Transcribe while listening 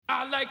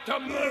I like to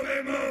move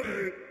it, move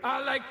it. I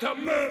like to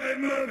move it,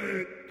 move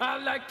it. I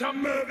like to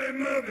move it,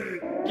 move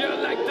it. You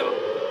like to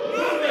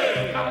move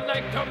it. I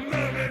like to move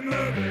it,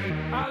 move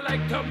it. I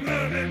like to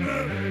move it,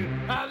 move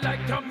it. I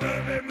like to move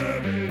it,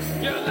 move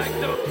it. You like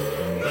to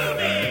move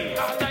it.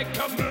 I like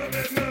to move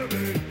it, move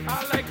it.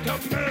 I like to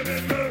move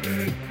it,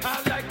 move it.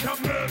 I like to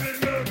move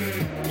it, move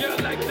it.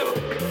 You like to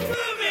move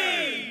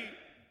it.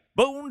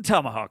 Bone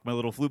Tomahawk, my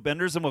little flute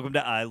benders, and welcome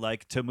to I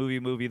Like to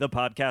Movie, the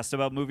podcast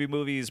about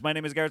movies. My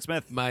name is Garrett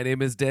Smith. My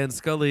name is Dan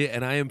Scully,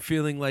 and I am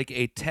feeling like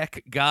a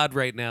tech god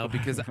right now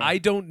because I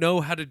don't know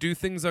how to do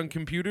things on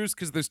computers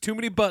because there's too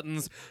many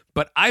buttons,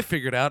 but I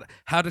figured out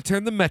how to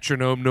turn the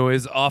metronome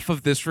noise off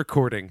of this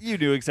recording. You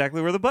knew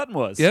exactly where the button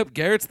was. Yep,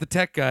 Garrett's the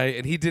tech guy,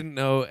 and he didn't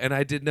know, and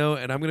I did know,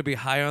 and I'm going to be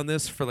high on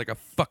this for like a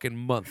fucking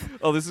month.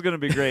 Oh, this is going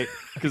to be great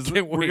because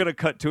Can't we're wait. going to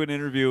cut to an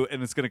interview,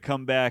 and it's going to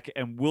come back,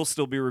 and we'll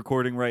still be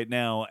recording right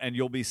now, and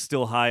you'll be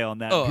still high on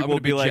that. Oh, I'm People gonna will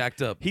be like,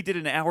 jacked up. He did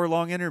an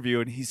hour-long interview,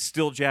 and he's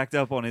still jacked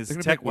up on his They're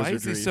gonna tech be like, why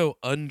wizardry. is he so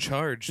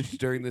uncharged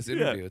during this Yeah.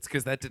 interview? It's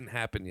because that didn't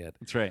happen yet.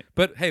 That's right.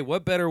 But hey,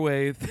 what better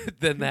way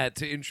than that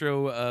to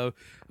intro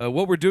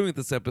what we're doing with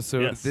this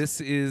episode? Yes.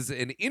 This is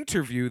an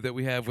interview that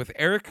we have with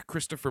Eric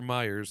Christopher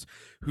Myers,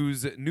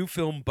 whose new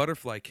film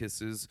Butterfly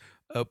Kisses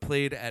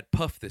played at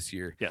Puff this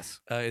year.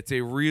 Yes. It's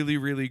a really,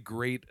 really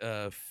great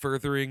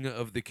furthering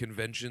of the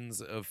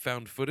conventions of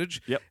found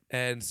footage. Yep.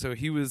 And so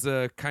he was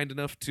kind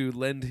enough to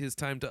lend his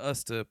time to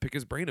us to pick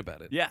his brain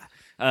about it. Yeah.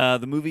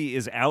 The movie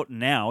is out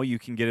now. You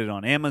can get it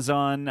on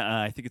Amazon.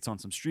 I think it's on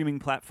some streaming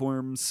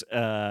platforms.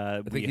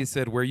 I think he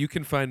said where you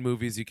can find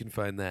movies, you can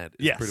find that.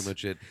 Is Yes. pretty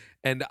much it.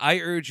 And I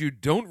urge you,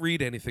 don't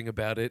read anything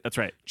about it. That's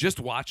right. Just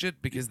watch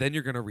it because then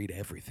you're going to read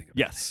everything about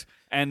Yes.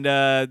 And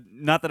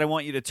not that I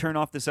want you to turn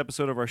off this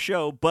episode of our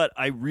show, but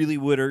I really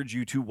would urge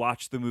you to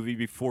watch the movie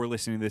before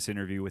listening to this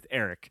interview with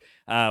Eric.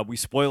 We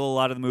spoil a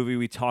lot of the movie.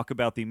 We talk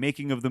about the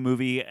making of the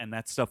movie, and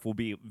that stuff will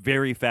be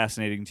very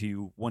fascinating to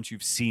you once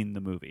you've seen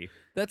the movie. it.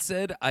 That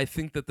said, I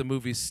think that the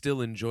movie's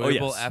still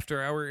enjoyable yes.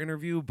 after our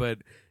interview, but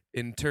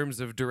in terms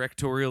of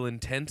directorial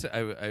intent,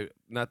 I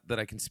not that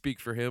I can speak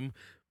for him,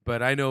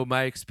 but I know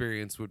my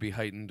experience would be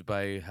heightened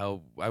by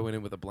how I went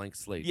in with a blank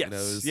slate. Yes. You know, it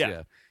was-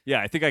 Yeah. Yeah,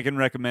 I think I can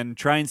recommend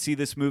try and see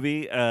this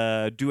movie.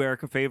 Do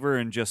Eric a favor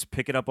and just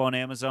pick it up on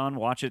Amazon,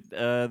 watch it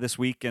this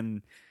week,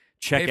 and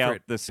check Pay for out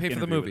it. this Pay for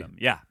the interview with movie. him.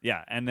 Yeah,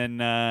 yeah, and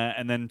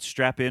then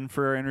strap in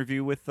for our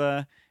interview with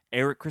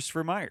Eric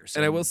Christopher Myers.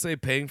 And I will say,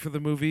 paying for the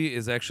movie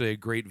is actually a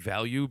great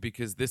value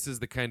because this is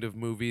the kind of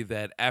movie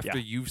that after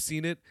Yeah. you've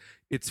seen it,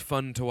 it's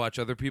fun to watch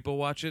other people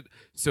watch it.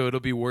 So it'll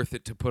be worth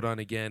it to put on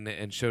again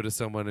and show to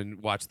someone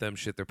and watch them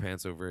shit their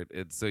pants over it.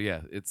 It's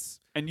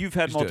And you've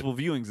had Just do it. multiple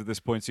viewings at this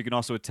point, so you can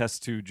also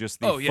attest to just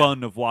the Oh, yeah.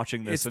 fun of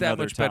watching this it's that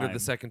another much time. better the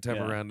second time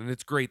Yeah. around, and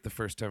it's great the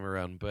first time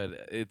around.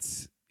 But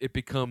it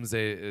becomes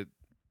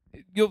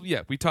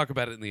we talk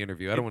about it in the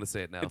interview. I don't want to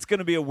say it now. It's going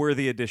to be a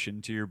worthy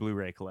addition to your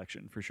Blu-ray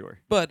collection for sure.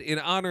 But in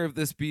honor of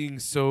this being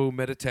so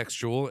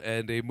metatextual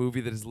and a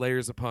movie that is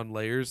layers upon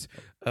layers,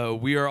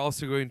 we are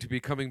also going to be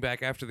coming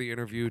back after the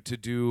interview to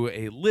do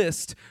a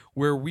list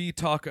where we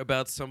talk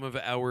about some of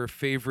our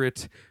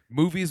favorite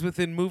movies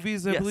within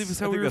movies, I Yes, believe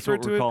is I how we think that's refer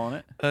what to we're it. calling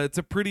it. It's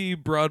a pretty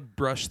broad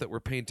brush that we're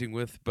painting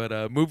with,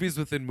 but movies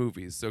within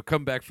movies. So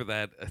come back for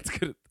that. It's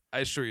good. I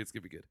assure you it's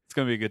going to be good. It's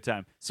going to be a good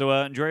time. So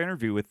enjoy our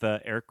interview with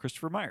Eric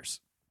Christopher Myers.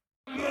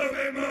 Move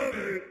it, move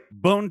it.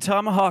 Bone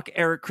Tomahawk,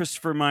 Eric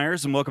Christopher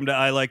Myers, and welcome to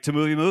I Like to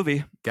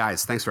Movie.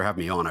 Guys, thanks for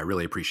having me on. I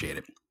really appreciate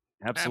it.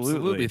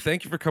 Absolutely.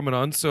 Thank you for coming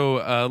on. So,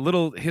 a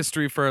little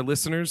history for our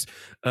listeners.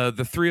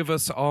 The three of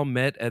us all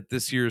met at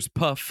this year's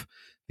Puff,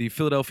 the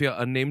Philadelphia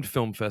Unnamed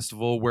Film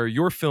Festival, where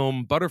your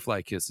film,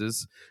 Butterfly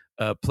Kisses,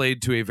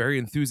 played to a very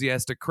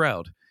enthusiastic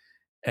crowd.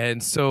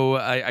 And so,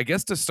 I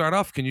guess to start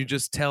off, can you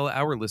just tell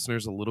our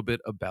listeners a little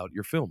bit about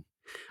your film?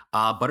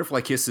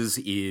 Butterfly Kisses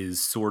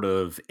is sort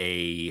of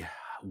a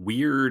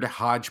weird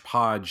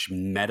hodgepodge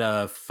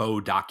meta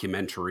faux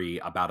documentary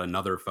about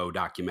another faux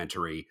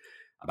documentary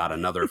about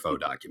another faux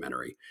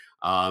documentary.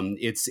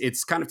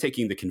 It's kind of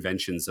taking the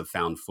conventions of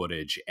found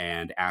footage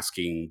and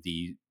asking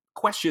the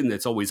question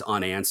that's always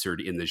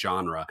unanswered in the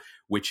genre,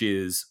 which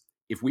is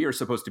if we are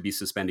supposed to be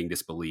suspending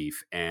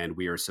disbelief and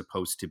we are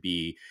supposed to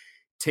be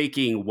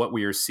taking what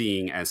we are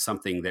seeing as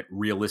something that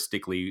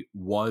realistically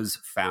was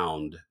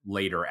found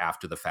later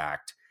after the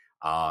fact,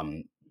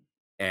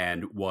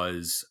 and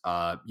was,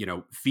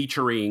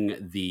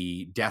 featuring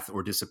the death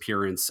or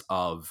disappearance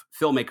of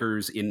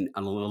filmmakers in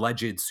an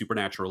alleged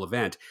supernatural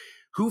event.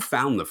 Who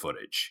found the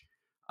footage?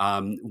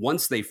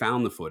 Once they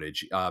found the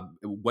footage,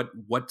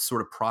 what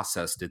sort of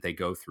process did they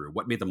go through?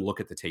 What made them look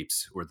at the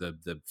tapes or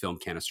the film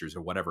canisters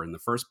or whatever in the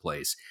first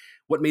place?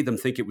 What made them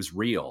think it was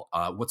real?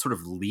 What sort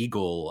of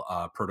legal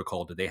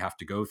protocol did they have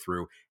to go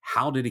through?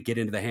 How did it get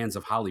into the hands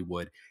of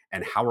Hollywood?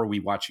 And how are we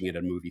watching it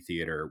at a movie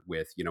theater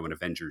with, an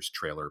Avengers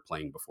trailer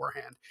playing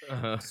beforehand?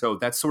 So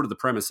that's sort of the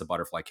premise of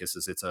Butterfly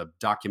Kisses. It's a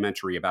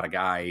documentary about a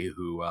guy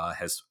who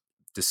has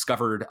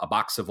discovered a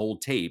box of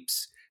old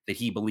tapes that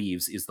he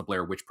believes is the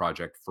Blair Witch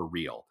Project for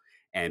real.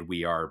 And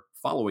we are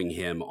following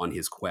him on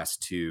his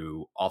quest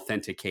to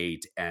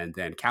authenticate and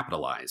then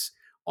capitalize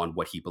on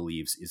what he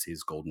believes is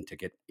his golden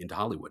ticket into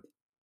Hollywood.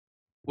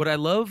 What I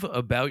love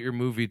about your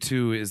movie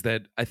too is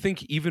that I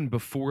think even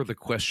before the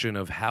question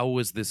of how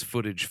was this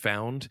footage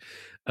found,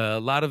 a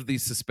lot of the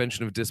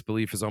suspension of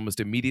disbelief is almost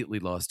immediately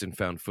lost in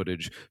found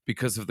footage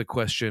because of the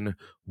question,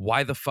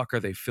 why the fuck are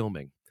they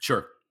filming?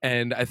 Sure.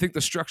 And I think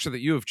the structure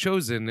that you have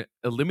chosen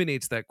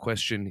eliminates that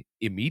question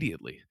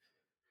immediately.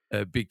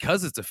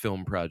 Because it's a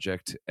film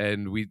project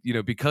and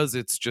because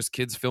it's just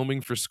kids filming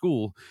for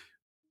school,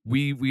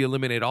 we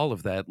eliminate all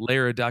of that,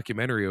 layer a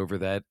documentary over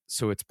that,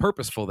 so it's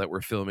purposeful that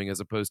we're filming as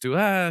opposed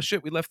to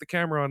shit, we left the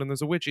camera on and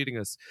there's a witch eating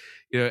us.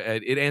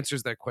 And it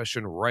answers that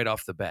question right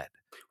off the bat.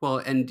 Well,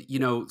 and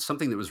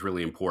something that was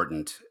really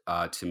important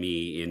to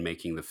me in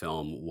making the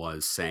film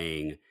was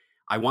saying,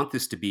 I want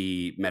this to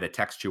be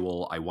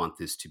metatextual. I want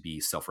this to be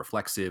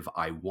self-reflexive.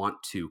 I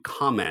want to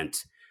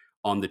comment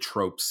on the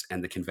tropes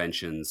and the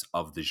conventions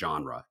of the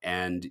genre.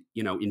 And,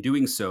 in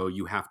doing so,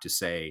 you have to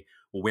say,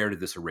 well, where did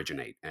this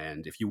originate?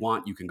 And if you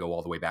want, you can go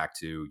all the way back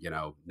to,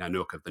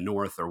 Nanook of the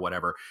North or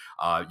whatever.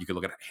 You can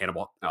look at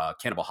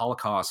Cannibal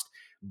Holocaust.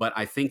 But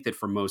I think that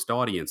for most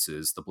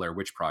audiences, the Blair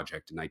Witch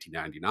Project in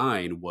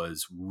 1999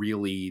 was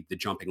really the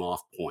jumping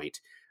off point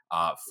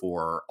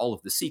for all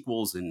of the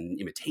sequels and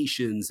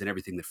imitations and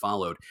everything that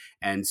followed.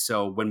 And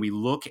so when we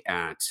look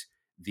at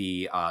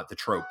the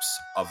tropes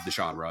of the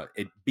genre,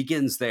 it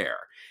begins there.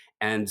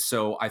 And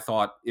so I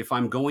thought, if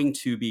I'm going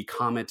to be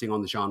commenting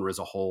on the genre as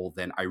a whole,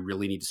 then I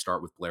really need to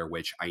start with Blair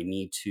Witch. I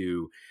need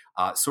to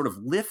sort of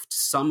lift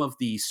some of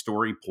the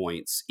story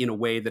points in a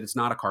way that it's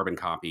not a carbon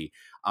copy,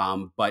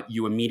 but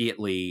you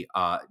immediately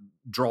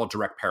draw a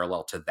direct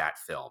parallel to that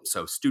film.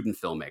 So student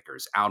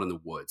filmmakers out in the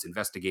woods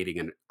investigating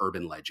an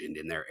urban legend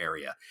in their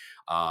area.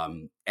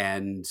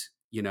 And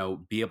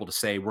be able to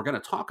say, we're going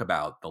to talk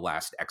about The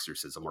Last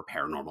Exorcism or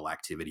Paranormal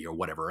Activity or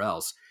whatever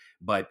else,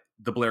 but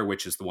the Blair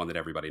Witch is the one that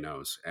everybody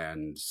knows.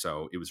 And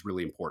so it was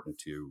really important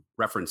to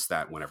reference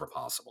that whenever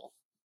possible.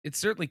 It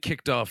certainly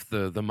kicked off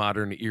the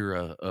modern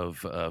era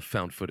of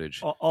found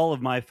footage. All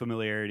of my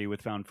familiarity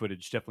with found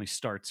footage definitely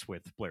starts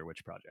with Blair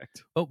Witch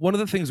Project. But one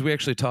of the things we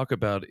actually talk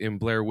about in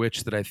Blair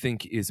Witch that I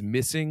think is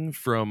missing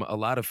from a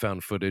lot of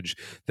found footage,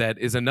 that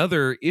is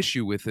another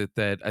issue with it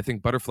that I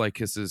think Butterfly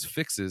Kisses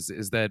fixes,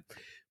 is that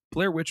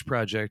Blair Witch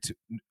Project,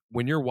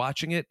 when you're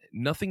watching it,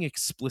 nothing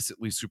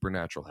explicitly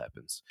supernatural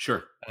happens.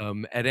 Sure.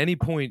 At any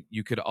point,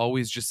 you could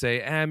always just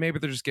say, maybe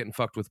they're just getting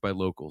fucked with by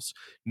locals.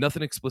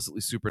 Nothing explicitly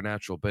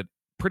supernatural, but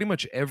pretty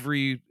much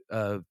every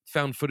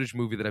found footage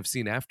movie that I've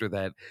seen after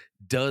that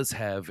does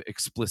have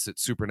explicit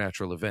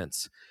supernatural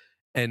events.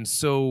 And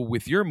so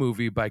with your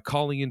movie, by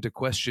calling into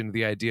question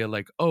the idea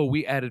like, oh,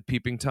 we added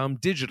Peeping Tom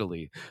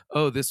digitally.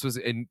 Oh, this was,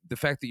 and the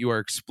fact that you are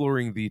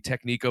exploring the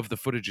technique of the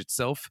footage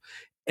itself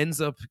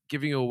ends up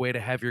giving you a way to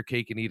have your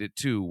cake and eat it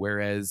too.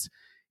 Whereas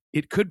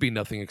it could be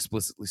nothing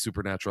explicitly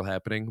supernatural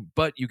happening,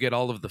 but you get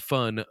all of the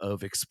fun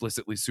of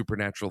explicitly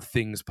supernatural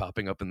things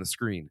popping up in the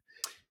screen.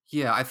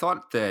 Yeah, I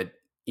thought that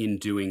in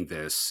doing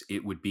this,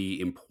 it would be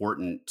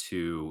important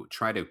to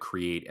try to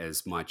create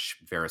as much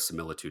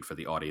verisimilitude for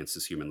the audience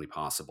as humanly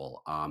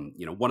possible.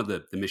 One of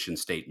the mission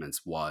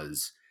statements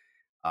was,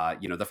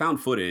 the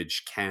found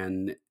footage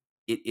can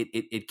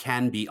it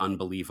can be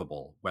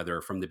unbelievable,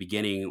 whether from the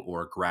beginning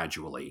or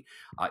gradually.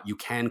 You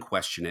can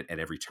question it at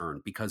every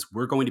turn because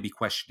we're going to be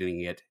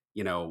questioning it,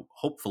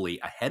 hopefully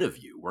ahead of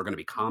you. We're going to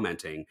be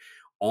commenting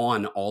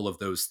on all of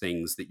those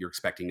things that you're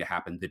expecting to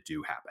happen that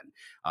do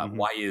happen.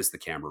 Why is the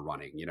camera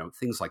running?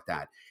 Things like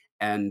that.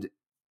 And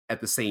at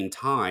the same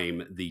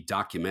time, the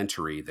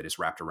documentary that is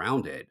wrapped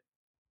around it,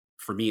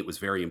 for me, it was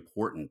very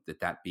important that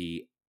that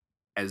be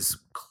as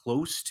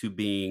close to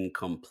being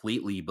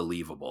completely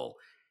believable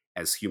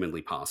as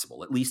humanly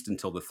possible, at least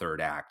until the third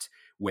act,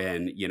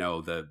 when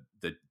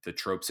the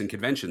tropes and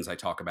conventions I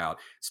talk about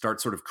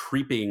start sort of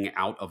creeping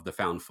out of the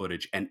found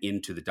footage and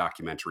into the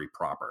documentary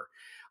proper.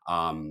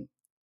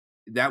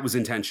 That was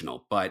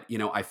intentional, but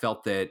I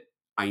felt that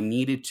I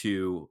needed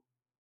to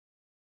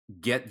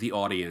get the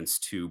audience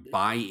to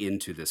buy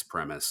into this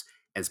premise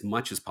as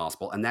much as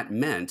possible. And that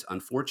meant,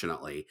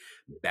 unfortunately,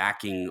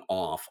 backing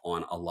off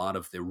on a lot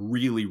of the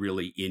really,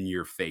 really in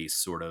your face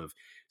sort of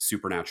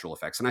supernatural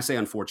effects. And I say,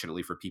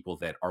 unfortunately, for people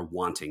that are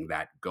wanting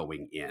that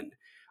going in.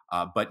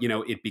 But,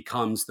 it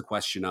becomes the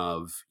question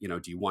of, do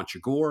you want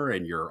your gore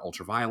and your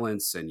ultra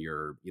violence and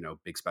your,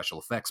 big special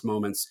effects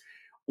moments?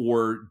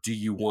 Or do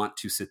you want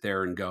to sit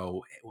there and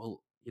go, hey,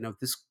 well,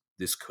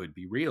 this could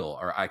be real,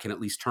 or I can at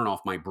least turn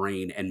off my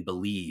brain and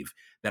believe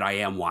that I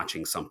am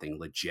watching something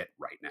legit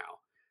right now.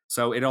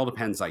 So it all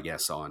depends, I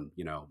guess, on,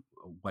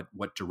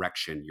 what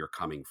direction you're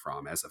coming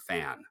from as a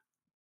fan.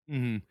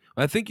 Mm-hmm.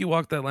 I think you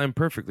walked that line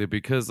perfectly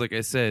because, like I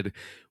said,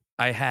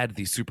 I had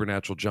these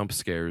supernatural jump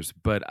scares,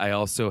 but I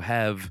also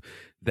have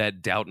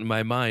that doubt in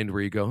my mind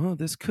where you go, oh,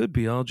 this could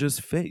be all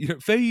just fake,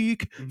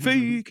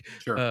 fake.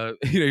 Sure.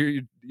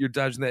 You're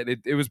dodging that.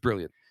 It was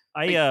brilliant.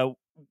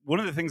 One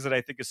of the things that I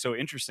think is so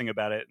interesting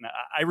about it, and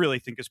I really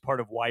think is part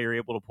of why you're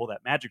able to pull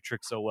that magic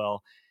trick so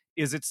well,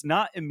 is it's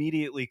not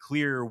immediately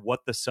clear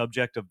what the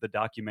subject of the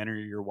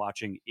documentary you're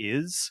watching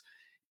is.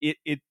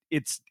 It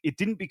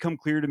didn't become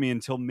clear to me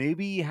until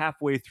maybe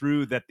halfway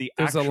through that the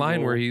There's actual a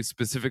line where he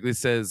specifically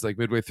says, like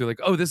midway through,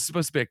 like, "Oh, this is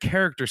supposed to be a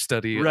character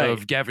study Right.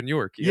 of Gavin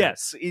York." Yeah.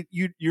 Yes,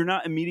 you're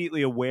not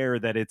immediately aware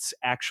that it's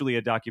actually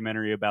a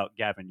documentary about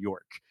Gavin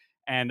York.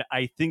 And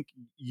I think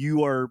you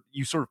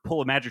sort of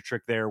pull a magic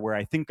trick there where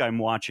I think I'm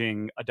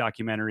watching a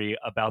documentary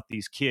about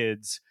these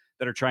kids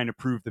that are trying to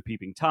prove the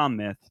Peeping Tom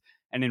myth.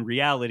 And in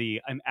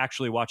reality, I'm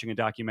actually watching a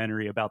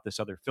documentary about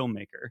this other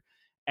filmmaker.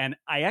 And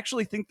I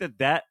actually think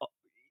that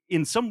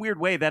in some weird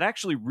way, that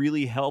actually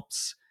really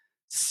helps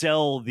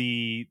sell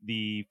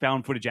the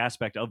found footage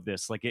aspect of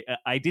this. Like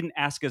I didn't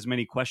ask as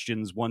many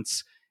questions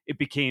once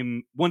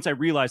I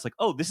realized, like,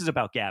 oh, this is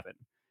about Gavin.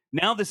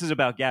 Now this is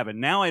about Gavin.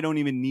 Now I don't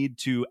even need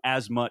to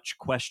as much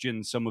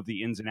question some of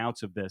the ins and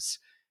outs of this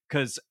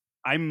because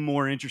I'm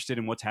more interested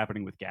in what's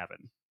happening with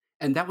Gavin.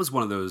 And that was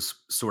one of those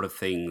sort of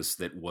things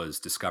that was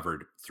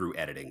discovered through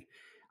editing.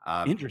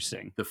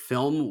 Interesting. The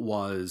film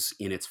was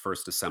in its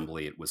first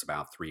assembly, it was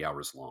about 3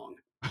 hours long.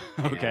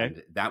 Okay.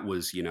 And that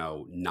was,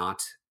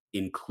 not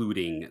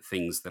including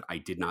things that I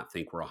did not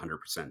think were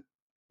 100%,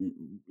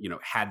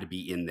 had to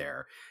be in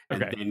there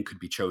and Okay. then could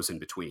be chosen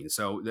between.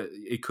 So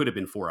it could have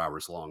been 4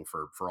 hours long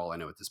for all I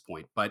know at this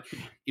point, but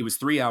it was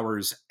 3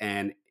 hours.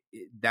 And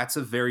that's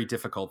a very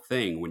difficult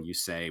thing when you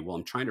say, well,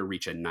 I'm trying to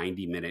reach a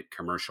 90-minute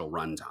commercial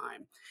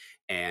runtime.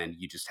 And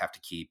you just have to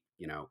keep,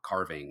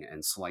 carving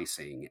and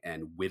slicing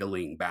and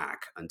whittling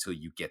back until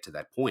you get to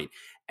that point.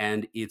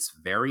 And it's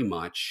very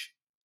much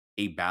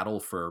a battle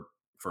for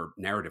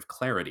narrative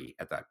clarity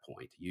at that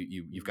point.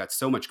 You've got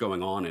so much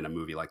going on in a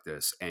movie like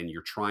this, and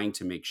you're trying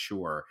to make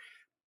sure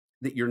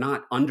that you're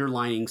not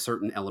underlining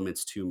certain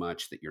elements too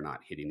much, that you're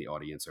not hitting the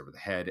audience over the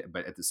head,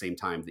 but at the same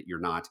time that you're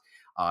not,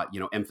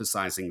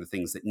 emphasizing the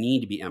things that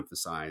need to be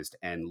emphasized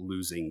and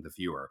losing the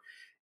viewer.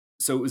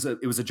 So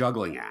it was a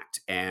juggling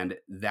act, and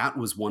that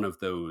was one of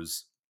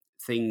those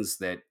things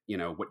that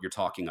what you're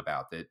talking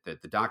about, that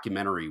the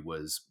documentary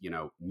was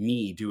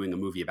me doing a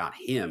movie about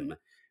him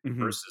Mhm.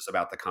 versus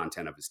about the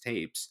content of his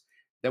tapes.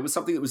 That was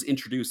something that was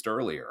introduced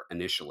earlier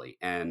initially,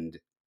 and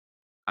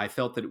I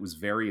felt that it was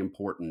very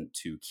important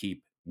to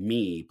keep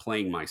me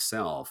playing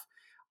myself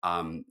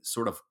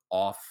sort of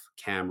off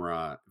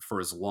camera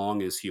for as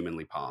long as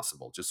humanly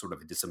possible, just sort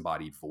of a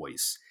disembodied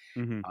voice,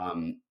 Mhm.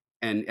 um,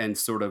 and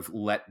sort of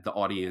let the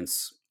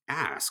audience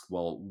ask,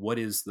 well, what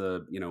is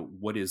the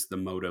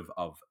motive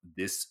of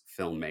this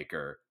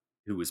filmmaker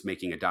who was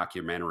making a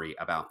documentary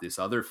about this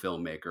other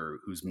filmmaker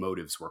whose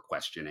motives we're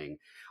questioning,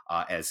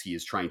 as he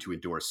is trying to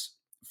endorse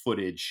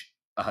footage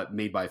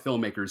made by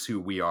filmmakers who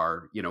we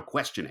are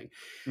questioning.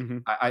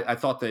 Mhm. I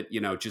thought that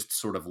just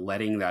sort of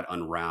letting that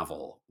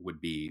unravel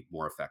would be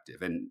more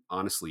effective. And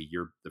honestly,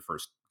 you're the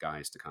first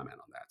guys to comment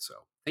on that, so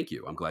thank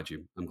you. I'm glad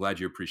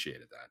you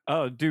appreciated that.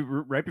 Oh, dude,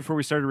 right before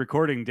we started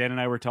recording, Dan and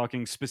I were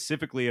talking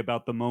specifically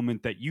about the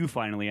moment that you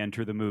finally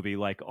enter the movie,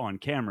 like on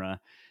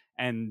camera,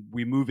 and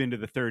we move into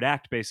the third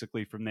act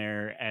basically from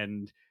there.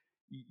 And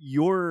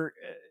you're,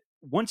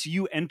 once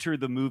you enter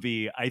the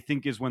movie, I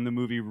think is when the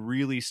movie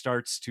really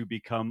starts to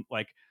become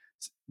like,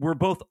 we're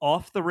both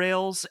off the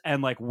rails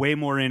and like way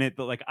more in it.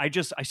 But like, I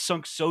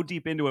sunk so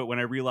deep into it when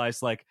I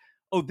realized, like,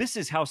 oh, this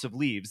is House of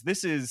Leaves.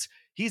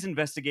 He's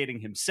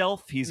investigating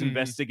himself. He's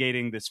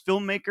investigating this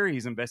filmmaker.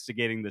 He's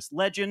investigating this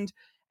legend.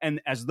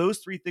 And as those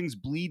three things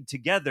bleed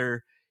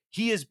together,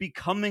 he is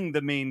becoming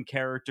the main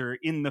character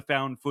in the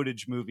found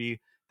footage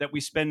movie that we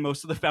spend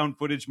most of the found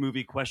footage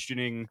movie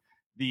questioning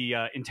the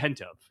intent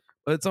of.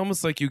 It's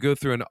almost like you go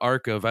through an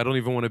arc of I don't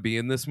even want to be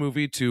in this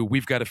movie to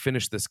we've got to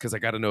finish this because I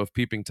got to know if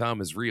Peeping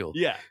Tom is real.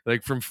 Yeah.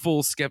 Like from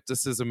full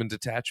skepticism and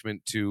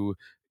detachment to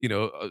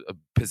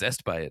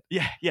possessed by it.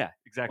 Yeah,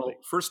 exactly.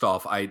 Well, first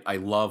off, I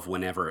love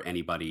whenever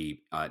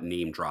anybody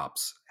name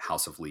drops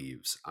House of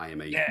Leaves. I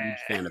am a huge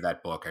fan of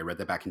that book. I read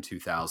that back in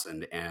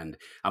 2000, and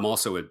I'm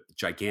also a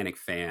gigantic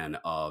fan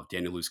of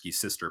Danielewski's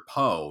sister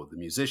Poe, the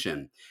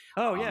musician.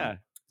 Oh yeah.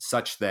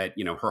 Such that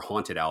her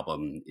Haunted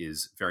album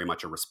is very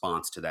much a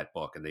response to that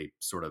book, and they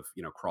sort of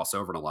cross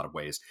over in a lot of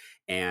ways.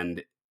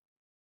 And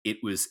it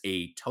was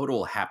a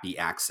total happy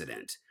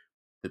accident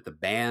that the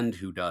band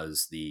who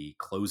does the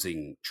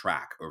closing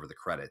track over the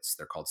credits,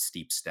 they're called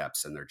Steep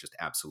Steps, and they're just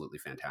absolutely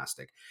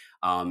fantastic,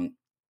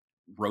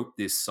 wrote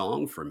this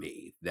song for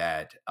me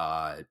that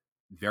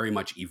very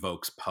much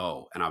evokes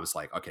Poe. And I was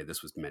like, okay,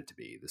 this was meant to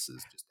be. This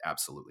is just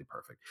absolutely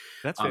perfect.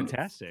 That's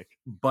fantastic.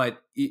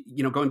 But,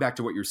 going back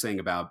to what you're saying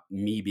about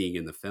me being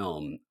in the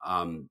film,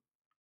 I'm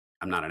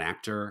not an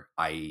actor.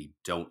 I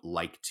don't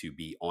like to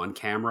be on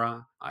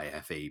camera. I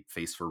have a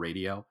face for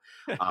radio.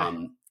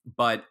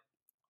 But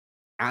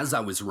as I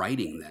was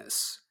writing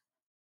this,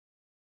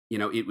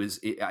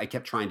 I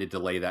kept trying to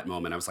delay that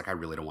moment. I was like, I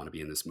really don't want to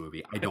be in this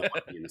movie. I don't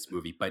want to be in this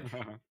movie, but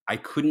I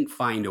couldn't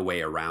find a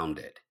way around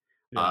it.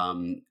 Yeah.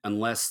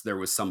 Unless there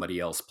was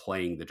somebody else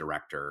playing the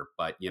director.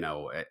 But,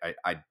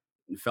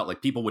 felt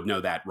like people would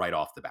know that right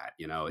off the bat.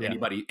 Yeah.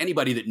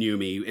 Anybody that knew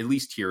me, at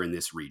least here in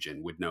this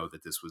region, would know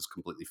that this was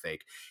completely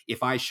fake.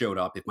 If I showed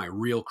up, if my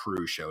real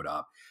crew showed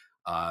up,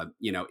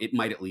 it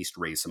might at least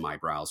raise some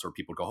eyebrows, or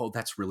people go, "Oh,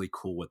 that's really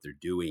cool what they're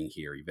doing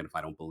here," even if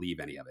I don't believe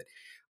any of it.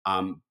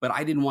 But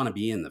I didn't want to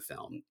be in the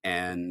film,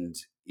 and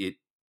it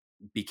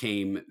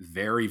became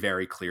very,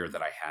 very clear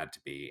that I had to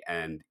be.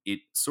 And it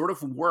sort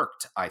of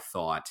worked, I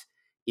thought,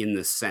 in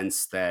the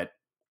sense that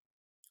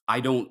I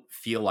don't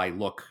feel I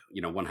look,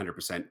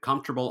 100%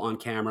 comfortable on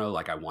camera,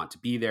 like I want to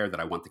be there, that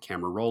I want the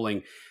camera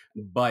rolling.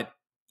 But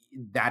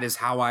that is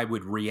how I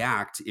would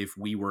react if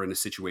we were in a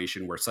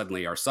situation where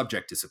suddenly our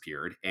subject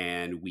disappeared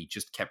and we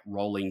just kept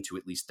rolling to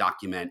at least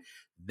document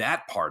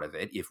that part of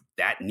it, if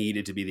that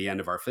needed to be the end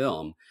of our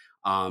film.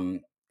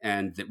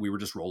 And that we were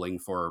just rolling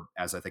for,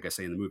 as I think I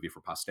say in the movie,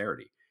 for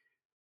posterity.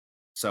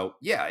 So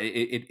yeah,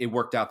 it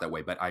worked out that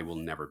way, but I will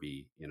never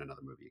be in another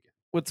movie again.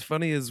 What's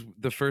funny is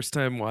the first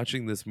time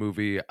watching this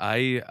movie,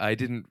 I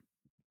didn't.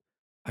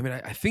 I mean,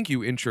 I think you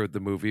introed the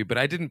movie, but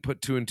I didn't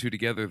put two and two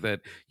together that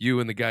you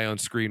and the guy on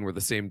screen were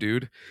the same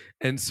dude.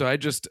 And so I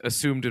just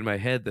assumed in my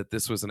head that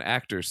this was an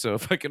actor. So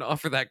if I can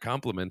offer that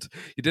compliment,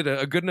 you did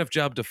a good enough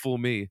job to fool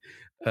me.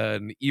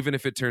 And even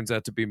if it turns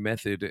out to be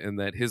method and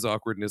that his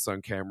awkwardness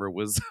on camera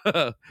was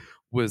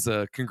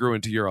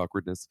congruent to your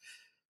awkwardness.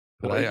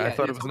 But Well, I yeah,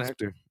 thought it was an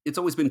actor. it's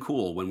always been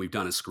cool when we've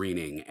done a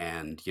screening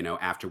and,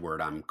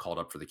 afterward I'm called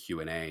up for the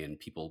Q&A and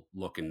people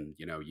look and,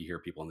 you hear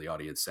people in the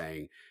audience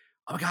saying,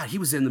 "Oh my God, he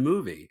was in the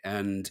movie."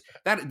 And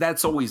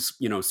that's always,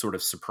 sort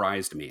of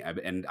surprised me.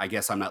 And I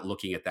guess I'm not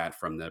looking at that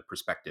from the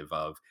perspective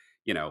of,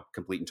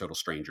 complete and total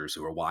strangers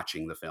who are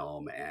watching the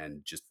film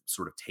and just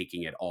sort of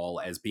taking it all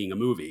as being a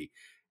movie.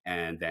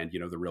 And then,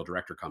 the real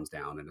director comes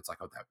down and it's like,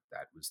 "Oh,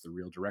 that was the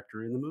real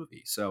director in the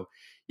movie." So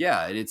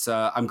yeah,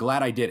 I'm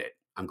glad I did it.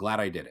 I'm glad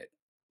I did it.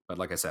 But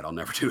like I said, I'll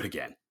never do it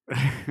again.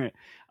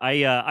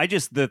 I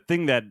just, the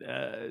thing that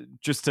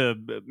just to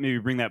maybe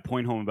bring that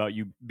point home about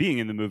you being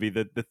in the movie,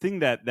 the thing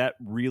that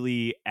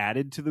really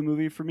added to the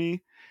movie for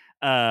me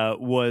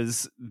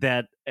was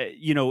that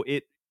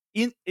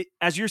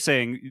as you're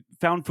saying,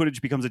 found footage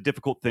becomes a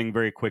difficult thing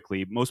very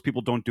quickly. Most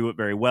people don't do it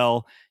very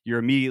well. You're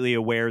immediately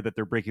aware that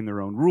they're breaking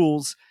their own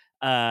rules.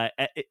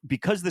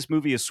 Because this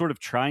movie is sort of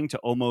trying to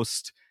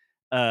almost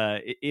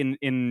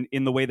in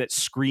the way that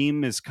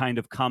Scream is kind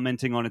of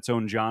commenting on its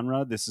own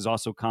genre, this is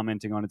also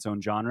commenting on its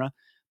own genre.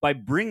 By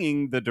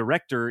bringing the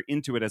director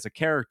into it as a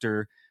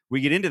character,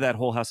 we get into that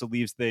whole House of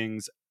Leaves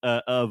things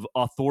of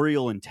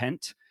authorial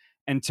intent.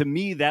 And to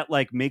me, that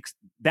makes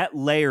that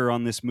layer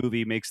on this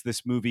movie makes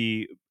this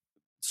movie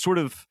sort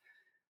of,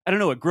 I don't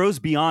know, it grows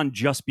beyond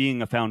just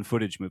being a found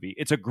footage movie.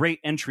 It's a great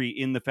entry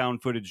in the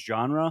found footage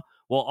genre,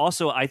 while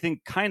also, I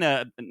think, kind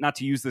of, not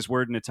to use this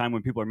word in a time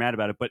when people are mad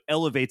about it, but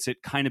elevates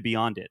it kind of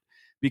beyond it.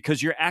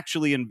 Because you're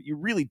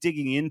really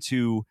digging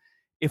into,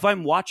 if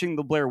I'm watching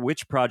the Blair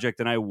Witch Project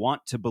and I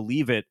want to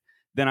believe it,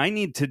 then I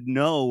need to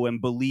know and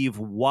believe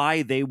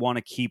why they want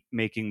to keep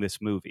making this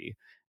movie.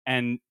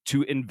 And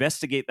to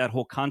investigate that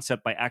whole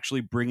concept by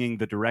actually bringing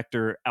the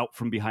director out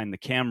from behind the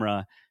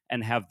camera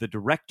and have the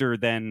director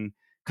then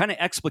kind of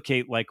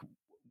explicate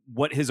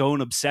what his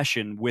own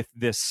obsession with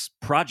this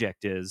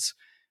project is.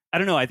 I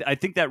don't know. I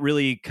think that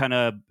really kind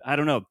of, I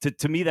don't know.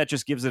 To me, that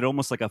just gives it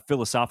almost like a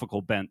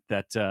philosophical bent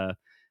that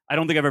I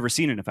don't think I've ever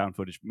seen in a found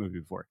footage movie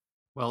before.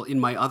 Well, in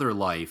my other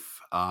life,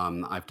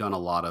 I've done a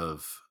lot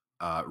of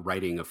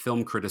writing of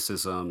film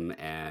criticism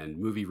and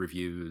movie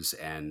reviews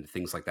and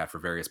things like that for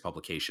various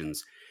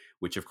publications,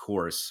 which of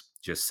course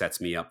just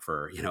sets me up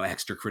for,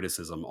 extra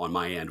criticism on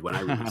my end when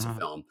I release a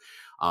film.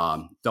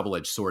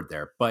 Double-edged sword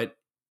there. But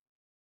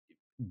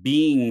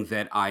being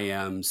that I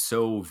am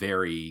so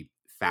very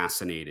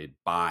fascinated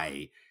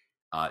by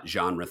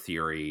genre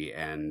theory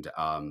and,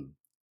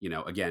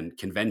 again,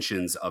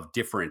 conventions of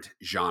different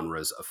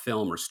genres of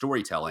film or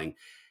storytelling,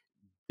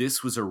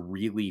 this was a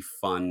really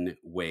fun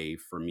way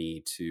for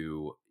me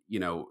to,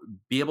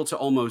 be able to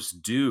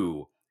almost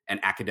do an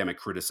academic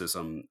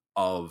criticism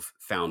of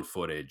found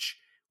footage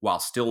while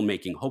still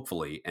making,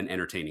 hopefully, an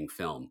entertaining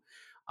film.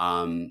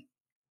 Um,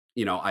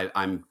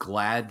 I'm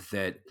glad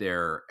that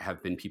there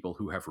have been people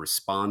who have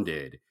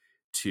responded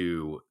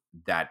to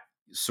that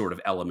sort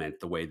of element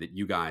the way that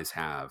you guys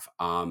have.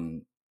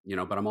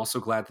 But I'm also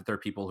glad that there are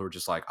people who are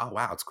just like, "Oh,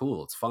 wow, it's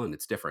cool, it's fun,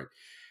 it's different."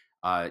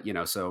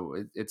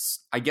 So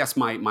it's, I guess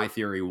my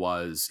theory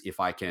was,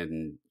 if I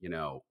can,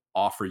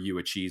 offer you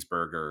a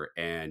cheeseburger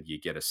and you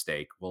get a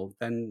steak, well,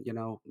 then,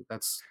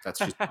 that's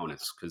just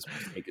bonus, because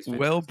steak is fantastic.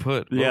 Well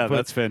put. Yeah, put.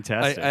 that's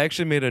fantastic. I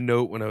actually made a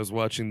note when I was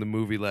watching the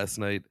movie last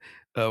night.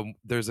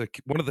 There's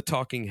one of the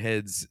talking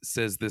heads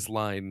says this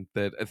line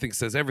that I think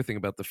says everything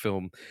about the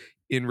film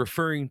in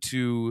referring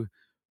to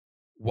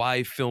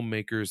why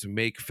filmmakers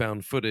make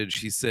found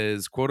footage. He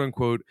says, quote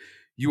unquote,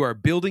 "You are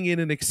building in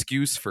an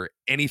excuse for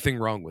anything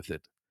wrong with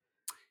it."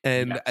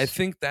 And I Yes.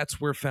 think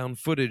that's where found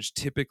footage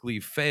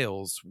typically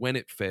fails. When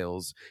it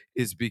fails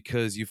is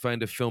because you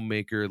find a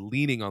filmmaker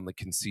leaning on the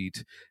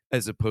conceit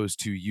as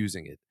opposed to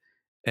using it.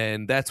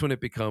 And that's when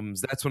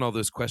that's when all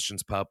those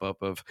questions pop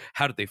up of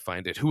how did they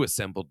find it? Who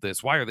assembled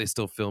this? Why are they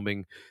still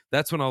filming?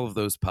 That's when all of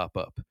those pop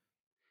up.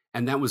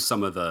 And that was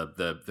some of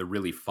the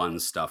really fun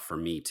stuff for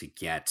me to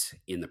get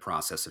in the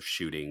process of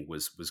shooting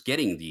was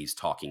getting these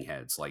talking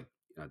heads like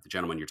the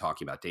gentleman you're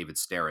talking about, David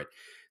Starrett.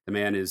 The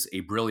man is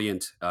a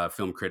brilliant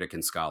film critic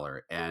and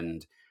scholar,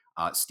 and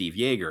Steve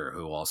Yeager,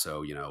 who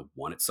also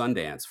won at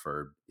Sundance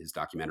for his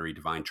documentary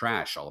Divine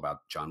Trash, all about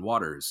John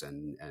Waters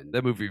and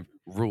That movie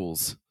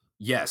rules.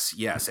 yes,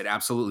 yes, it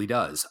absolutely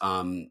does.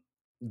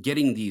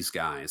 Getting these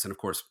guys, and of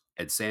course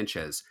Ed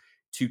Sanchez,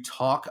 to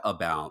talk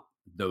about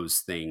those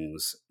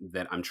things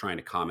that I'm trying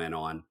to comment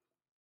on,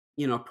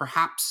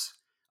 perhaps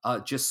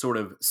just sort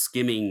of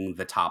skimming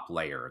the top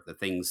layer, the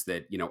things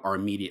that are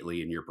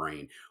immediately in your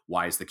brain.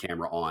 Why is the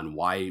camera on?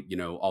 Why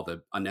all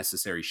the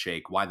unnecessary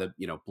shake? Why the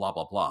blah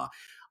blah blah?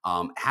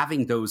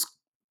 Having those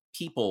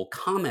people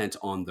comment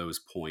on those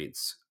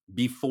points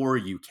before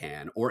you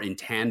can, or in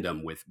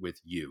tandem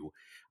with you,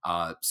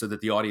 so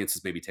that the audience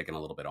is maybe taken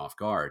a little bit off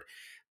guard.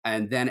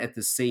 And then at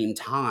the same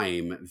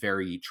time,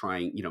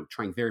 trying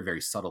very, very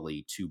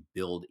subtly to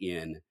build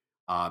in,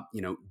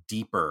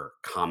 deeper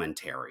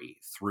commentary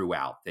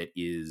throughout that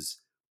is,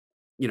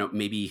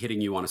 maybe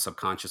hitting you on a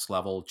subconscious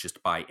level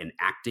just by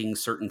enacting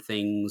certain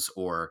things.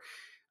 Or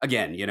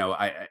again,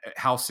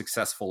 how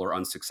successful or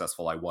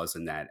unsuccessful I was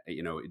in that,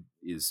 it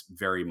is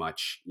very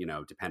much,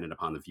 dependent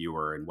upon the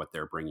viewer and what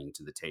they're bringing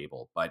to the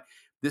table. But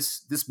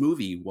this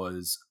movie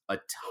was a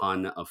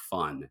ton of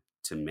fun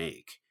to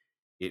make.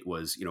 It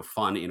was,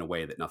 fun in a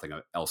way that nothing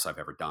else I've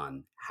ever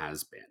done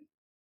has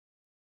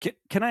been.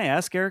 Can I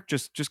ask, Eric,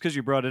 just because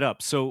you brought it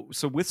up? So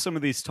with some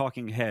of these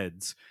talking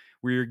heads,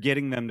 where you're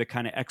getting them to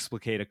kind of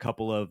explicate a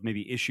couple of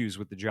maybe issues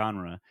with the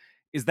genre,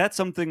 is that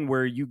something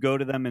where you go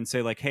to them and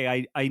say like,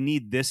 "Hey, I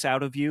need this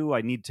out of you.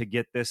 I need to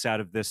get this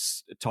out of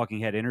this talking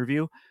head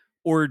interview,"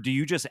 or do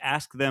you just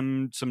ask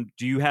them some?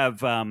 Do you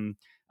have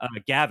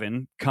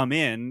Gavin come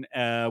in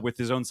with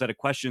his own set of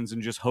questions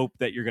and just hope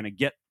that you're going to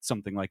get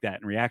something like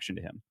that in reaction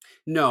to him?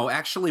 No,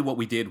 actually, what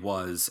we did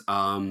was,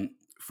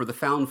 for the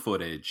found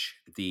footage,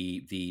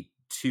 the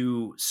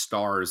two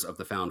stars of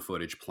the found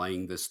footage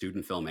playing the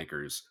student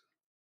filmmakers,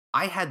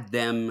 I had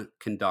them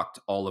conduct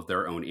all of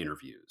their own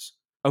interviews.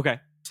 Okay.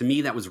 To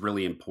me, that was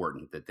really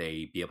important that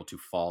they be able to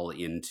fall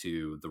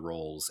into the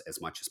roles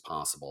as much as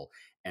possible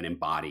and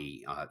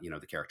embody,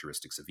 the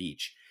characteristics of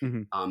each.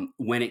 Hmm.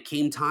 When it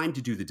came time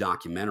to do the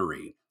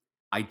documentary,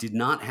 I did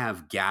not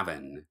have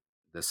Gavin,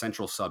 the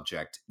central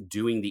subject,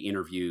 doing the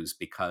interviews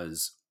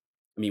because,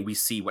 I mean, we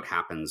see what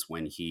happens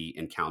when he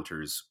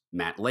encounters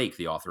Matt Lake,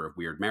 the author of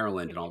Weird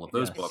Maryland and all of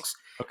those Yes. books.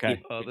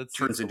 Okay. Oh, It that's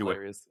turns into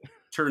hilarious.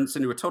 turns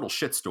into a total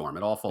shitstorm.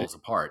 It all falls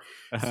apart.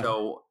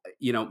 So,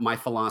 my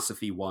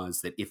philosophy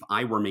was that if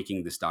I were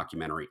making this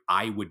documentary,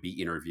 I would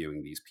be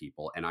interviewing these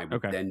people and I would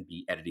Okay. then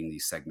be editing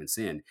these segments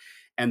in.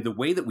 And the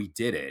way that we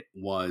did it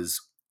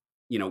was,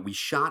 we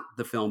shot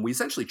the film. We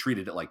essentially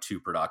treated it like two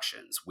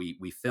productions.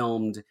 We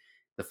filmed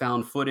the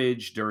found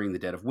footage during the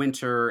dead of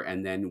winter,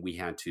 and then we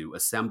had to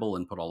assemble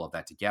and put all of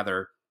that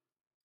together.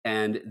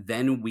 And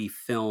then we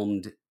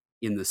filmed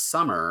in the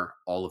summer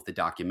all of the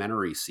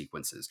documentary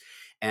sequences.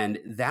 And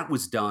that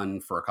was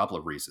done for a couple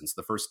of reasons.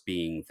 The first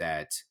being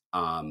that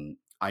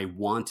I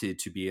wanted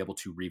to be able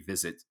to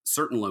revisit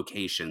certain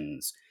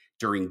locations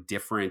during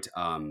different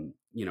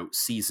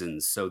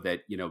seasons, so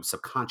that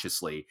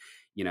subconsciously,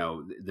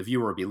 the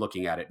viewer would be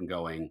looking at it and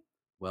going,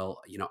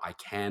 well, I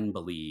can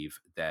believe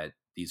that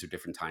these are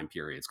different time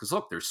periods, because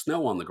look, there's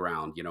snow on the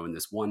ground, in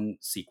this one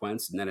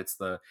sequence, and then it's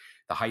the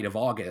height of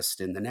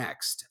August in the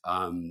next.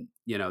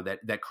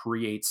 That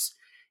creates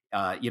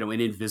an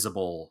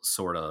invisible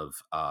sort of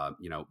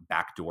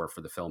backdoor for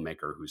the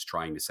filmmaker who's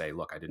trying to say,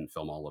 look, I didn't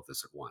film all of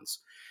this at once.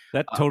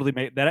 That totally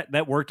made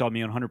that worked on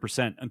me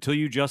 100%. Until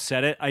you just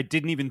said it, I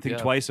didn't even think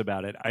Yeah. twice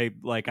about it.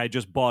 I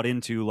just bought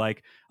into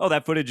like, oh,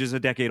 that footage is a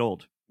decade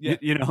old. Yeah.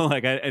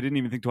 Like I didn't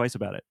even think twice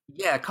about it.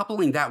 Yeah,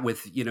 coupling that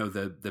with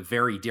the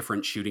very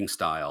different shooting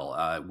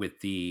style,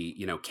 with the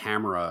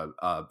camera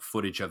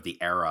footage of the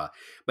era.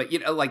 But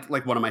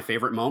like one of my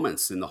favorite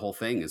moments in the whole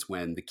thing is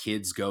when the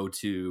kids go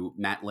to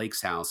Matt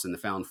Lake's house in the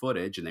found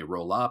footage, and they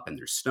roll up and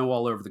there's snow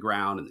all over the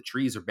ground and the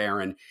trees are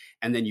barren,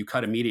 and then you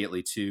cut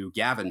immediately to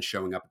Gavin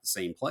showing up at the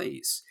same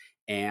place,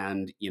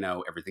 and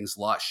everything's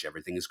lush,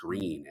 everything is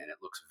green, and it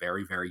looks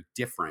very, very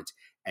different,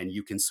 and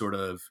you can sort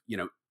of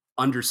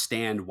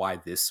understand why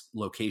this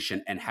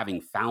location, and having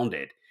found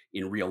it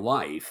in real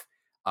life,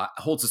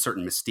 holds a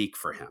certain mystique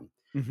for him.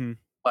 Mm-hmm.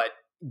 But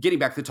getting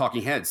back to the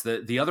talking heads,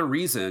 the other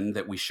reason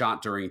that we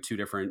shot during two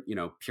different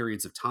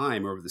periods of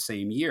time over the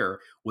same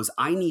year was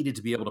I needed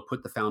to be able to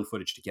put the found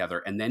footage together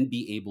and then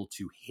be able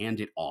to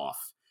hand it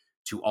off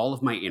to all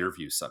of my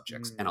interview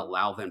subjects and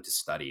allow them to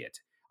study it,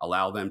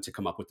 allow them to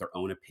come up with their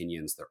own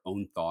opinions, their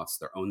own thoughts,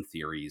 their own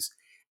theories,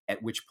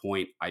 at which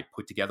point I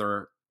put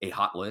together a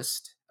hot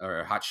list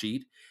or a hot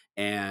sheet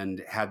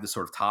and had the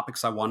sort of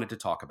topics I wanted to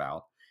talk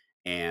about.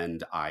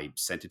 And I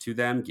sent it to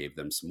them, gave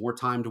them some more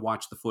time to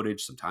watch the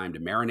footage, some time to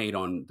marinate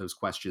on those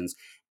questions.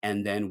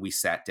 And then we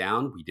sat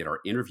down, we did our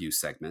interview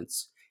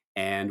segments,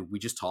 and we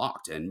just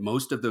talked. And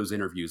most of those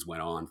interviews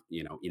went on,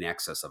 in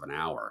excess of an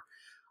hour.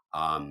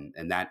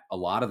 And that a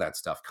lot of that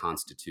stuff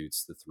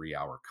constitutes the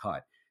 3-hour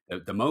cut.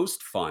 The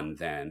most fun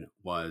then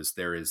was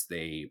there is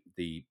the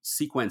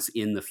sequence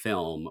in the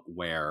film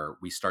where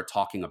we start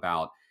talking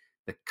about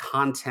the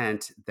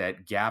content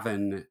that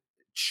Gavin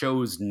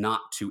chose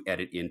not to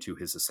edit into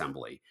his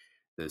assembly.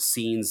 The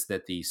scenes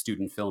that the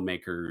student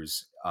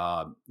filmmakers,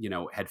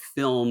 had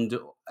filmed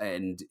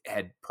and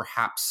had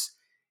perhaps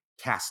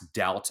cast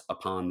doubt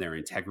upon their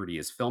integrity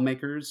as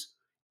filmmakers.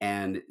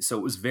 And so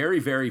it was very,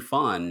 very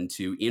fun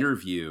to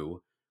interview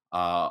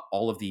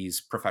all of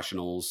these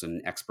professionals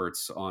and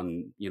experts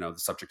on, the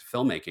subject of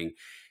filmmaking,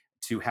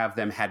 to have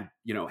them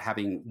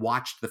having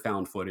watched the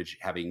found footage,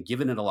 having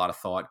given it a lot of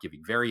thought,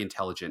 giving very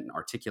intelligent and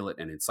articulate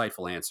and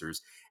insightful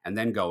answers, and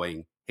then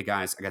going, "Hey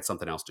guys, I got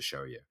something else to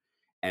show you,"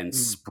 and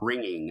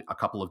springing a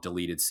couple of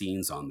deleted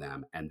scenes on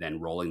them, and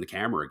then rolling the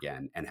camera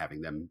again and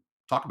having them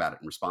talk about it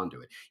and respond to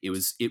it.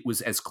 It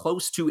was as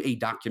close to a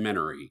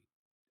documentary,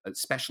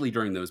 especially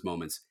during those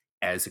moments,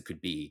 as it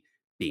could be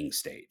being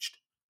staged.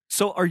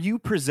 So are you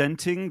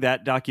presenting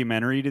that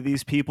documentary to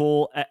these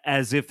people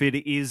as if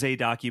it is a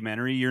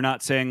documentary? You're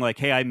not saying like,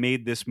 hey, I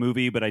made this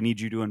movie, but I need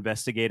you to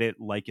investigate it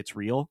like it's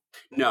real?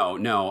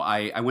 No.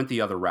 I went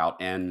the other route,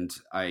 and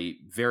I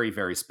very,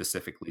 very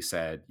specifically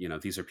said,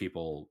 these are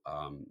people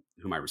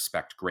whom I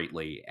respect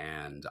greatly,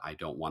 and I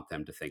don't want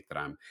them to think that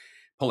I'm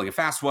pulling a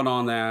fast one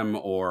on them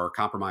or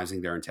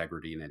compromising their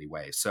integrity in any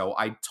way. So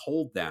I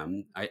told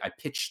them, I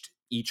pitched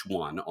each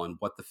one on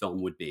what the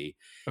film would be.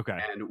 Okay.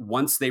 And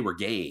once they were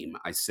game,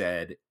 I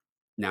said,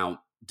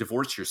 now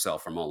divorce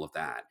yourself from all of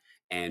that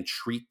and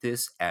treat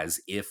this as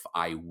if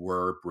I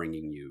were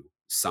bringing you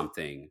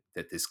something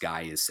that this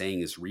guy is saying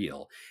is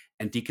real,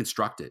 and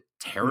deconstruct it,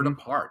 tear it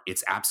apart.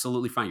 It's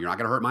absolutely fine. You're not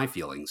going to hurt my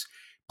feelings.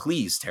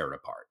 Please tear it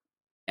apart.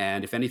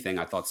 And if anything,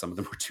 I thought some of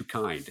them were too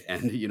kind,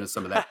 and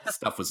some of that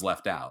stuff was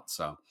left out.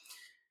 So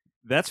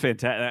that's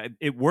fantastic.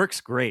 It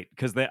works great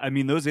because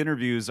those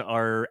interviews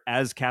are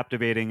as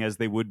captivating as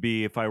they would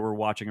be if I were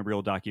watching a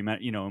real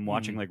document, and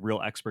watching like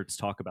real experts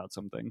talk about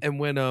something. And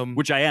when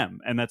which I am,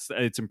 and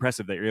it's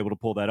impressive that you're able to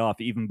pull that off,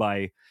 even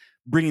by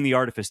bringing the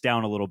artifice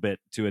down a little bit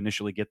to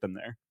initially get them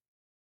there.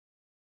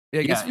 Yeah,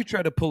 I guess if you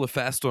try to pull a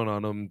fast one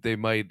on them, they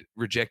might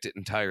reject it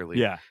entirely.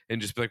 Yeah,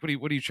 and just be like,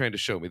 "What are you trying to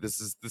show me?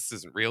 This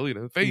isn't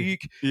real,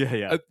 fake."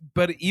 Yeah.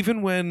 But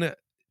even when,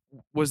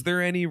 was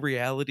there any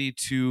reality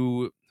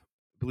to,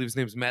 I believe his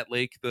name's Matt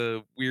Lake,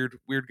 the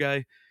weird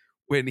guy,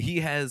 when he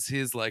has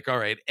his like, all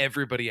right,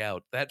 everybody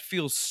out? That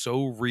feels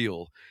so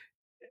real.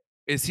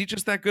 Is he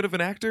just that good of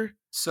an actor?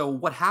 So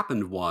what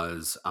happened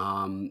was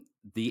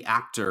the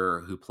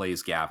actor who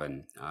plays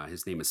Gavin,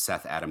 his name is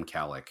Seth Adam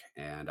Kalik,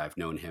 and I've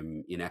known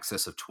him in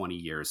excess of 20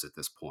 years at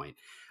this point.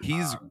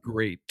 He's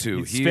great too.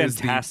 He's He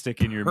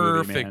fantastic is in your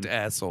movie, perfect man.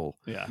 asshole.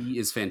 Yeah, he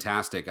is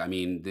fantastic. I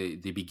mean,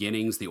 the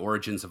beginnings, the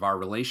origins of our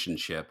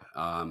relationship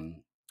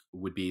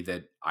would be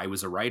that I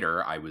was a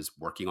writer. I was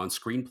working on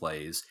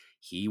screenplays.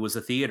 He was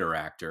a theater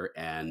actor,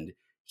 and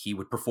he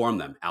would perform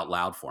them out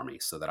loud for me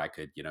so that I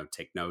could,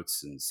 take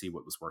notes and see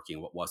what was working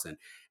and what wasn't.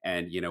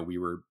 And, we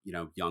were,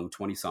 young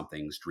 20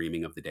 somethings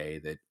dreaming of the day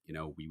that,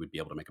 we would be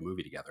able to make a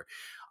movie together.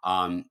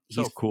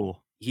 so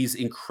cool. He's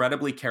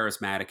incredibly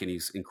charismatic, and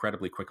he's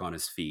incredibly quick on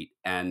his feet.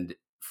 And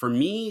for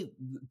me,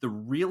 the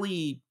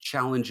really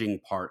challenging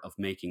part of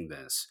making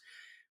this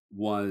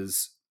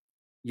was,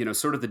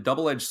 sort of the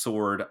double-edged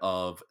sword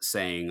of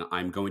saying,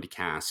 I'm going to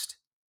cast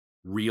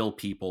real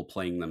people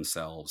playing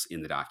themselves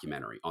in the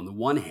documentary. On the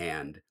one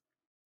hand,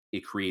 it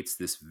creates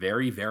this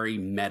very, very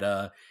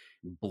meta,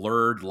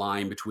 blurred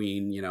line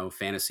between,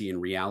 fantasy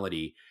and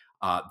reality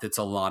that's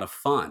a lot of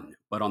fun.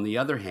 But on the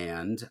other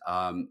hand,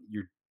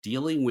 you're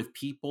dealing with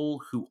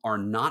people who are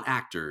not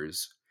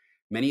actors,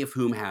 many of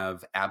whom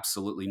have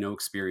absolutely no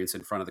experience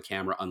in front of the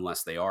camera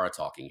unless they are a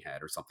talking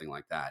head or something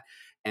like that.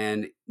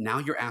 And now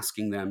you're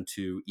asking them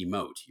to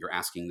emote. You're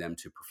asking them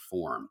to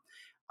perform.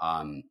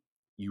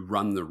 You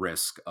run the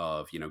risk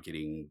of,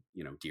 getting,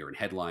 deer in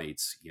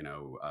headlights,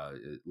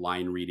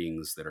 line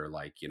readings that are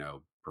like,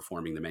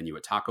 performing the menu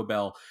at Taco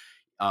Bell.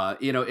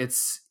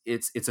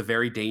 It's a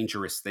very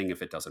dangerous thing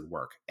if it doesn't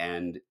work.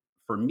 And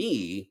for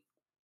me,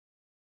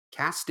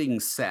 casting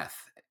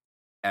Seth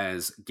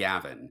as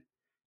Gavin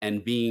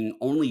and being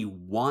only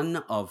one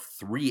of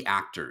 3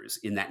 actors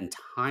in that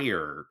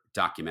entire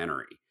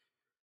documentary,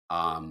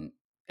 and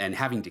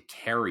having to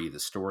carry the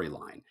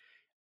storyline,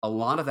 a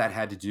lot of that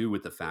had to do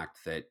with the fact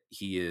that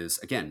he is,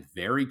 again,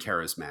 very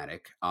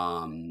charismatic,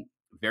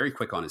 very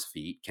quick on his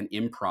feet, can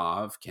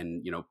improv,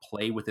 can,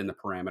 play within the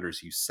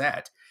parameters you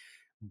set.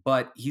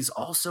 But he's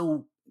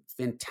also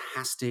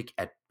fantastic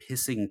at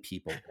pissing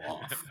people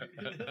off.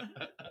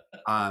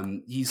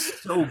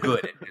 He's so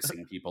good at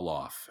pissing people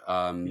off.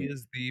 He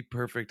is the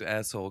perfect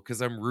asshole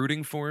because I'm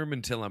rooting for him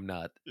until I'm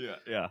not.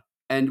 Yeah.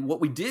 And what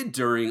we did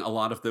during a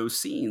lot of those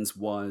scenes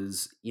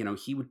was,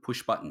 he would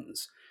push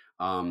buttons.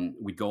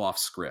 we'd go off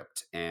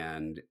script,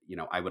 and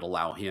I would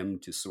allow him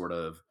to sort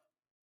of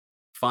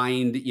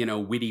find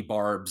witty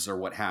barbs or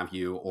what have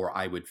you, or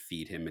I would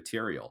feed him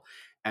material.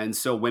 And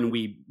so when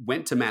we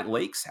went to Matt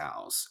Lake's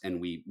house and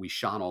we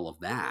shot all of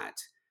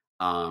that,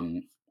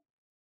 um,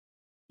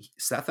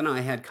 Seth and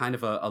I had kind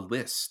of a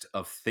list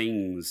of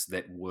things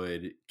that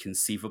would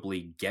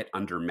conceivably get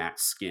under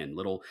Matt's skin,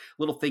 little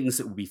things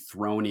that would be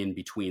thrown in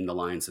between the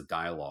lines of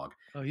dialogue.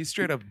 Oh, he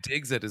straight up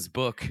digs at his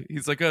book.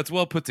 He's like, oh, it's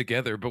well put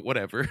together, but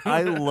whatever.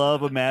 I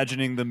love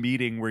imagining the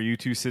meeting where you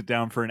two sit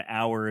down for an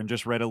hour and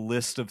just write a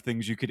list of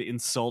things you could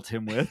insult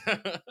him with.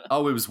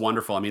 Oh, it was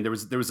wonderful. I mean, there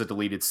was a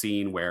deleted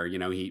scene where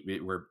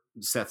where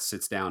Seth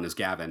sits down as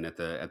Gavin at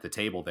the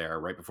table there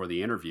right before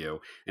the interview,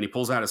 and he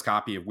pulls out his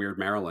copy of Weird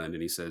Maryland,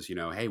 and he says,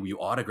 hey, will you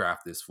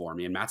autograph this for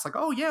me? And Matt's like,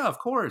 oh yeah, of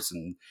course.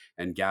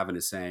 And Gavin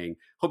is saying,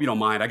 hope you don't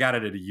mind, I got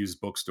it at a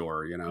used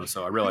bookstore,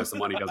 so I realize the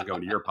money doesn't go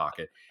into your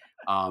pocket.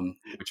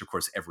 Which of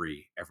course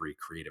every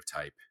creative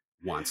type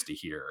wants to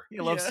hear.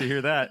 He loves to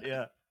hear that.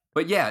 Yeah.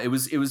 But yeah, it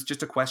was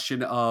just a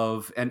question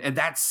of, and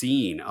that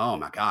scene, oh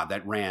my God,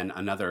 that ran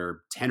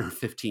another 10 or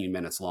 15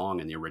 minutes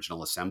long in the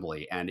original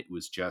assembly. And it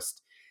was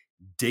just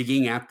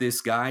digging at this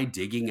guy,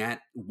 digging at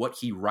what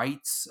he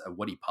writes,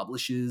 what he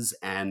publishes.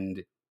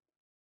 And,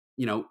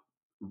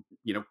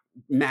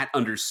 Matt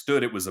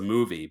understood it was a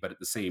movie, but at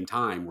the same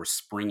time, we're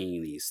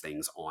springing these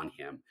things on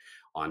him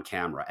on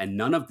camera. And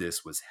none of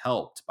this was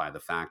helped by the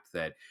fact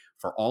that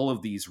for all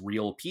of these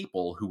real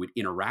people who would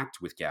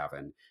interact with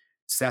Gavin,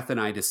 Seth and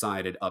I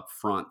decided up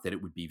front that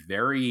it would be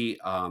very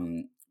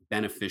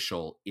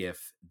beneficial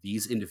if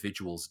these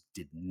individuals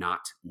did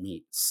not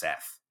meet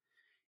Seth.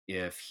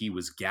 If he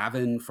was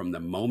Gavin from the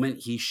moment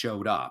he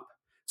showed up,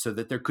 so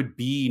that there could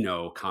be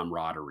no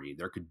camaraderie,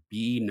 there could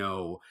be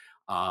no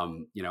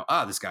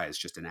this guy is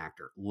just an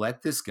actor.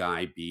 Let this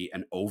guy be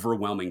an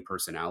overwhelming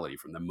personality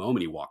from the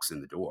moment he walks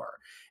in the door.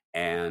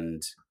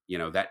 And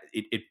that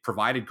it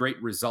provided great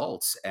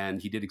results,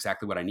 and he did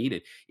exactly what I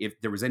needed.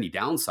 If there was any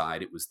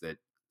downside, it was that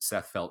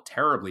Seth felt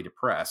terribly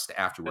depressed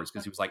afterwards,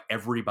 because he was like,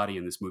 everybody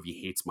in this movie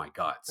hates my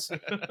guts.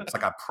 It's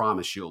like, I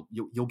promise you'll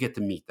get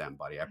to meet them,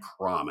 buddy. I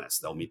promise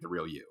they'll meet the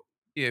real you.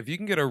 Yeah, if you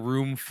can get a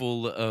room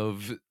full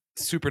of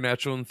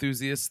supernatural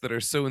enthusiasts that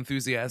are so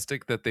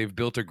enthusiastic that they've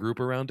built a group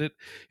around it,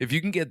 if you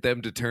can get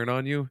them to turn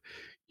on you,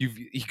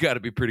 you got to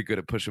be pretty good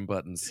at pushing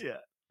buttons. Yeah.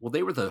 Well,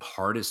 they were the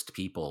hardest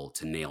people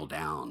to nail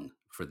down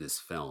for this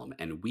film,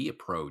 and we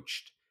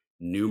approached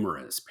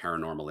numerous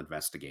paranormal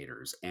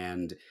investigators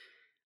and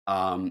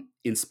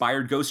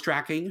Inspired Ghost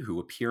Tracking, who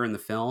appear in the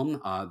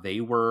film.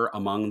 They were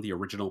among the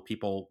original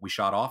people we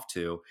shot off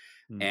to,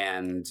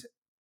 and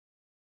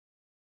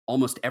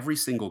almost every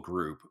single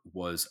group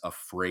was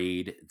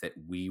afraid that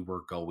we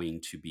were going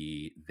to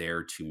be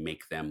there to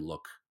make them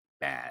look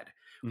bad.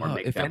 Or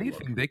if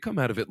anything, they come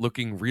out of it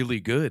looking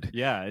really good.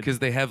 Yeah, because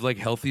they have like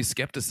healthy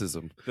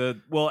skepticism.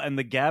 And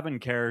the Gavin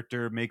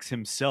character makes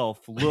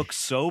himself look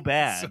so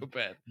bad, so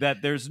bad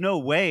that there's no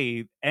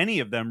way any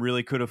of them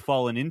really could have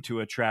fallen into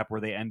a trap where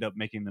they end up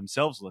making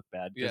themselves look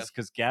bad.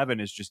 Because Gavin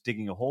is just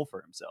digging a hole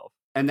for himself.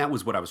 And that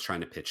was what I was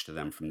trying to pitch to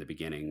them from the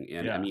beginning.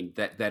 And Yeah. I mean,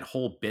 that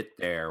whole bit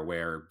there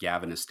where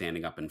Gavin is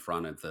standing up in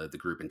front of the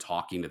group and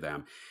talking to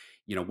them,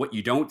 what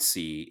you don't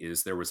see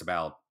is there was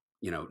about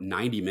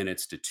 90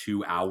 minutes to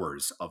 2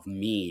 hours of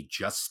me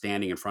just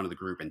standing in front of the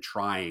group and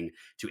trying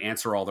to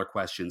answer all their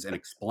questions and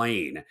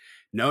explain,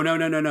 no.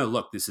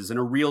 Look, this isn't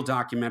a real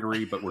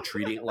documentary, but we're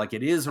treating it like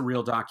it is a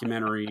real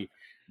documentary.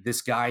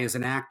 This guy is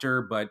an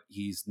actor, but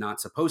he's not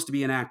supposed to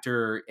be an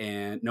actor.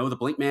 And no, the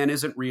Blink Man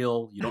isn't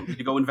real. You don't need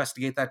to go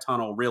investigate that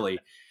tunnel, really.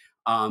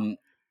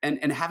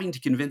 And having to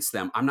convince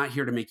them, I'm not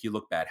here to make you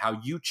look bad.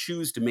 How you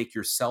choose to make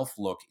yourself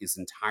look is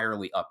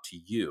entirely up to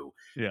you.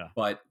 Yeah.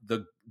 But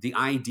the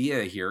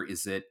idea here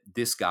is that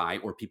this guy,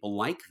 or people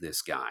like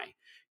this guy,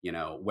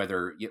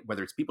 whether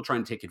it's people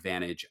trying to take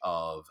advantage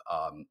of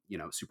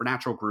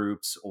supernatural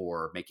groups,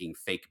 or making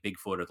fake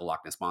Bigfoot or the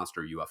Loch Ness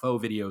Monster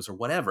UFO videos or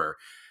whatever,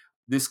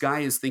 this guy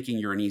is thinking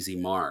you're an easy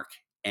mark.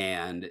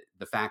 And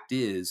the fact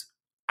is,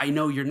 I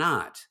know you're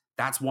not.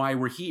 That's why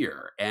we're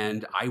here.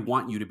 And I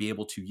want you to be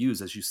able to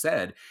use, as you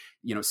said,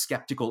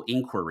 skeptical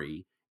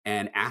inquiry,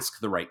 and ask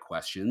the right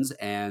questions,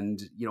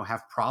 and,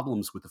 have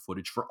problems with the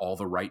footage for all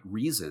the right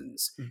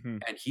reasons. Mm-hmm.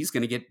 And he's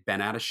going to get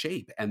bent out of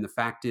shape. And the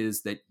fact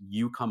is that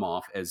you come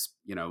off as,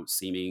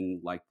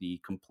 seeming like the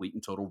complete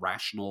and total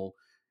rational,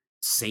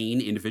 sane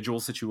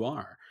individuals that you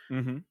are.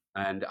 Mm-hmm.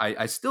 And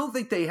I still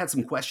think they had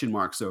some question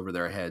marks over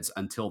their heads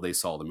until they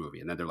saw the movie.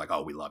 And then they're like,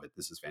 oh, we love it.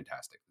 This is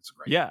fantastic. This is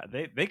great. Yeah,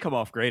 they come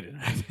off great,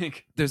 I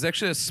think. There's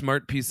actually a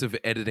smart piece of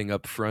editing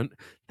up front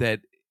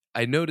that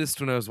I noticed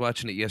when I was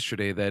watching it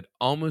yesterday, that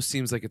almost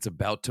seems like it's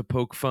about to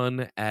poke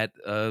fun at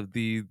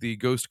the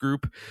ghost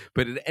group,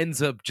 but it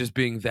ends up just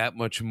being that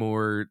much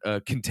more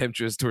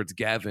contemptuous towards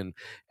Gavin.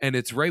 And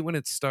it's right when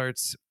it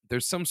starts.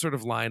 There's some sort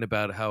of line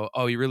about how,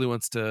 he really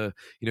wants to,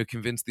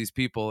 convince these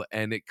people.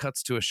 And it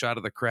cuts to a shot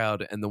of the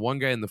crowd. And the one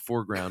guy in the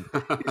foreground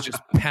is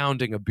just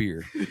pounding a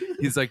beer.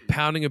 He's like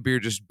pounding a beer,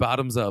 just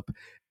bottoms up.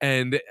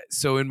 And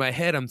so in my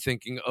head, I'm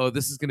thinking, oh,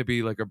 this is going to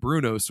be like a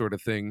Bruno sort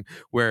of thing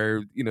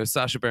where,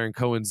 Sacha Baron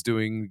Cohen's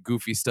doing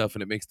goofy stuff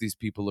and it makes these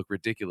people look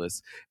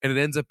ridiculous. And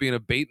it ends up being a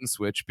bait and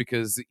switch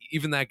because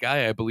even that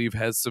guy, I believe,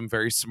 has some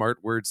very smart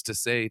words to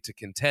say to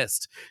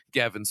contest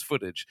Gavin's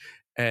footage.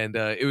 And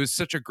it was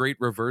such a great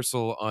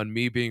reversal on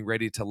me being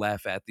ready to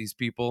laugh at these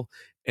people.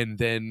 And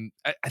then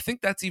I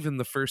think that's even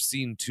the first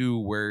scene, too,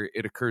 where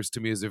it occurs to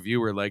me as a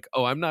viewer, like,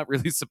 oh, I'm not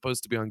really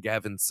supposed to be on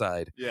Gavin's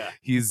side. Yeah.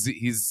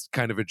 He's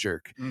kind of a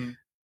jerk. Mhm.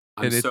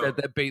 And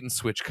that bait and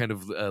switch kind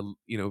of,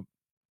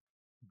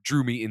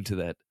 drew me into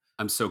that.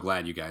 I'm so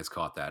glad you guys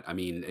caught that. I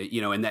mean,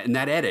 and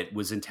that edit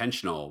was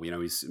intentional.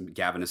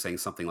 Gavin is saying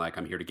something like,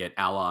 "I'm here to get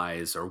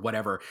allies" or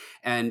whatever,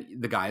 and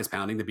the guy is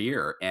pounding the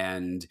beer,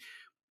 and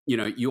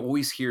you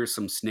always hear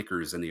some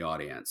snickers in the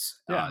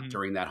audience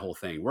during that whole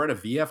thing. We're at a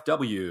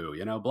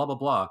VFW, blah blah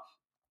blah,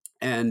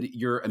 and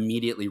you're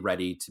immediately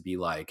ready to be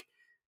like,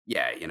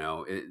 yeah,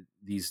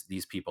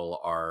 these people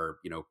are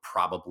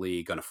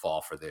probably going to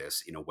fall for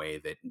this in a way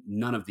that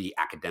none of the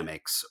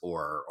academics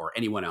or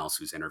anyone else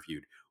who's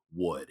interviewed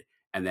would.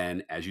 And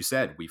then, as you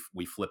said,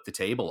 we flip the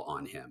table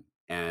on him,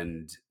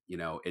 and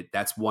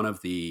that's one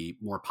of the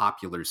more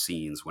popular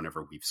scenes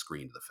whenever we've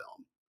screened the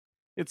film.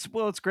 It's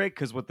great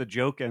because what the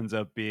joke ends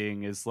up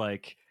being is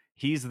like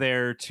he's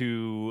there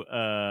to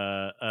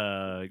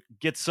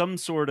get some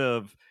sort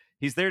of.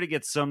 He's there to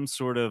get some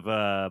sort of.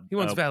 He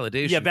wants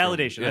validation. Yeah,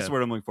 validation. That's the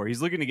word I'm looking for.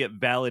 He's looking to get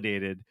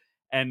validated,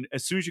 and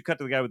as soon as you cut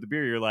to the guy with the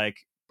beer, you're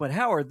like, "But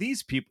how are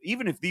these people?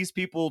 Even if these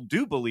people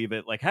do believe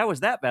it, like, how is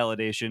that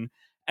validation?"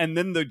 And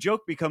then the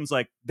joke becomes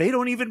like, they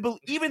don't even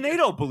they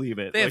don't believe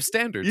it. They have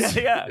standards.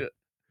 Yeah.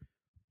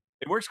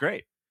 It works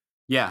great.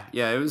 Yeah,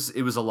 it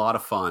was a lot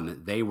of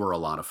fun. They were a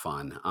lot of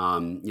fun.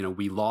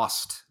 We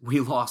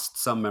lost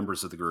some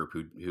members of the group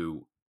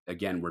who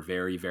again were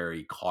very,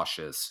 very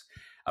cautious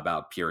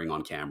about appearing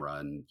on camera,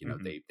 and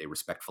they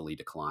respectfully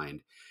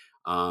declined.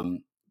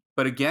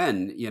 But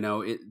again,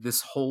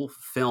 this whole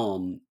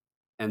film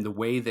and the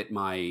way that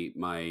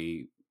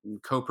my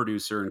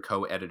co-producer and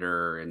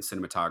co-editor and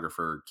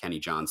cinematographer Kenny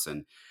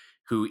Johnson,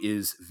 who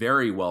is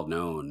very well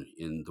known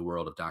in the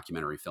world of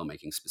documentary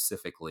filmmaking,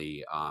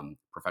 specifically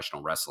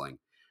professional wrestling.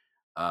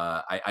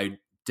 I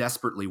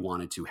desperately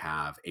wanted to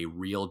have a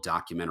real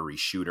documentary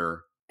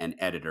shooter and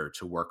editor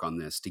to work on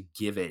this, to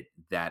give it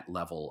that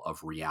level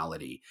of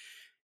reality.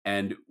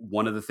 And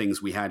one of the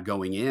things we had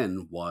going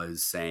in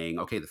was saying,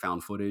 okay, the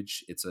found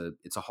footage, it's a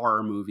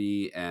horror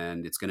movie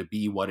and it's going to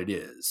be what it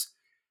is.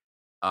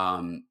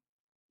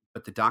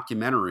 But the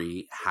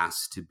documentary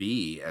has to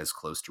be as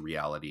close to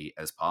reality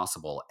as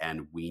possible.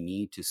 And we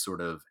need to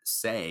sort of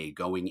say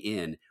going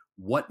in,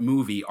 what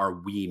movie are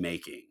we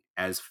making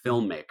as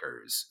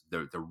filmmakers,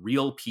 the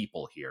real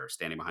people here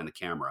standing behind the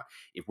camera?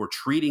 If we're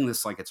treating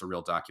this like it's a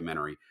real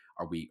documentary,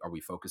 are we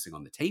focusing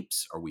on the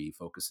tapes? Are we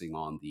focusing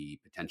on the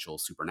potential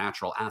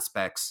supernatural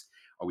aspects?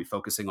 Are we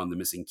focusing on the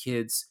missing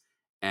kids?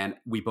 And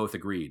we both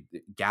agreed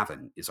that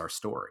Gavin is our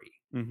story.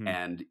 Mm-hmm.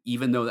 And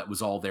even though that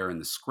was all there in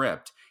the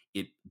script,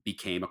 it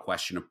became a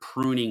question of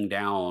pruning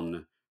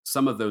down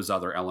some of those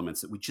other elements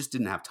that we just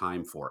didn't have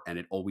time for. And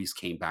it always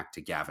came back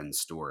to Gavin's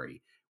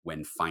story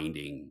when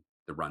finding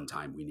the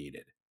runtime we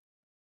needed.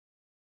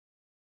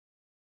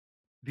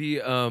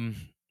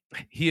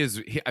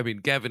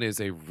 Gavin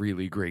is a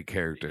really great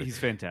character. He's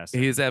fantastic.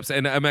 He is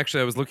absolutely. And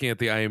I was looking at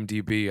the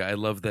IMDb. I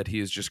love that he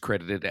is just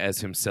credited as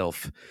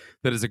himself.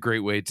 That is a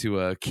great way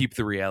to keep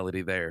the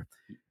reality there.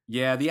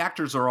 Yeah, the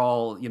actors are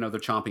all, they're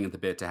chomping at the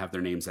bit to have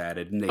their names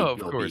added, and they will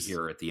be course.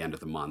 here at the end of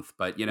the month.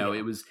 But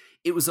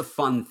it was a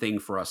fun thing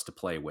for us to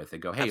play with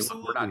and go, hey,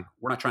 look,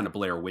 we're not trying to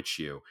Blair Witch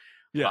you.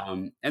 Yeah.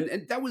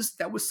 And that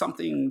was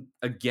something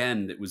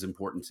again that was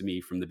important to me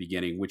from the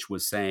beginning, which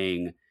was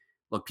saying,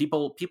 look,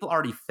 people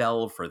already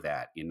fell for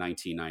that in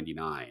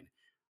 1999.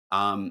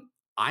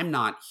 I'm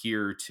not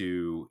here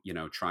to,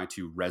 try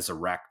to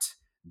resurrect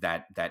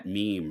that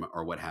meme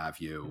or what have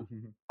you.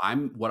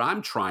 What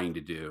I'm trying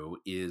to do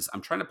is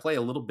I'm trying to play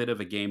a little bit of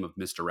a game of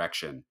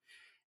misdirection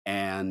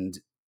and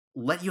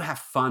let you have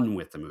fun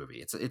with the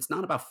movie. It's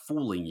not about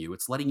fooling you.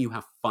 It's letting you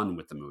have fun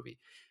with the movie.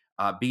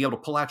 Being able to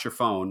pull out your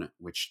phone,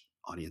 which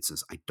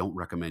audiences, I don't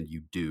recommend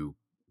you do.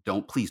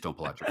 Please don't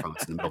pull out your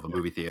phones in the middle of a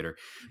movie theater.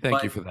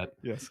 Thank you for that.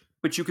 Yes.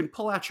 But you can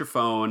pull out your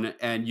phone,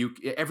 and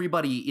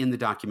everybody in the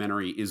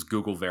documentary is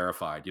Google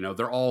verified.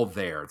 They're all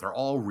there. They're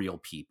all real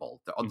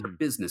people. Their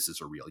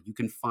businesses are real. You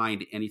can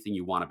find anything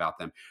you want about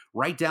them,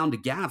 right down to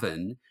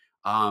Gavin,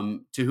 to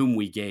whom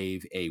we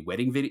gave a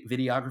wedding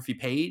videography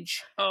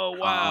page. Oh,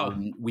 wow.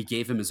 We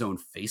gave him his own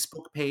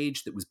Facebook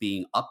page that was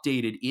being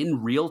updated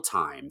in real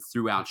time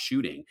throughout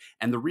shooting.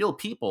 And the real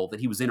people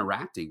that he was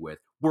interacting with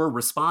were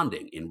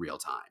responding in real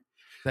time.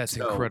 That's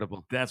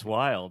incredible. That's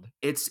wild.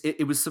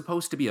 It was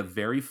supposed to be a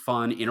very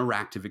fun,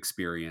 interactive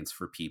experience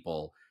for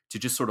people to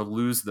just sort of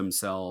lose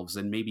themselves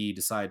and maybe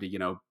decide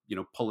to,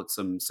 pull at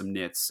some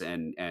nits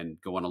and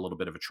go on a little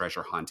bit of a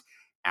treasure hunt.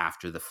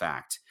 after the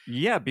fact.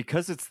 Yeah,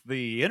 because it's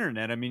the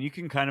internet. I mean, you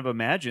can kind of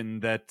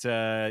imagine that.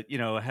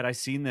 Had I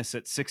seen this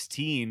at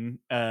 16,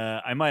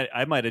 I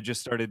might have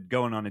just started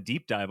going on a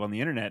deep dive on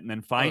the internet and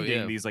then Oh finding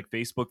yeah. these like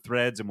Facebook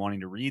threads and wanting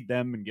to read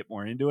them and get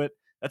more into it.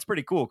 That's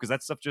pretty cool because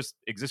that stuff just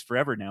exists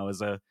forever now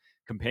as a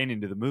companion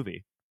to the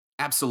movie.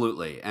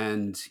 Absolutely.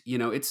 And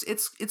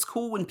it's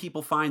cool when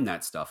people find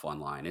that stuff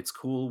online. It's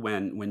cool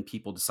when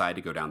people decide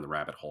to go down the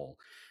rabbit hole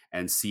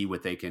and see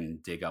what they can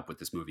dig up with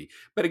this movie.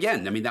 But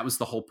again, I mean, that was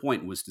the whole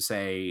point, was to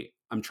say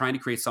I'm trying to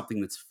create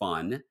something that's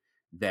fun,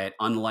 that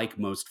unlike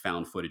most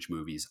found footage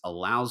movies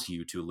allows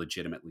you to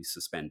legitimately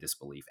suspend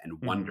disbelief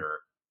and Mhm.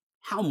 wonder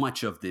how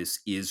much of this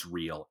is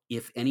real,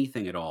 if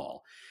anything at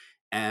all.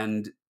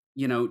 And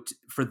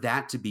for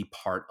that to be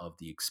part of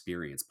the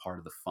experience, part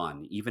of the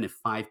fun, even if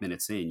 5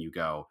 minutes in you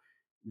go,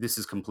 this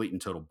is complete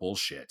and total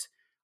bullshit,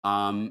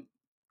 um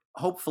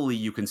hopefully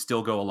you can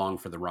still go along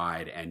for the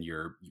ride, and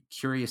you're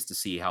curious to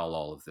see how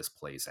all of this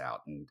plays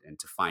out, and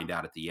to find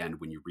out at the end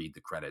when you read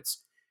the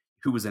credits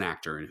who was an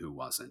actor and who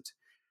wasn't.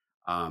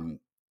 um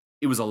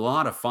it was a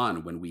lot of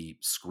fun when we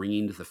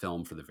screened the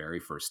film for the very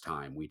first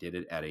time. We did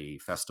it at a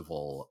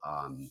festival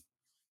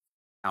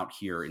out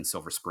here in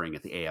Silver Spring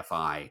at the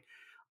AFI,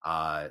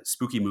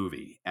 Spooky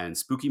Movie. And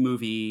Spooky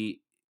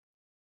Movie,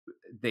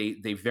 they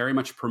very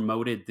much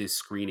promoted this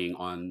screening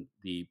on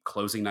the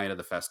closing night of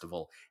the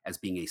festival as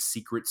being a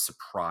secret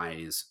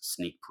surprise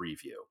sneak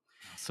preview.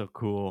 So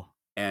cool.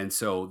 And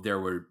so there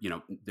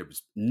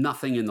was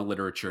nothing in the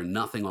literature,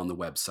 nothing on the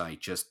website,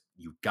 just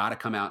you got to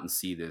come out and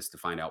see this to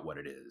find out what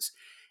it is.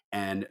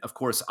 And of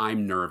course,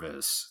 I'm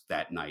nervous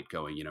that night,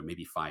 going,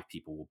 maybe 5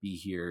 people will be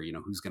here.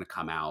 Who's going to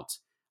come out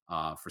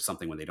for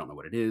something when they don't know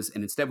what it is?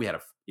 And instead, we had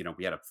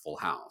a full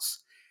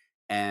house,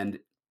 and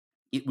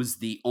it was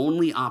the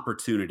only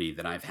opportunity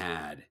that I've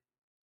had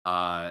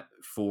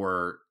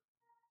for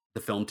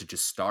the film to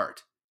just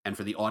start, and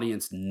for the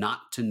audience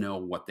not to know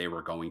what they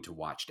were going to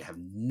watch, to have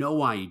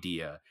no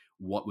idea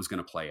what was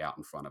going to play out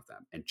in front of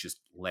them, and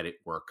just let it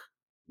work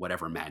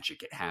whatever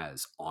magic it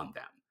has on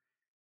them.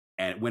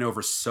 And it went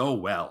over so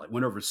well. It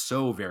went over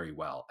so very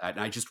well. And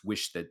I just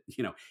wish that,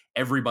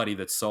 everybody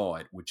that saw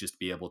it would just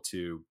be able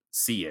to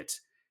see it,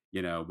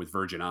 with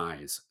virgin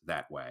eyes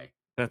that way.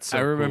 That's I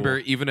so remember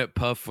cool. even at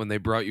Puff when they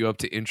brought you up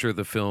to intro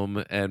the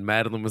film, and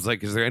Madeline was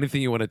like, "Is there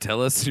anything you want to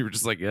tell us?" You were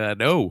just like,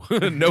 "No,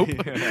 nope,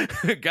 Yeah.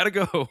 gotta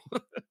go."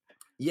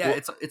 Yeah,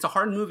 Well, it's a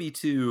hard movie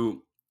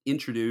to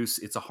introduce.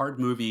 It's a hard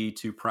movie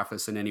to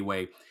preface in any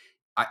way.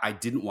 I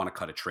didn't want to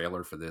cut a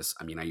trailer for this.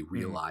 I mean, I mhm,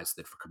 realized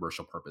that for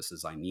commercial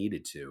purposes I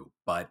needed to,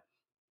 but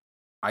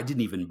I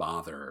didn't even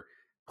bother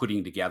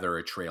putting together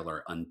a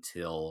trailer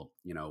until,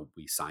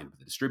 we signed with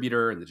the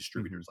distributor, and the mhm.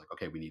 distributor's like,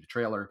 okay, we need a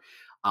trailer.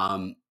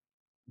 Um,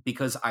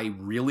 because I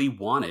really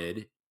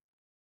wanted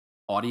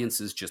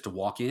audiences just to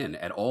walk in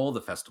at all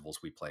the festivals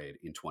we played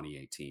in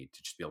 2018,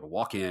 to just be able to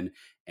walk in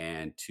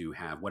and to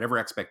have whatever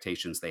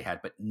expectations they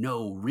had, but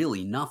know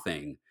really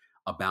nothing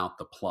about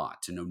the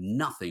plot, to know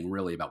nothing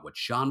really about what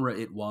genre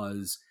it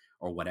was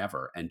or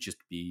whatever, and just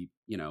be,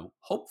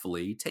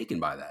 hopefully taken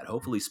by that,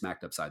 hopefully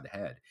smacked upside the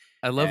head.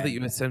 I love that And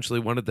you essentially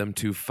wanted them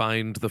to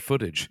find the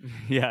footage.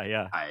 Yeah,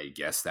 yeah. I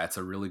guess that's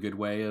a really good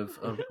way of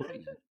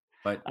putting it.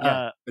 But yeah,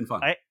 Uh, it's been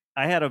fun.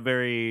 I had a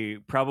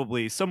very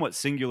probably somewhat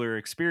singular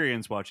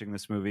experience watching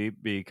this movie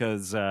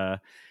because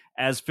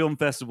as film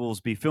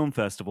festivals be film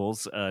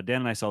festivals, Dan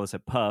and I saw this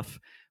at Puff.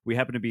 We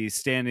happened to be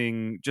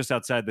standing just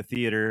outside the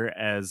theater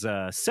as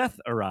Seth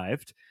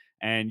arrived,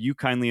 and you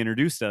kindly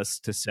introduced us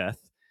to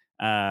Seth.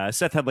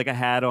 Seth had like a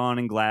hat on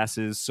and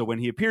glasses, so when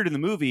he appeared in the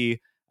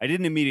movie, I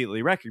didn't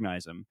immediately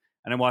recognize him.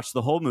 And I watched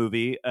the whole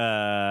movie,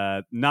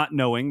 not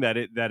knowing that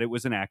it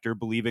was an actor,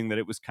 believing that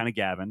it was kind of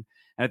Gavin.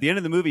 And at the end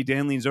of the movie,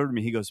 Dan leans over to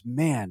me. He goes,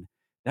 "Man,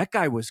 that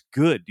guy was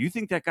good. Do you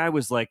think that guy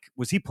was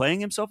he playing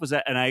himself? Was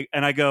that?" And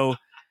I go,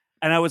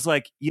 and I was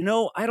like,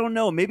 I don't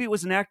know. Maybe it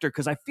was an actor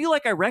because I feel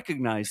like I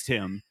recognized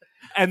him.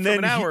 And From then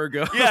an hour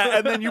ago. yeah,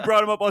 and then you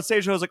brought him up on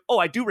stage, and I was like, oh,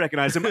 I do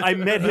recognize him. I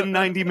met him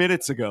 90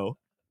 minutes ago.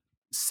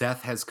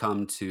 Seth has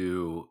come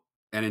to,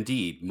 and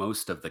indeed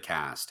most of the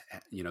cast,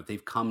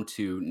 they've come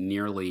to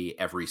nearly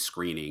every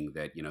screening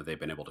that, they've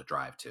been able to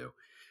drive to,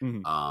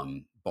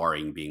 Mhm.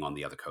 barring being on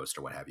the other coast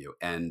or what have you.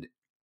 And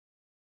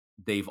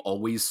they've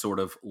always sort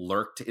of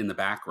lurked in the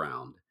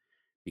background,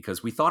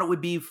 because we thought it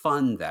would be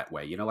fun that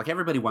way. Like,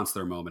 everybody wants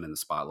their moment in the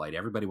spotlight.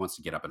 Everybody wants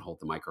to get up and hold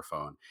the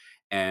microphone.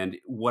 And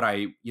what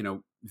I,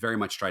 very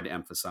much tried to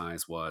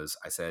emphasize was,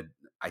 I said,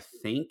 I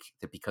think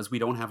that because we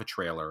don't have a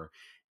trailer,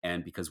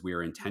 and because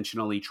we're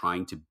intentionally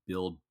trying to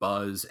build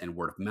buzz and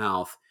word of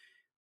mouth,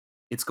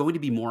 it's going to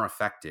be more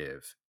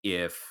effective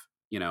if,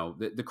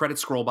 the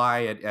credits scroll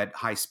by at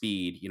high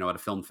speed, at a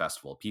film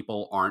festival.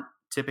 People aren't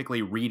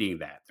typically reading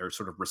that. They're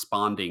sort of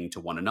responding to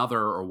one another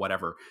or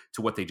whatever,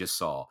 to what they just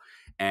saw.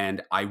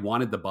 And I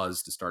wanted the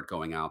buzz to start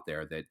going out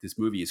there that this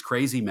movie is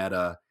crazy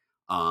meta.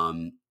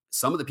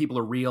 Some of the people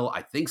are real.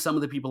 I think some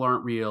of the people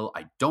aren't real.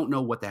 I don't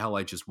know what the hell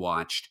I just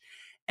watched.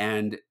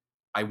 And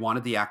I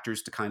wanted the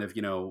actors to kind of,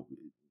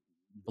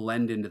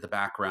 blend into the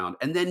background,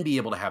 and then be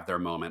able to have their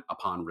moment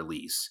upon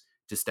release,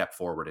 to step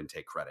forward and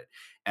take credit.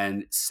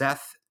 And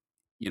Seth,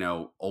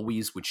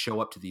 always would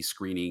show up to these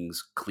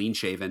screenings clean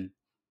shaven,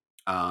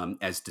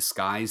 as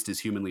disguised as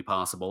humanly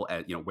possible,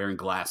 as wearing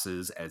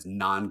glasses, as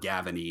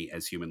non-Gavin-y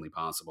as humanly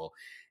possible.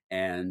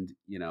 And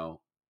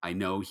I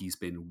know he's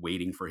been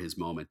waiting for his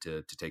moment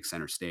to take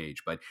center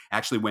stage. But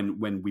actually,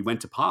 when we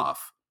went to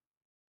Puff,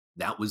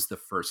 that was the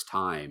first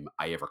time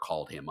I ever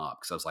called him up,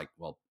 because I was like,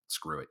 well,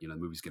 screw it, the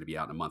movie's going to be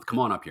out in a month. Come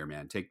on up here,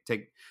 man. Take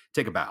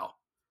a bow.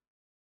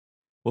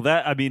 Well,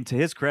 to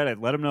his credit,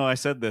 let him know I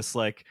said this.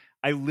 Like,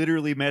 I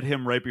literally met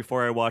him right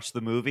before I watched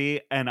the movie,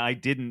 and I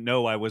didn't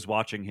know I was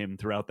watching him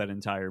throughout that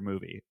entire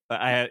movie.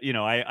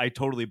 I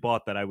totally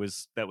bought that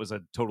that was a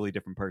totally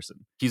different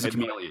person. He's a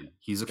chameleon.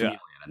 He's a chameleon,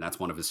 and that's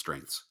one of his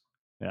strengths.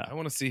 Yeah, I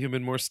want to see him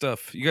in more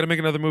stuff. You got to make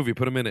another movie.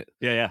 Put him in it.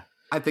 Yeah.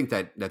 I think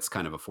that's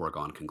kind of a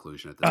foregone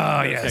conclusion at this point.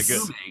 Oh,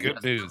 yes.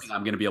 Good news.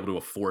 I'm going to be able to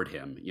afford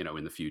him,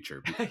 in the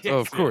future. Oh,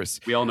 of course.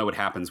 We all know what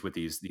happens with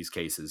these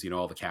cases.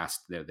 All the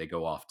cast, they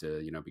go off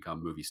to,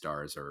 become movie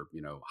stars or,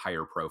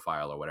 higher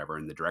profile or whatever.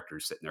 And the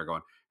director's sitting there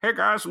going, hey,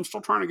 guys, I'm still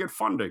trying to get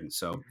funding.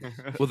 So,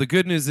 well, the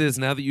good news is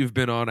now that you've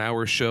been on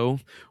our show,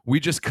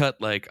 we just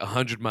cut like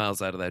 100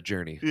 miles out of that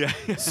journey. Yeah.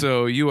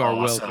 So you are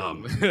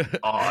awesome. welcome.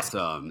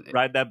 Awesome.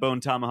 Ride that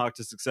bone tomahawk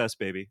to success,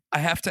 baby. I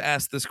have to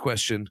ask this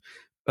question.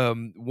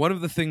 One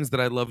of the things that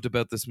I loved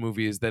about this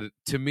movie is that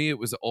to me, it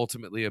was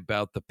ultimately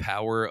about the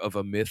power of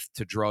a myth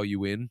to draw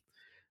you in.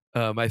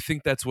 I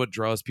think that's what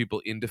draws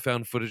people into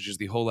found footage, is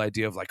the whole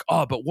idea of like,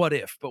 but what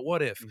if?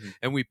 Mm-hmm.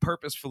 And we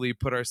purposefully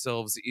put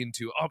ourselves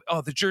into,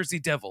 the Jersey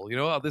Devil,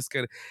 this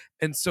kind of.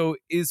 And so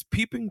is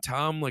Peeping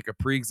Tom like a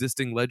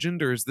pre-existing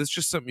legend, or is this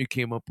just something you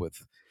came up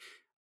with?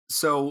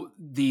 So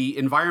the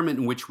environment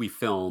in which we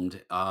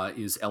filmed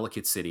is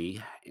Ellicott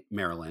City,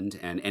 Maryland,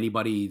 and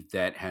anybody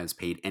that has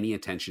paid any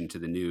attention to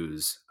the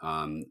news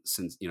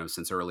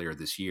since earlier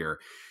this year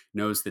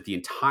knows that the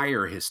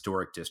entire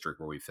historic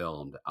district where we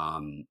filmed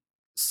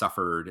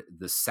suffered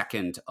the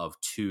second of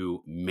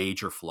two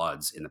major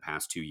floods in the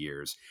past 2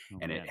 years,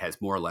 and it has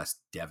more or less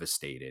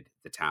devastated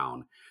the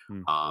town.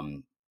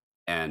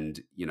 And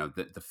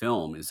the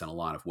film is in a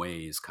lot of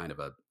ways kind of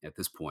at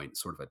this point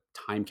sort of a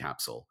time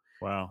capsule.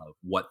 Wow. Of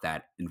what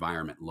that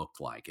environment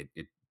looked like.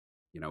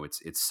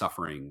 It's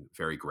suffering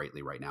very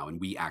greatly right now. And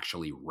we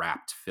actually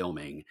wrapped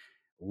filming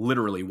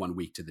literally 1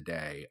 week to the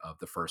day of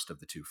the first of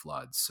the two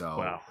floods. So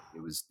wow.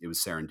 it was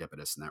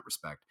serendipitous in that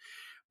respect.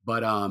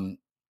 But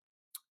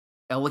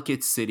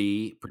Ellicott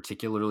City,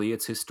 particularly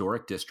its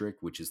historic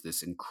district, which is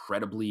this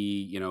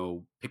incredibly,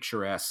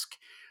 picturesque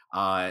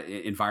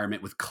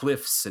environment with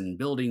cliffs and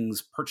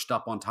buildings perched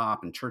up on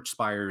top and church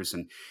spires,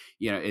 and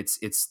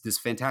it's this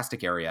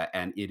fantastic area,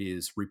 and it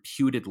is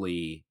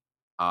reputedly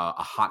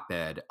a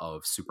hotbed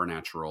of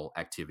supernatural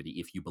activity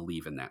if you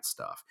believe in that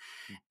stuff.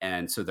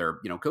 And so there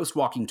are ghost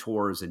walking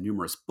tours and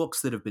numerous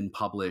books that have been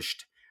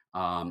published.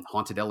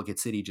 Haunted Ellicott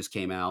City just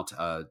came out.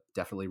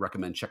 Definitely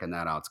recommend checking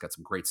that out. It's got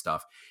some great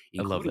stuff,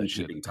 including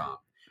Peeping Tom.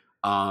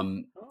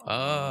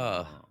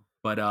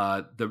 But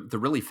the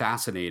really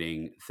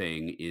fascinating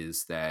thing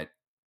is that,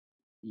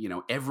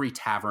 every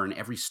tavern,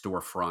 every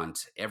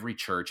storefront, every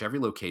church, every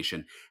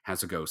location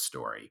has a ghost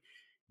story.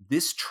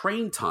 This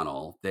train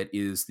tunnel that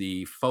is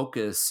the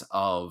focus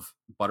of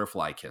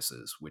Butterfly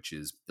Kisses, which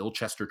is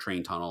Ilchester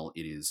Train Tunnel,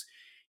 it is,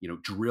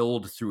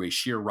 drilled through a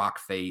sheer rock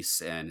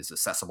face and is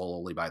accessible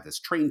only by this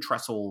train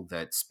trestle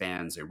that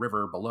spans a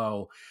river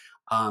below.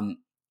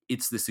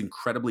 It's this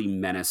incredibly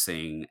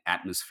menacing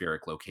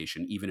atmospheric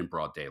location, even in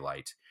broad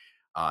daylight.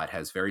 It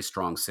has very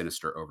strong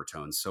sinister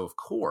overtones. So, of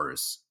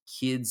course,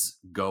 kids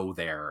go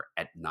there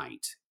at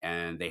night,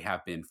 and they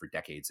have been for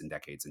decades and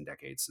decades and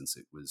decades since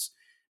it was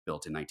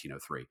built in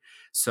 1903.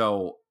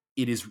 So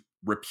it is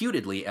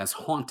reputedly as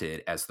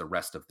haunted as the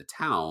rest of the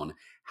town.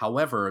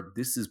 However,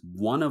 this is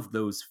one of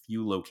those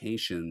few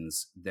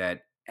locations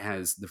that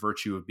has the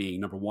virtue of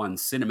being, number one,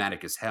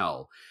 cinematic as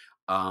hell.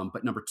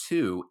 But number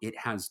two, it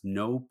has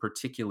no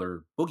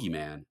particular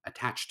boogeyman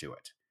attached to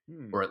it.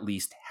 Or at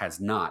least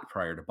has not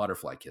prior to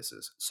Butterfly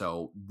Kisses.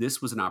 So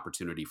this was an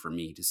opportunity for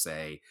me to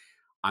say,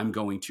 I'm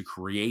going to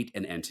create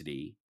an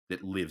entity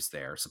that lives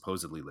there,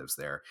 supposedly lives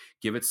there,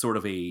 give it sort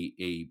of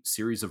a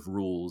series of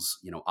rules,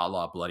 a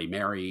la Bloody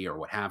Mary or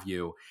what have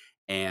you,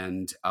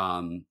 and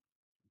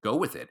go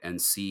with it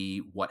and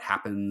see what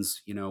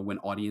happens, when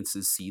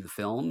audiences see the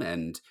film,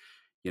 and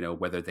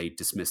whether they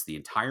dismiss the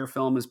entire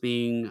film as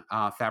being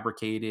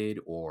fabricated,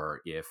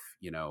 or if,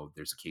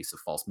 there's a case of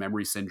false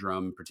memory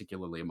syndrome,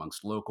 particularly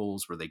amongst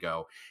locals, where they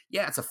go,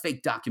 yeah, it's a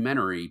fake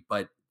documentary,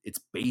 but it's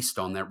based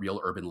on that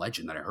real urban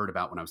legend that I heard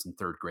about when I was in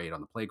third grade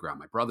on the playground.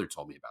 My brother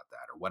told me about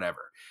that, or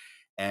whatever.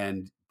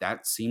 And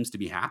that seems to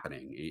be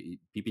happening.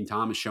 Peeping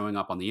Tom is showing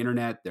up on the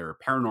internet. There are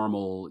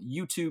paranormal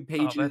YouTube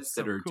pages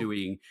that are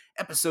doing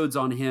episodes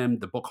on him.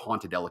 The book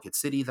Haunted Ellicott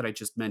City that I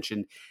just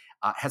mentioned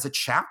has a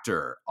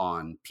chapter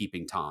on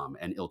Peeping Tom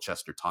and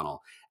Ilchester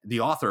Tunnel. The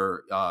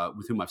author,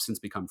 with whom I've since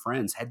become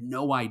friends, had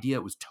no idea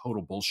it was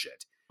total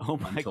bullshit. Oh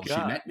my until God.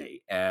 she met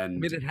me. And I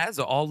mean, it has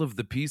all of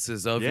the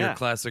pieces of your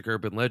classic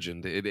urban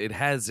legend. It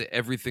has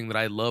everything that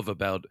I love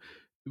about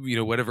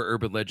whatever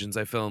urban legends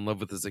I fell in love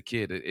with as a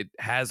kid. It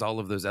has all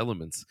of those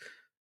elements.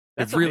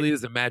 That's It really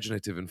is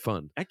imaginative and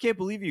fun. I can't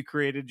believe you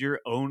created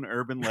your own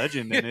urban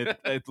legend and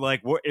it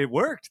like it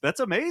worked. That's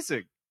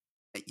amazing.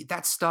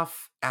 That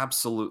stuff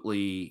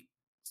absolutely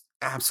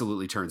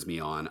turns me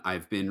on.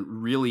 I've been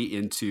really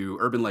into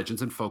urban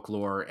legends and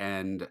folklore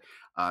and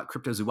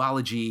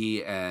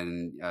cryptozoology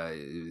and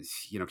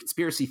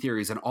conspiracy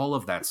theories and all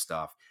of that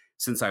stuff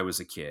since I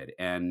was a kid.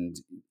 And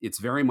it's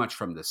very much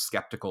from the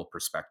skeptical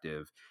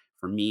perspective.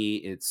 For me,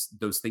 it's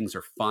those things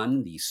are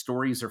fun. These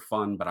stories are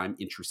fun, but I'm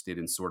interested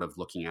in sort of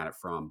looking at it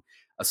from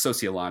a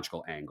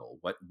sociological angle.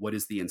 What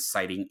is the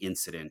inciting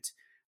incident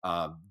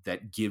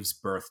that gives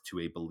birth to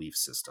a belief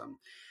system?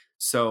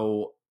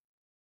 So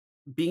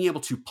being able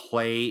to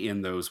play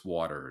in those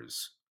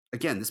waters,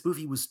 again, this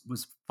movie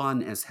was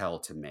fun as hell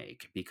to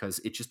make because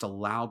it just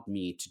allowed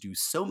me to do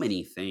so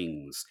many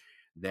things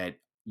that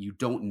you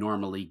don't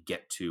normally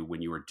get to when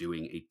you are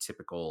doing a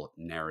typical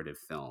narrative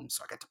film.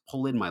 So I got to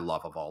pull in my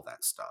love of all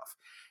that stuff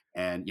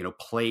and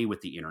play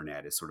with the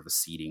internet as sort of a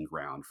seeding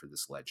ground for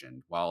this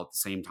legend, while at the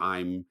same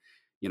time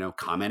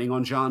commenting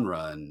on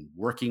genre and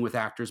working with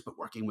actors, but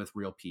working with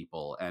real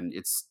people. And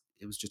it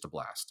was just a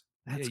blast.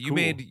 That's you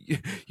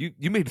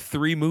cool. made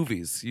 3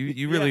 movies.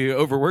 You really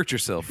overworked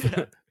yourself.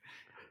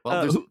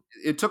 Well,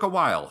 it took a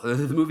while. The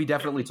movie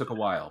definitely took a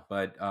while,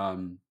 but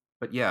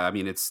yeah, I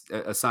mean, it's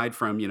aside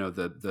from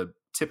the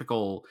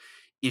typical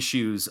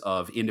issues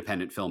of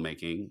independent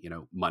filmmaking,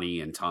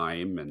 money and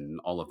time and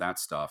all of that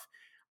stuff.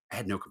 I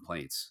had no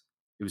complaints.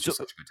 It was just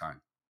such a good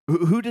time.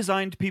 Who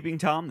designed Peeping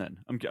Tom then?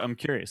 I'm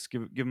curious.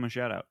 Give him a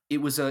shout out.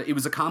 It was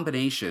a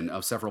combination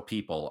of several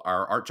people.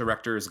 Our art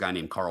director is a guy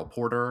named Carl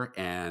Porter,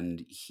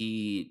 and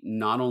he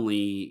not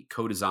only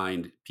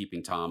co-designed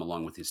Peeping Tom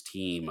along with his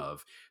team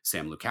of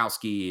Sam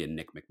Lukowski and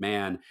Nick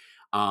McMahon.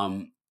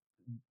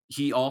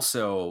 He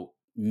also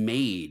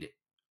made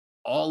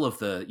all of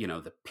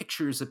the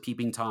pictures of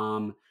Peeping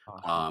Tom,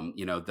 Awesome.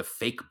 the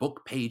fake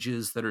book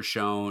pages that are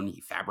shown.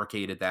 He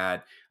fabricated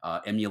that,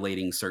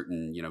 emulating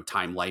certain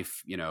Time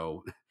Life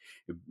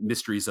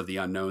mysteries of the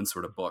unknown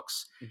sort of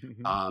books.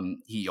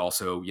 He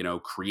also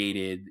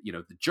created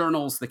the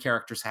journals the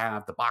characters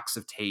have, the box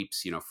of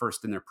tapes,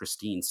 first in their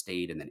pristine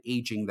state and then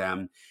aging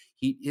them.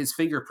 His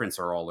fingerprints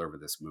are all over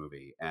this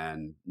movie,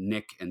 and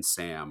Nick and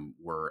Sam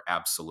were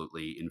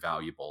absolutely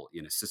invaluable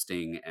in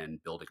assisting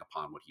and building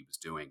upon what he was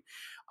doing.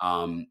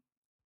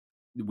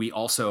 We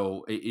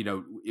also,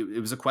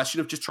 it was a question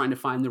of just trying to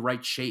find the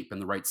right shape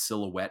and the right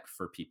silhouette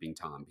for Peeping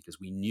Tom, because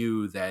we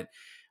knew that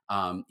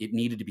it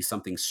needed to be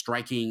something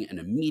striking and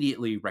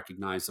immediately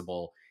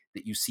recognizable,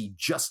 that you see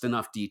just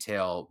enough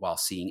detail while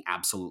seeing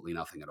absolutely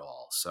nothing at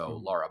all.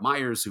 So Laura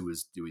Myers, who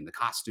was doing the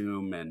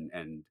costume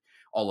and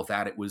all of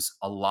that, it was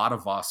a lot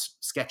of us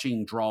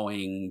sketching,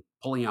 drawing,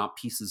 pulling out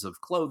pieces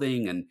of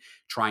clothing and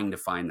trying to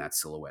find that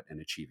silhouette and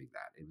achieving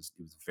that. It was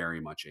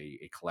very much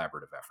a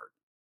collaborative effort.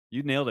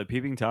 You nailed it.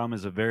 Peeping Tom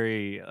is a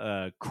very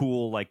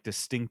cool, like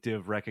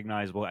distinctive,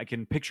 recognizable. I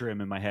can picture him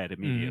in my head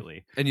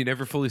immediately. And you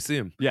never fully see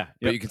him. Yeah,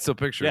 but you can still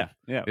picture him.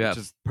 Yeah. Which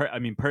is,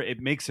 it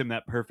makes him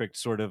that perfect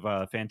sort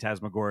of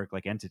phantasmagoric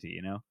like entity.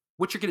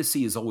 What you're going to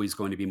see is always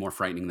going to be more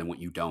frightening than what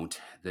you don't.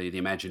 The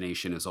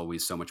imagination is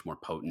always so much more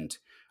potent.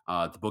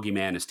 The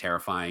boogeyman is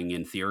terrifying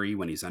in theory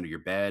when he's under your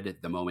bed.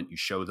 The moment you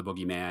show the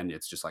boogeyman,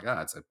 it's just like,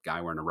 it's a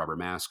guy wearing a rubber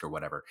mask or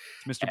whatever.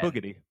 It's Mr.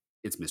 Boogedy.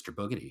 It's Mr.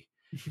 Boogedy.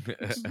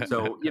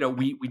 So,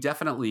 we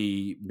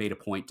definitely made a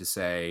point to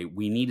say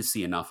we need to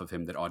see enough of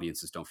him that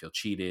audiences don't feel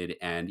cheated.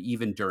 And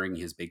even during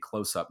his big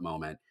close-up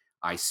moment,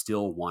 I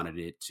still wanted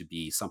it to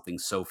be something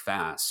so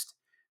fast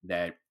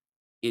that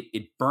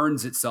it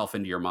burns itself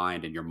into your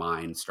mind, and your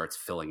mind starts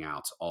filling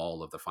out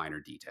all of the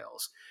finer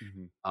details.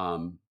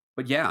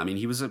 But yeah, I mean,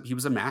 he was a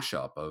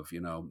mashup of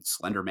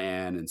Slender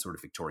Man and sort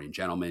of Victorian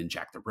Gentleman,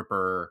 Jack the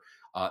Ripper,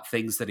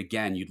 things that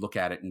again you'd look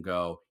at it and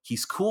go,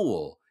 he's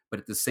cool, but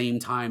at the same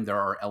time there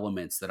are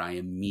elements that I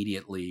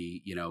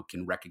immediately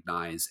can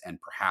recognize and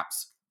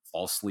perhaps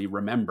falsely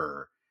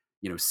remember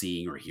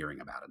seeing or hearing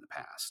about in the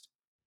past.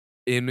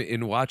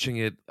 In watching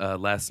it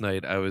last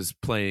night, I was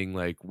playing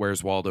like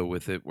Where's Waldo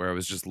with it, where I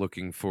was just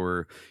looking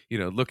for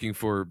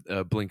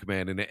Blink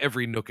Man in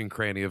every nook and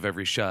cranny of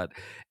every shot,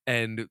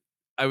 and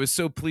I was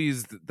so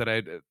pleased that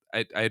I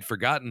had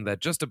forgotten that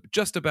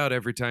just about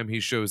every time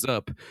he shows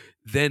up,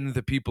 then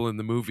the people in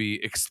the movie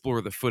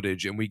explore the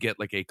footage and we get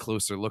like a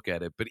closer look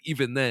at it. But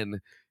even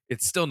then,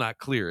 it's still not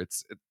clear.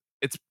 It's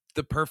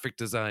the perfect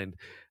design.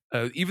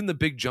 Even the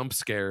big jump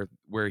scare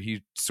where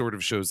he sort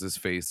of shows his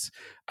face,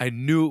 I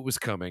knew it was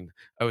coming.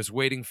 I was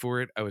waiting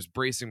for it. I was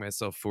bracing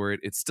myself for it.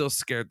 It still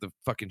scared the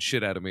fucking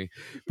shit out of me.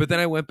 But then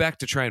I went back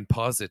to try and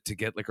pause it to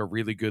get like a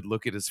really good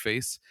look at his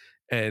face,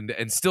 and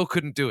still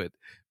couldn't do it,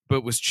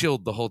 but was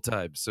chilled the whole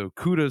time. So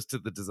kudos to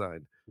the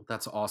design.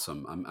 That's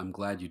awesome. I'm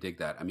glad you dig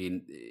that. I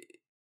mean,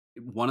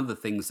 one of the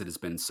things that has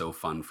been so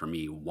fun for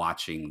me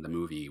watching the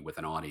movie with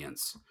an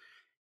audience,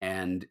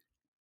 and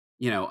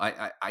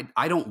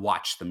I don't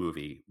watch the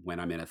movie when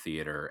I'm in a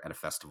theater at a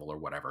festival or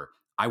whatever.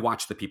 I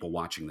watch the people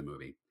watching the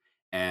movie.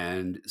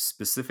 And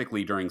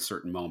specifically during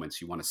certain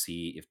moments, you want to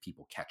see if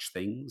people catch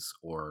things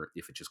or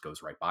if it just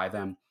goes right by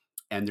them.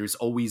 And there's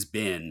always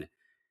been,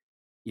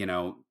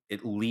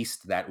 at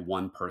least that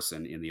one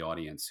person in the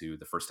audience who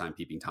the first time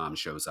Peeping Tom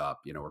shows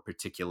up, or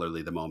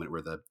particularly the moment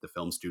where the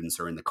film students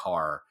are in the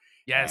car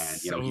and,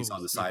 Yes. he's Oh,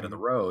 on the side of the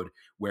road,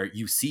 where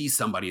you see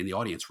somebody in the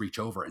audience reach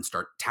over and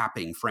start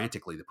tapping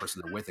frantically the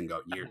person they're with and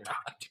go, "You're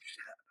talking to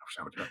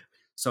shit."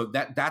 So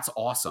that's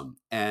awesome.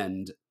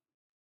 And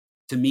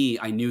to me,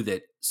 I knew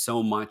that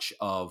so much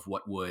of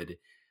what would,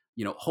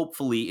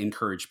 hopefully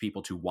encourage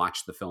people to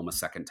watch the film a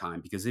second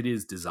time, because it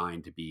is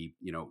designed to be,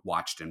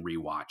 watched and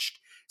rewatched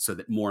so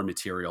that more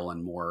material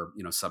and more,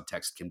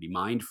 subtext can be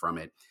mined from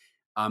it.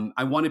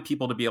 I wanted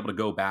people to be able to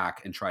go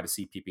back and try to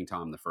see Peeping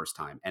Tom the first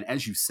time. And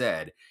as you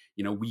said,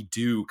 we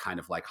do kind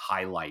of like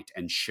highlight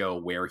and show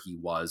where he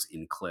was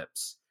in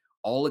clips,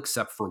 all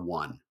except for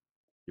one.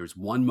 There's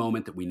one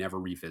moment that we never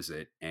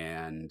revisit,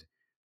 and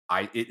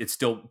it's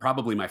still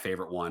probably my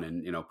favorite one,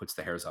 and puts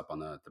the hairs up on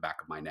the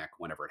back of my neck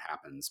whenever it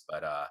happens.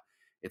 But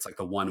it's like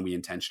the one we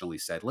intentionally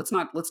said, let's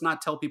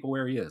not tell people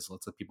where he is.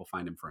 Let's let people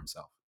find him for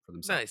themselves.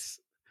 nice.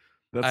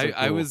 That's I, so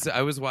I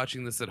cool. was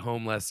watching this at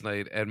home last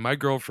night, and my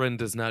girlfriend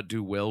does not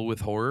do well with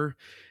horror,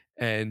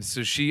 and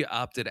so she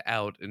opted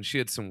out, and she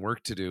had some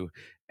work to do,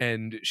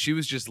 and she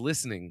was just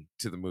listening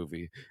to the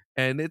movie.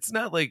 And it's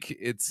not like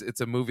it's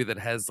a movie that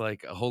has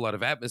like a whole lot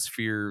of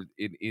atmosphere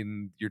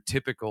in your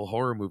typical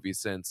horror movie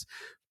sense,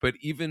 but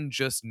even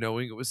just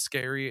knowing it was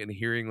scary and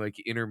hearing like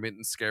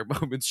intermittent scare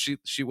moments,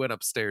 she went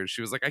upstairs.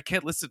 She was like, "I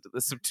can't listen to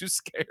this. I'm too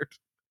scared."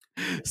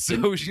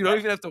 So you don't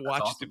even have to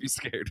watch it to awesome. be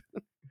scared.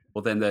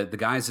 Well, then the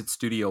guys at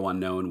Studio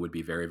Unknown would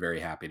be very, very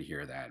happy to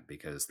hear that,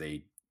 because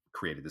they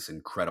created this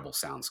incredible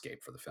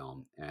soundscape for the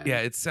film. And Yeah,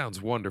 it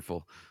sounds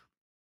wonderful.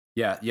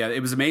 yeah,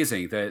 it was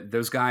amazing.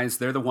 Those guys,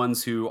 they're the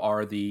ones who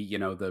are the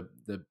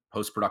the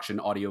post production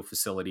audio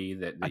facility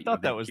that I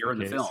thought that was here the in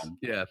the case. film.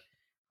 Yeah.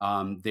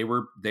 They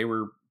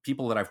were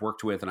people that I've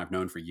worked with and I've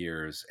known for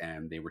years,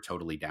 and they were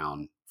totally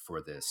down for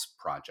this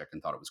project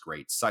and thought it was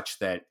great. Such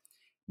that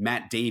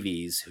Matt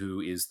Davies, who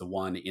is the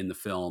one in the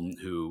film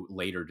who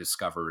later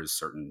discovers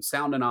certain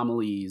sound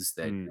anomalies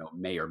that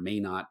may or may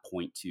not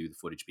point to the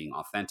footage being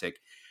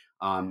authentic,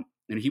 and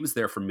he was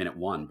there from minute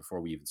one before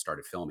we even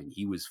started filming.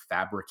 He was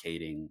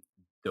fabricating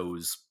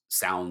those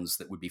sounds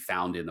that would be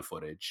found in the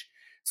footage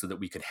so that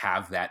we could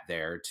have that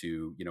there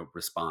to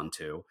respond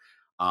to.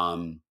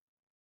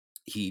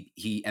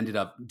 He ended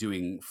up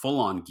doing full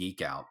on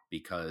geek out,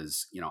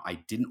 because I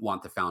didn't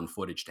want the found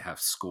footage to have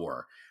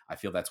score. I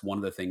feel that's one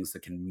of the things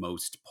that can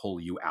most pull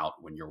you out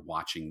when you're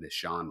watching this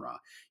genre.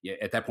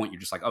 At that point,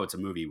 you're just like, oh, it's a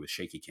movie with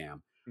shaky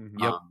cam.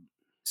 Yep.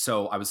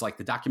 So I was like,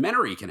 the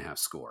documentary can have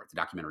score. The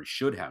documentary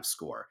should have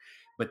score,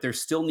 but there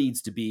still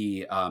needs to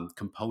be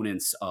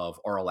components of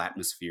oral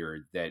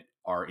atmosphere that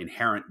are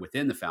inherent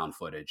within the found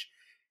footage.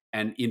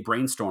 And in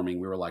brainstorming,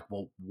 we were like,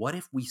 well, what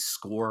if we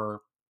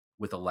score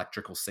with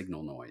electrical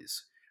signal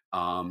noise,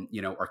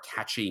 or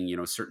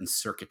catching, certain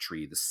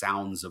circuitry, the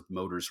sounds of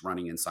motors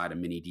running inside a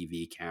mini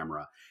DV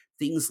camera,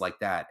 things like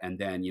that. And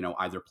then,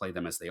 either play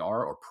them as they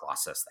are or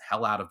process the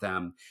hell out of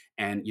them,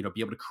 and,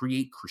 be able to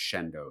create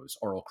crescendos,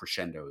 oral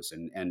crescendos,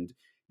 and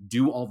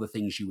do all the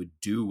things you would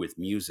do with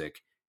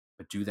music,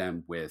 but do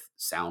them with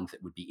sound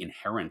that would be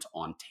inherent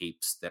on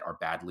tapes that are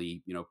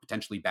badly,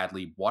 potentially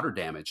badly water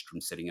damaged from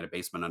sitting in a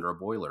basement under a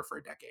boiler for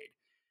a decade.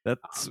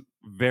 That's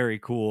very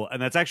cool,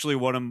 and that's actually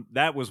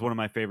that was one of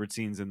my favorite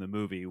scenes in the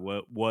movie.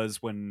 What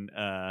was when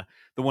the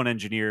one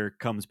engineer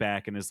comes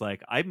back and is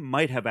like, "I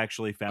might have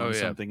actually found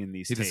something in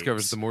these." He tapes.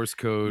 discovers the Morse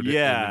code,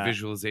 and the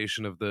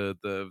visualization of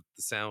the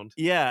sound.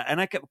 Yeah,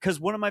 and because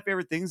one of my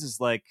favorite things is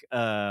like,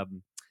 how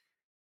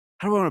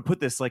do I want to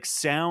put this? Like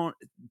sound,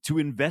 to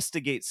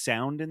investigate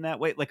sound in that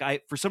way.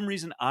 Like for some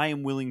reason, I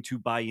am willing to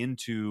buy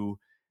into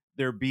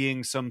there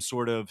being some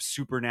sort of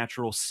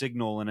supernatural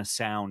signal in a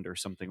sound or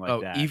something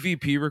like that.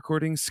 EVP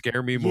recordings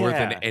scare me more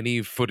than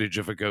any footage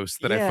of a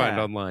ghost that I find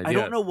online. I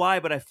don't know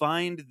why, but I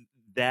find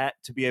that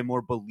to be a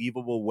more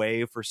believable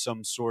way for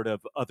some sort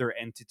of other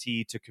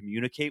entity to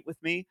communicate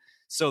with me.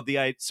 So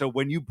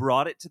when you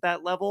brought it to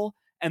that level,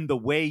 and the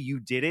way you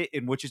did it,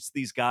 in which it's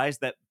these guys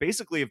that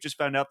basically have just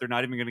found out they're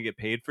not even going to get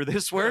paid for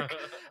this work,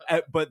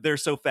 but they're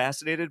so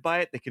fascinated by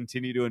it, they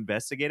continue to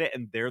investigate it,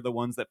 and they're the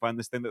ones that find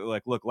this thing that they're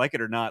like, look, like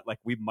it or not, like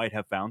we might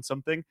have found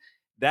something.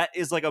 That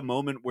is like a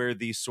moment where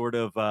these sort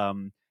of,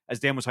 as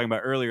Dan was talking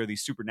about earlier,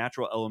 these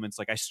supernatural elements,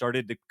 like I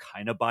started to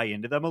kind of buy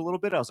into them a little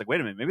bit. I was like,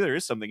 wait a minute, maybe there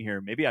is something here.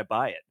 Maybe I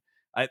buy it.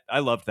 I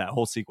loved that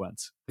whole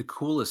sequence.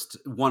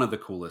 One of the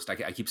coolest, I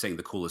keep saying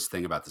the coolest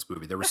thing about this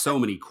movie, there were so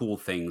many cool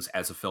things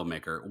as a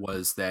filmmaker,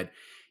 was that,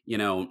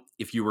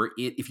 if you were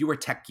a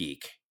tech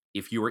geek,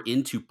 if you were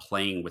into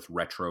playing with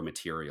retro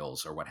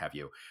materials or what have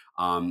you,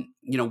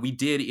 we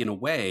did in a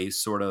way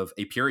sort of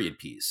a period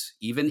piece.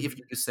 Even if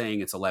you're just saying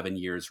it's 11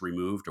 years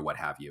removed or what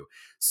have you,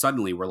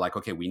 suddenly we're like,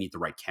 okay, we need the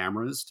right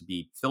cameras to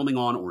be filming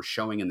on or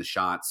showing in the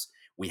shots.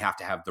 We have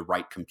to have the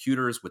right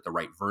computers with the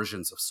right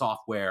versions of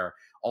software.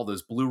 All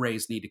those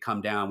Blu-rays need to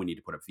come down. We need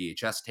to put up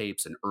VHS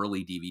tapes and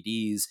early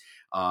DVDs.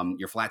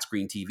 Your flat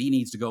screen TV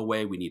needs to go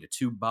away. We need a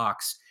tube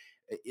box.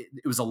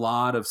 It was a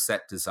lot of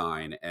set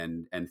design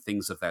and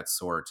things of that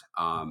sort.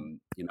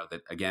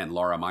 That again,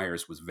 Laura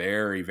Myers was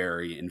very,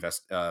 very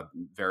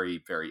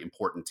very, very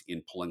important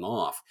in pulling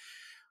off.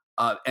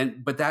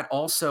 But that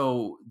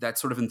also, that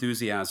sort of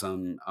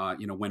enthusiasm,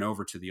 went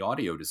over to the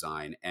audio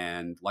design.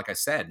 And like I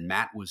said,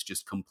 Matt was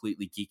just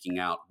completely geeking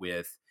out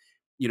with,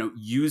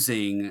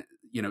 using,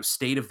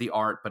 state of the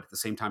art, but at the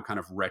same time, kind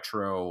of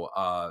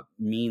retro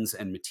means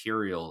and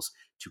materials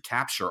to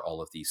capture all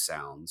of these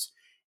sounds.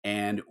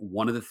 And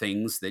one of the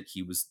things that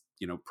he was,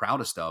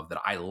 proudest of,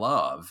 that I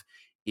love,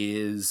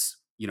 is,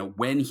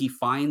 when he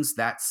finds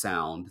that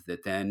sound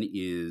that then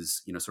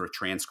is, sort of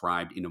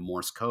transcribed into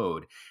Morse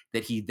code,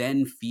 that he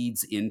then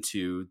feeds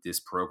into this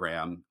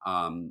program,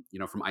 from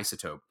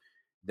Isotope,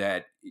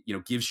 that,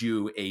 gives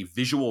you a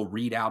visual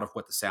readout of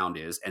what the sound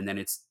is. And then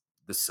it's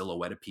the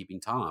silhouette of Peeping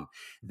Tom.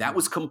 That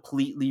was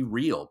completely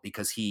real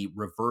because he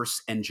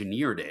reverse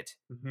engineered it,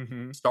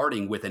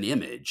 starting with an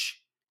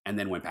image and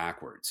then went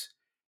backwards.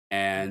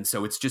 And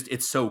so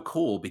it's so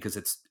cool because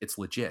it's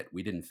legit.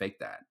 We didn't fake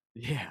that.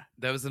 Yeah.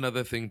 That was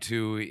another thing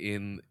too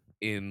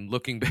in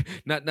looking back,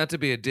 not to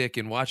be a dick,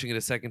 in watching it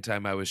a second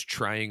time, I was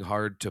trying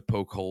hard to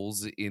poke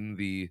holes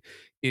in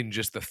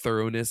just the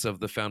thoroughness of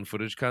the found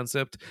footage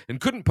concept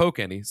and couldn't poke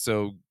any.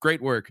 So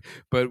great work.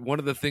 But one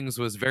of the things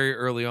was very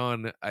early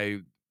on,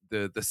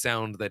 the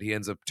sound that he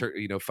ends up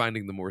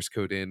finding the Morse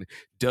code in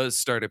does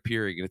start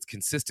appearing, and it's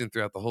consistent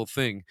throughout the whole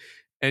thing.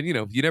 And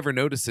you never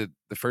notice it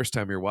the first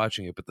time you're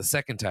watching it, but the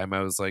second time I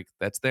was like,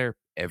 that's there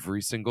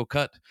every single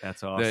cut.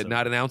 That's awesome.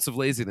 Not an ounce of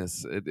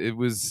laziness. It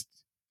was,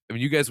 I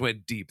mean, you guys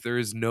went deep. There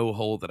is no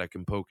hole that I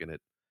can poke in it.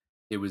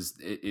 It was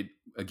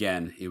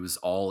again, it was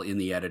all in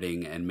the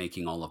editing and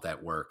making all of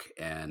that work.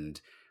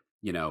 And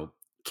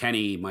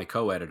Kenny, my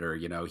co-editor,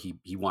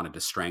 he wanted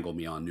to strangle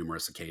me on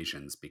numerous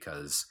occasions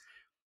because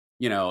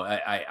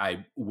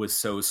I was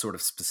so sort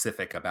of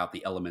specific about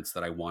the elements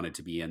that I wanted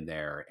to be in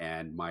there,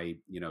 and my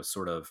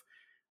sort of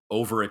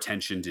over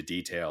attention to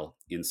detail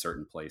in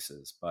certain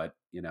places. But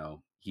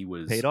he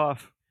was paid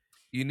off.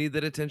 You need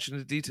that attention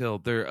to detail.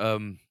 There,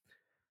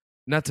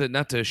 not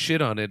to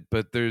shit on it,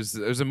 but there's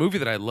a movie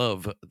that I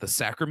love. The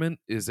Sacrament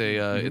is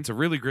it's a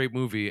really great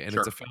movie, and Sure.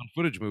 it's a found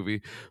footage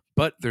movie.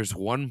 But there's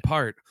one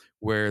part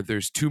where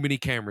there's too many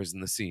cameras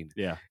in the scene.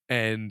 Yeah.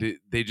 And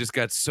they just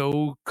got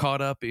so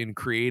caught up in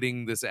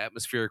creating this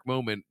atmospheric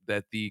moment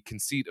that the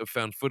conceit of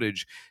found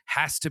footage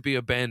has to be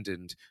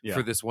abandoned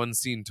for this one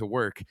scene to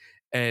work.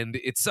 And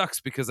it sucks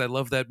because I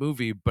love that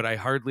movie, but I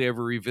hardly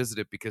ever revisit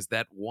it because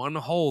that one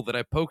hole that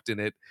I poked in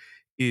it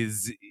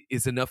is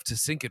enough to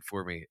sink it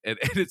for me. And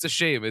it's a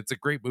shame. It's a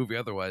great movie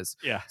otherwise.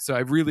 Yeah. So I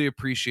really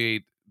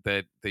appreciate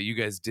that you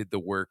guys did the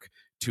work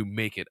to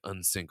make it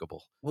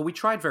unsinkable. Well, we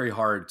tried very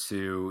hard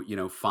to,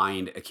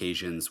 find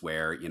occasions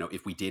where,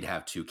 if we did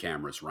have two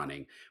cameras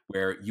running,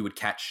 where you would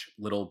catch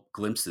little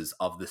glimpses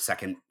of the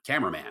second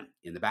cameraman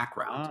in the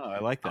background. Oh, I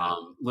like that.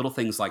 Little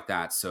things like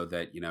that, so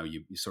that,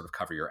 you sort of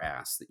cover your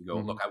ass, that you go,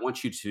 look, I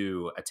want you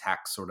to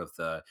attack sort of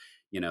the,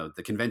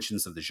 the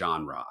conventions of the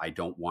genre. I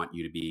don't want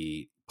you to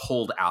be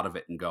pulled out of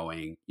it and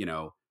going,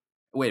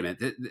 wait a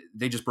minute,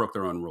 they just broke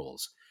their own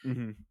rules.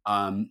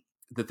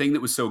 The thing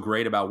that was so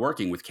great about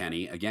working with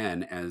Kenny,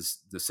 again, as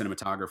the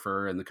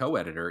cinematographer and the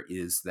co-editor,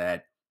 is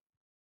that,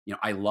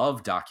 I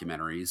love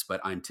documentaries,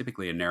 but I'm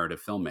typically a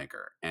narrative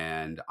filmmaker,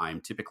 and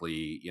I'm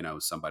typically,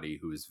 somebody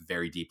who is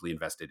very deeply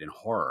invested in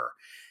horror.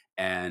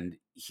 And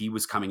he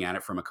was coming at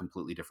it from a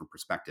completely different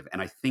perspective. And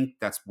I think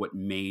that's what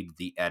made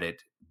the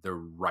edit the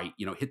right,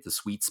 hit the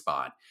sweet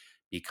spot.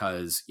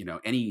 Because,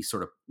 any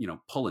sort of,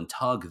 pull and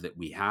tug that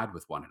we had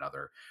with one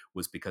another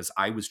was because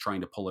I was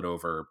trying to pull it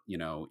over,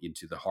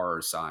 into the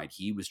horror side.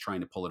 He was trying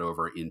to pull it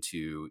over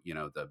into,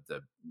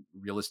 the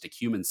realistic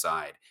human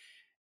side.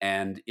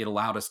 And it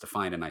allowed us to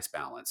find a nice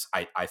balance,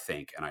 I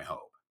think, and I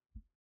hope.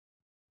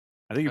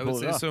 I think you I would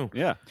pulled it say off. so.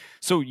 Yeah.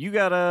 So you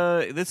got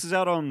this is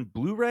out on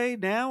Blu-ray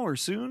now or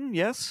soon?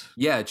 Yes.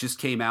 Yeah, it just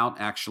came out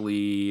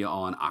actually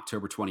on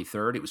October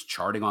 23rd. It was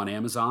charting on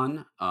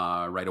Amazon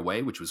right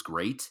away, which was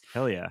great.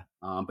 Hell yeah.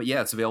 But yeah,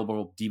 it's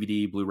available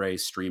DVD, Blu-ray,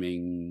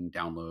 streaming,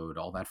 download,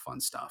 all that fun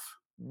stuff.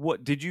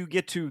 What did you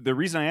get to? The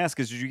reason I ask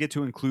is, did you get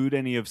to include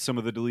any of some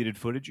of the deleted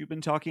footage you've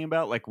been talking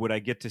about? Like, would I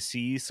get to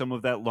see some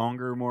of that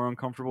longer, more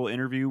uncomfortable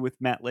interview with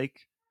Matt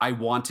Lake? I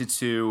wanted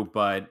to,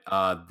 but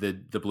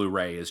the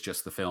Blu-ray is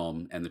just the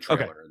film and the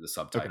trailer, the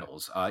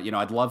subtitles. Okay.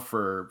 I'd love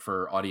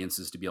for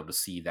audiences to be able to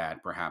see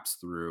that perhaps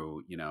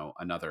through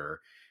another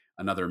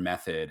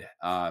method.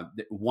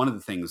 One of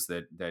the things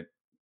that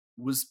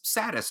was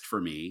saddest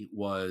for me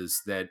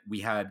was that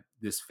we had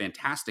this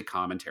fantastic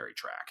commentary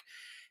track,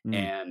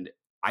 and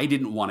I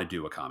didn't want to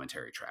do a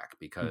commentary track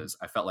because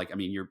I felt like, I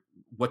mean,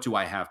 what do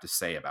I have to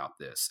say about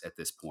this at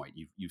this point?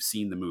 You've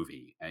seen the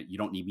movie, and you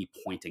don't need me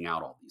pointing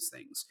out all these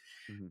things.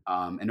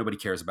 And nobody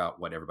cares about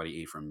what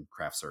everybody ate from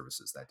craft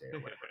services that day or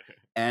whatever.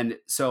 And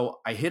so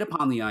I hit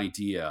upon the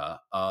idea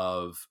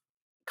of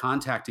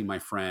contacting my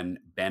friend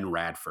Ben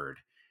Radford.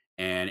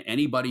 And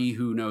anybody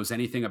who knows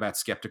anything about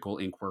Skeptical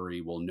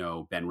Inquiry will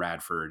know Ben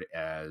Radford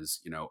as,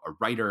 a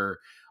writer,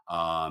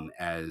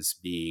 as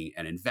being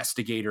an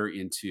investigator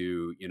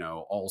into,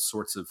 all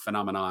sorts of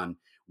phenomenon,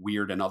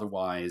 weird and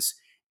otherwise.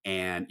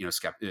 And,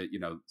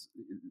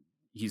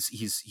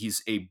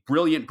 he's a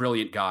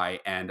brilliant guy.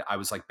 And I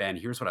was like, Ben,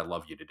 here's what I'd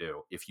love you to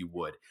do. If you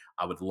would,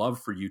 I would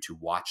love for you to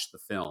watch the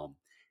film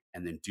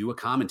and then do a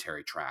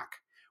commentary track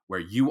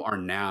where you are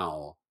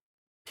now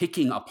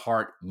picking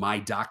apart my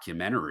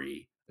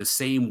documentary the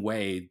same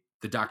way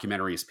the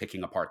documentary is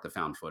picking apart the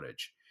found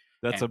footage.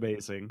 That's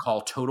amazing.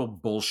 Call total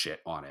bullshit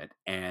on it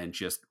and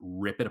just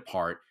rip it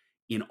apart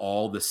in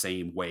all the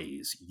same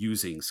ways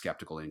using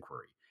Skeptical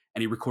Inquiry.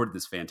 And he recorded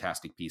this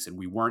fantastic piece, and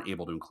we weren't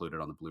able to include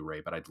it on the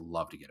Blu-ray, but I'd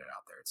love to get it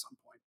out there at some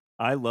point.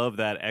 I love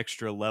that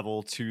extra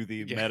level to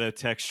the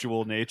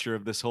meta-textual nature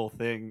of this whole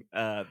thing.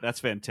 That's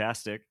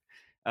fantastic.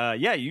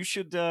 You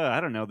should. I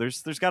don't know.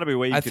 There's got to be a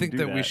way you can do that. I think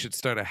that we should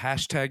start a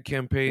hashtag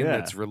campaign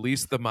that's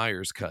release the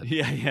Myers cut.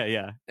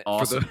 Yeah.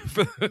 Awesome.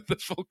 For the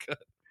full cut.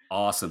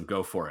 Awesome.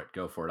 Go for it.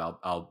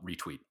 I'll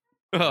retweet.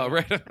 Oh,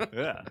 right.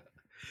 Yeah.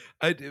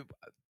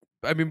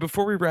 I mean,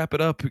 before we wrap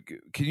it up,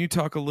 can you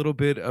talk a little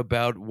bit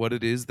about what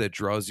it is that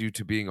draws you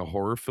to being a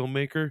horror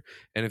filmmaker,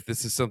 and if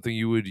this is something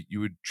you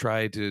would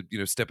try to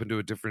step into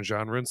a different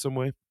genre in some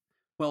way?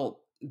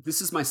 Well,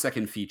 this is my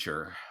second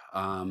feature.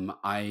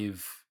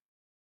 I've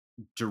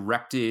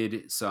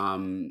directed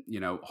some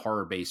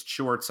horror-based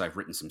shorts. I've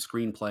written some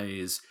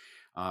screenplays,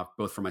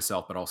 both for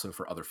myself but also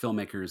for other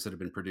filmmakers that have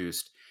been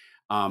produced.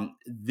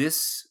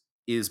 This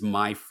is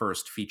my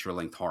first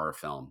feature-length horror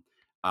film.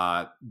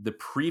 The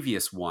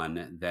previous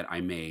one that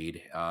I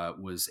made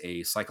was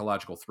a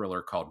psychological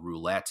thriller called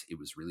Roulette. It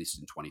was released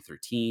in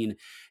 2013.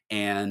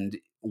 And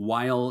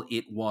while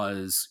it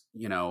was,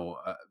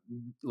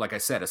 like I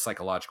said, a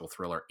psychological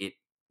thriller,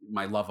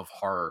 my love of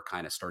horror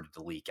kind of started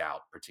to leak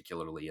out,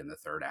 particularly in the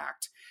third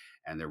act.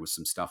 And there was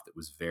some stuff that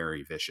was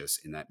very vicious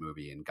in that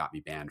movie and got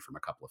me banned from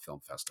a couple of film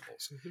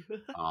festivals.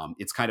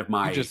 It's kind of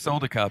my... You just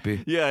sold a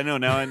copy. Yeah, I know.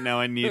 Now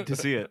I need to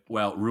see it.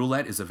 Well,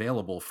 Roulette is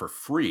available for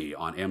free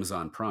on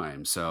Amazon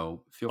Prime,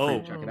 so feel free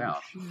to check it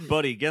out.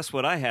 Buddy, guess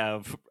what I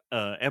have?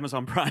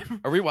 Amazon Prime.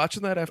 Are we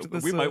watching that after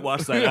this? We might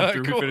watch that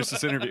after we finish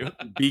this interview.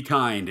 Be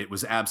kind. It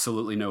was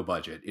absolutely no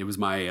budget. It was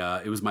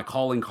my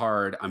calling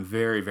card. I'm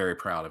very, very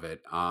proud of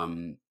it.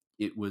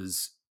 It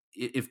was...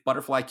 If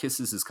Butterfly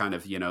Kisses is kind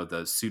of,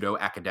 the pseudo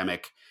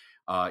academic,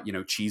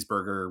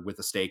 cheeseburger with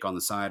a steak on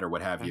the side or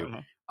what have you,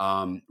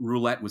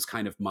 Roulette was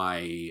kind of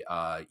my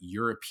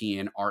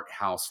European art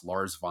house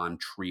Lars von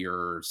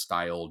Trier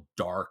style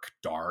dark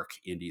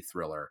indie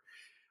thriller.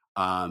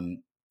 At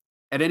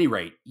any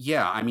rate,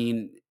 I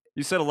mean,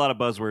 you said a lot of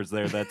buzzwords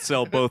there that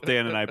sell both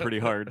Dan and I pretty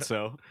hard.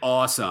 So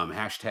awesome.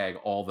 Hashtag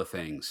all the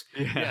things.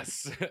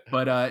 Yes.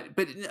 But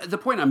the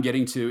point I'm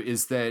getting to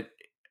is that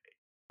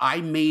I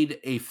made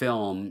a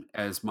film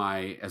as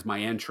my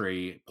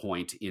entry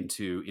point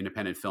into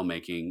independent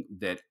filmmaking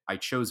that I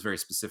chose very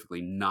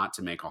specifically not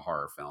to make a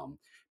horror film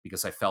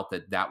because I felt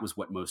that was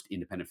what most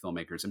independent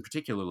filmmakers, and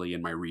particularly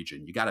in my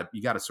region, you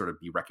gotta sort of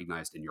be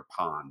recognized in your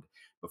pond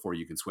before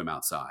you can swim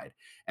outside.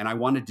 And I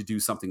wanted to do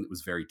something that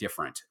was very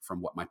different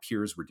from what my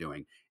peers were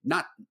doing,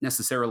 not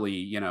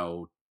necessarily,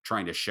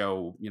 trying to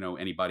show,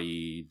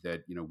 anybody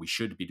that, we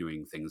should be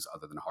doing things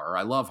other than horror.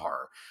 I love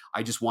horror.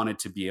 I just wanted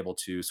to be able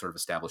to sort of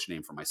establish a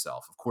name for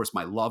myself. Of course,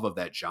 my love of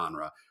that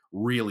genre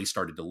really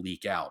started to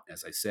leak out,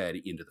 as I said,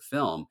 into the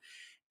film.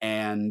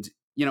 And,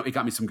 it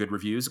got me some good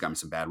reviews. It got me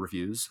some bad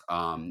reviews.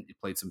 It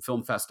played some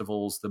film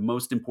festivals. The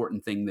most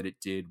important thing that it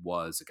did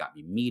was it got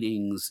me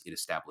meetings. It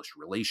established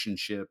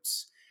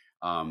relationships.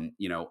 A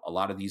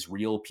lot of these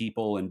real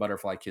people in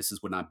Butterfly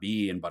Kisses would not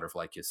be in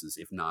Butterfly Kisses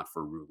if not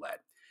for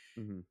Roulette.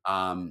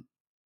 Mm-hmm.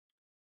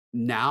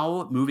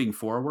 Now moving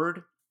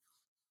forward,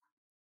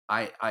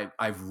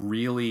 I've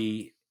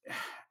really,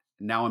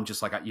 now I'm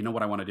just like, you know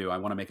what I want to do? I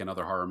want to make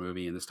another horror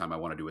movie, and this time I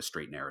want to do a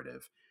straight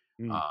narrative.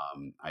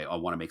 I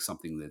want to make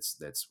something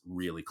that's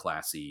really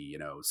classy,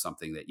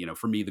 something that,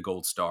 for me, the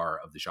gold star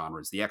of the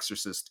genre is The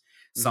Exorcist,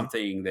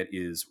 something that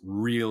is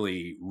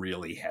really,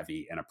 really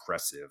heavy and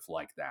oppressive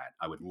like that.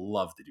 I would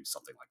love to do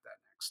something like that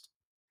next.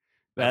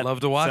 I'd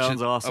love to watch it.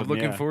 Sounds awesome. I'm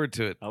looking forward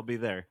to it. I'll be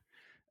there.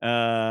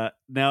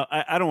 Now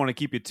I don't want to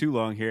keep you too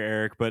long here,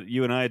 Eric, but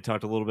you and I had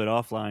talked a little bit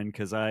offline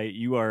because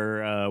you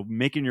are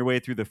making your way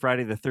through the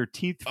Friday the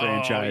 13th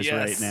franchise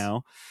right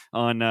now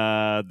on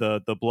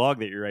the blog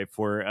that you write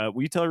for.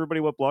 Will you tell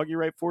everybody what blog you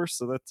write for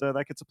so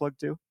that gets a plug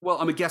too? Well,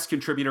 I'm a guest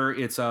contributor.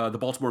 It's the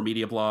Baltimore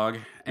Media Blog,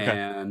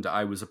 and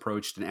I was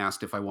approached and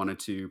asked if I wanted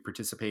to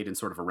participate in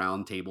sort of a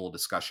roundtable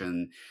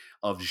discussion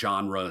of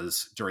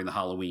genres during the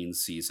Halloween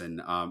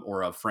season,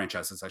 or of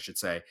franchises, I should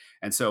say.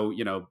 And so,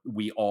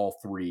 we all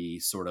three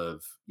sort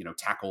of,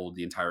 tackled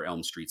the entire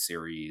Elm Street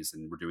series,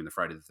 and we're doing the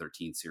Friday the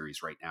 13th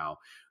series right now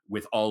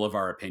with all of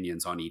our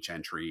opinions on each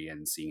entry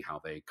and seeing how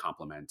they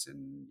complement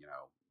and,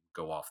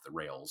 go off the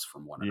rails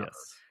from one another.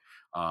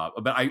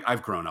 But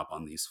I've grown up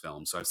on these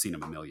films, so I've seen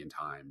them a million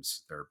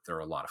times. They're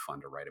a lot of fun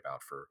to write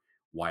about for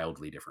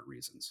wildly different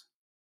reasons.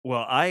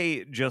 Well,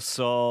 I just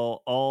saw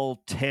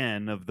all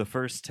 10 of the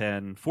first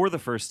 10 for the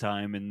first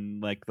time in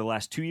like the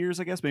last 2 years,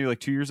 I guess. Maybe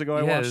like 2 years ago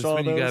I watched that's all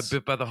when those. you got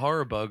bit by the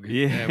horror bug.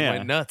 Yeah. And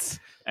went nuts.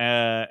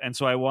 And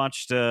so I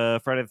watched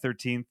Friday the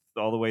 13th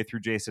all the way through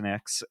Jason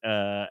X,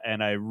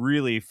 and I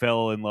really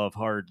fell in love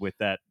hard with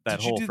that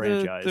whole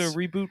franchise. The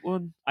reboot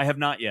one? I have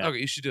not yet. Okay,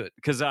 you should do it.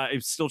 Because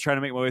I'm still trying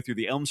to make my way through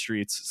the Elm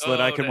Streets so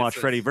that I can nice, watch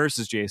nice. Freddy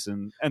versus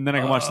Jason, and then I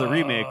can watch the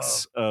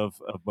remakes of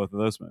both of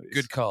those movies.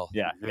 Good call.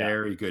 Yeah.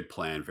 Very good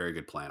plan. Very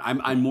good plan.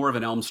 I'm more of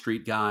an Elm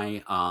Street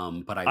guy,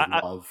 but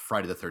I love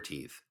Friday the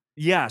 13th.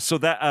 Yeah, so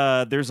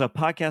that there's a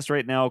podcast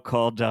right now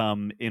called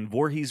 "In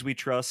Voorhees We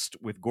Trust"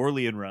 with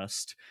Gorley and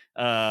Rust,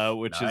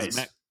 which Nice.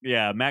 is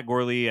Matt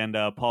Gorley and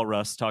Paul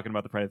Rust talking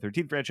about the Friday the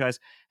 13th franchise,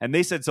 and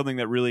they said something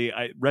that really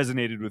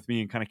resonated with me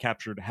and kind of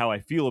captured how I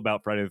feel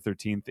about Friday the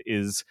 13th.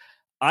 Is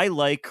I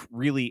like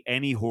really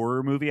any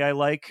horror movie I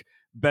like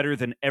better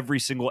than every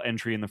single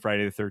entry in the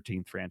Friday the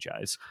 13th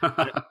franchise.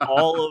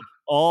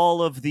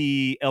 all of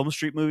the Elm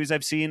Street movies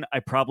I've seen, I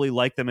probably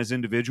like them as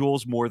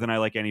individuals more than I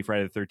like any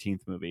Friday the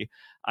 13th movie.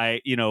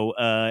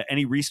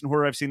 Any recent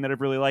horror I've seen that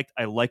I've really liked,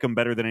 I like them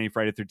better than any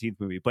Friday the 13th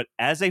movie. But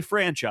as a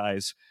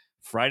franchise,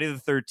 Friday the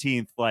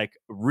 13th like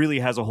really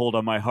has a hold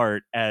on my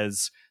heart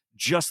as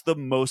just the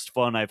most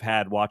fun I've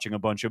had watching a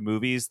bunch of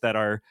movies that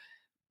are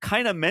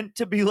kind of meant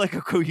to be like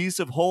a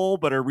cohesive whole,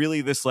 but are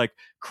really this like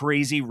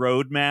crazy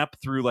roadmap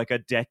through like a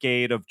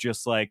decade of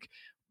just like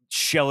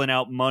shelling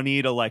out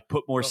money to like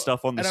put more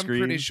stuff on the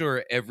screen. I'm pretty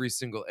sure every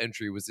single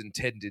entry was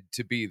intended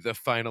to be the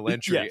final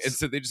entry. Yes. And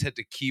so they just had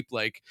to keep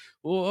like,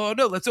 oh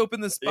no, let's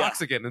open this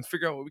box again and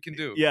figure out what we can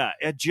do. Yeah,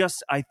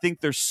 I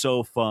think they're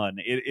so fun.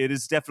 It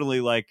is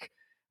definitely like,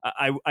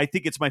 I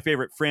think it's my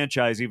favorite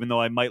franchise, even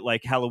though I might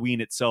like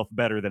Halloween itself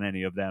better than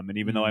any of them, and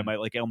even though I might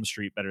like Elm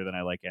Street better than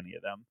I like any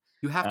of them.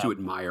 You have to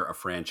admire a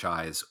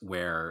franchise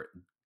where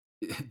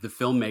the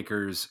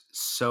filmmakers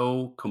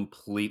so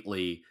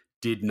completely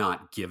did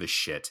not give a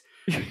shit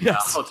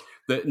Yes.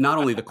 about not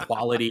only the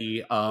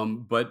quality,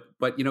 but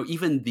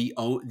even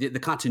the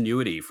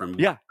continuity from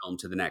one film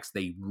to the next.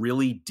 They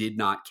really did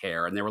not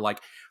care, and they were like,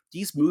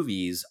 these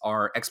movies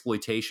are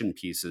exploitation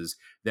pieces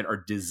that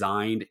are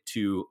designed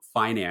to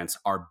finance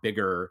our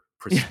bigger,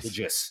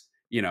 prestigious,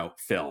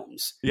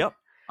 films. Yep.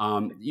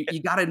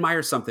 You got to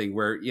admire something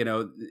where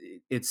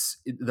it's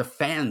the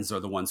fans are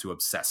the ones who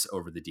obsess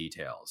over the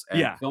details,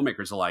 and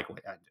filmmakers are like,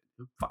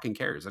 who fucking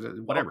cares?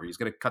 Whatever. He's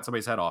going to cut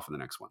somebody's head off in the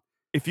next one.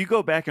 If you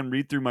go back and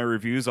read through my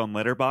reviews on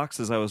Letterboxd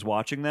as I was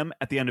watching them,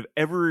 at the end of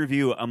every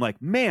review, I'm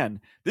like,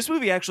 man, this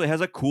movie actually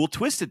has a cool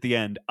twist at the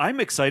end.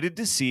 I'm excited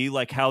to see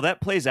like how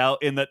that plays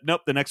out. In that,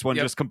 nope, the next one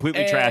just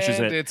completely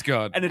trashes it. It's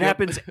gone. And it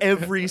happens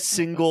every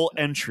single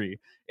entry.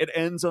 It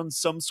ends on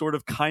some sort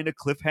of kind of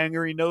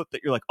cliffhangery note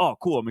that you're like, oh,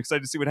 cool, I'm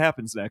excited to see what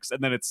happens next.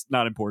 And then it's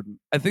not important.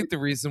 I think the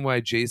reason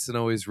why Jason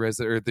always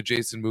the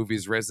Jason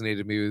movies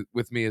resonated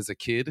with me as a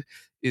kid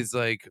is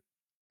like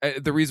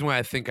the reason why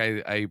I think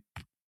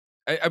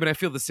I mean, I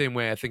feel the same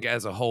way. I think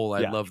as a whole,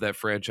 I love that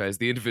franchise.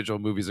 The individual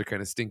movies are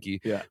kind of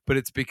stinky, but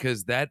it's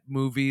because that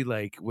movie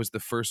like was the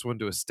first one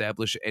to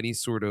establish any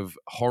sort of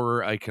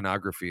horror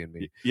iconography in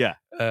me. Yeah,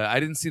 I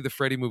didn't see the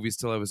Freddy movies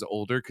till I was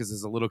older because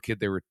as a little kid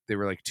they were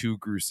like too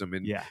gruesome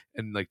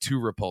and like too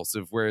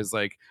repulsive. Whereas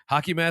like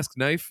hockey mask,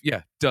 knife,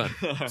 done,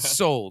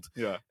 sold.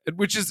 Yeah,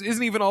 which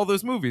isn't even all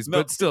those movies,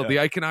 but still the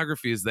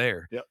iconography is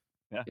there. Yep.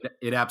 Yeah,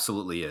 it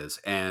absolutely is.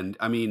 And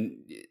I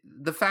mean,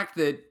 the fact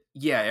that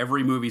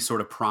every movie sort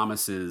of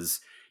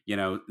promises,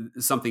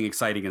 something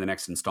exciting in the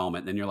next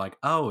installment. And then you're like,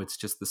 oh, it's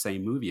just the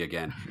same movie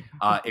again.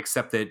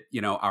 Except that,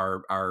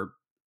 our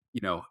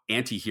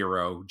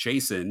anti-hero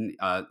Jason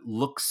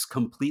looks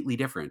completely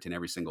different in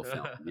every single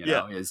film.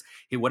 Is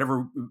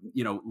whatever,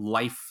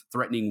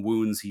 life-threatening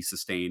wounds he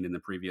sustained in the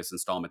previous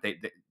installment. They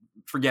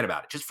forget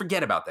about it. Just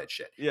forget about that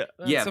shit.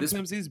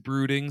 Sometimes he's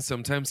brooding.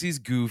 Sometimes he's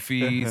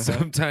goofy.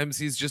 Sometimes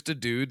he's just a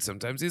dude.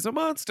 Sometimes he's a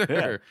monster.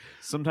 Yeah.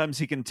 Sometimes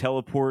he can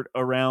teleport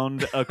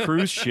around a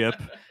cruise ship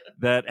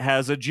that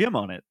has a gym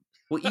on it.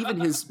 Well, even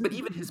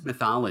his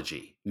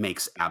mythology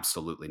makes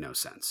absolutely no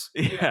sense.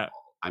 Yeah.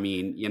 I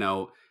mean,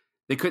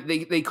 they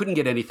couldn't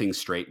get anything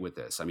straight with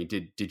this. I mean,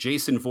 did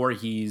Jason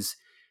Voorhees,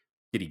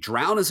 did he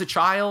drown as a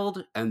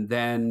child and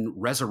then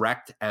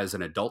resurrect as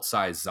an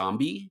adult-sized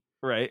zombie?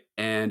 Right.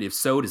 And if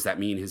so, does that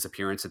mean his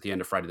appearance at the end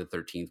of Friday the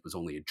 13th was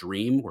only a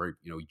dream where,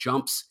 he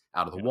jumps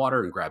out of the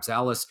water and grabs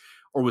Alice?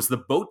 Or was the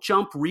boat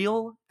jump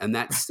real and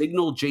that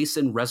signaled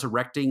Jason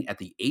resurrecting at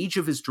the age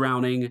of his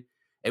drowning,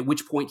 at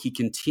which point he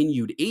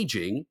continued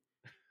aging?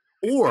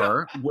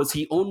 Or was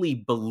he only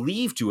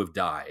believed to have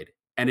died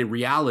And in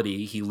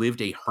reality, he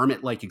lived a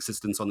hermit-like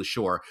existence on the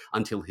shore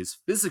until his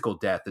physical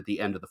death at the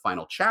end of the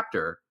final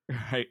chapter.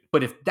 Right.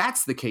 But if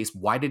that's the case,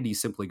 why didn't he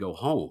simply go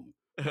home?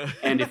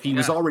 And if he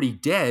was Yeah. already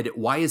dead,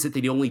 why is it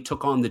that he only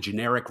took on the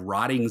generic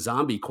rotting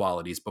zombie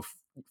qualities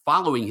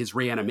following his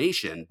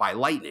reanimation by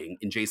lightning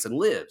in Jason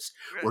Lives?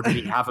 Or did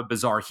he have a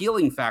bizarre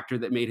healing factor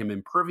that made him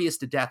impervious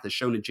to death as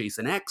shown in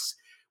Jason X,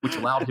 which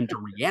allowed him to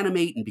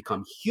reanimate and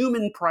become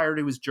human prior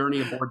to his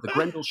journey aboard the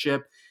Grendel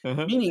ship?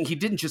 Uh-huh. Meaning he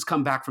didn't just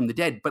come back from the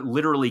dead, but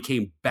literally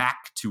came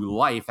back to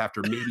life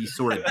after maybe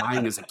sort of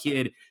dying as a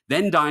kid,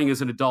 then dying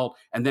as an adult,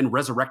 and then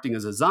resurrecting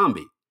as a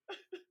zombie.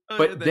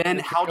 But then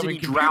how did he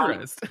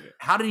drown?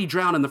 How did he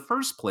drown in the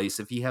first place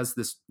if he has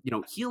this,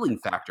 healing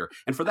factor?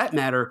 And for that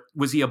matter,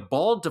 was he a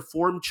bald,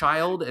 deformed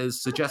child as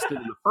suggested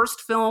in the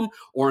first film,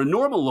 or a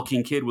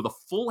normal-looking kid with a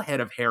full head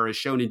of hair as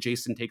shown in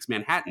Jason Takes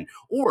Manhattan?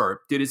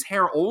 Or did his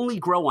hair only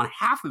grow on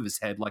half of his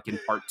head like in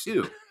part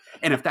 2?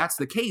 And if that's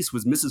the case,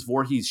 was Mrs.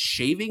 Voorhees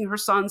shaving her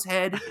son's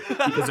head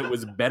because it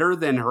was better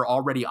than her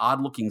already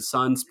odd-looking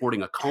son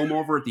sporting a comb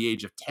over at the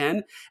age of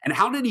 10? And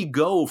how did he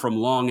go from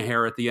long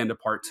hair at the end of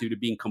part 2 to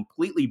being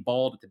completely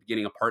bald at the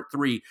beginning of part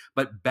 3,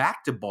 but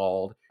back to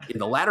bald in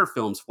the latter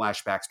film's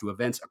flashbacks to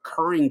events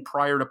occurring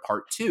prior to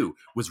part 2?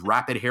 Was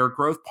rapid hair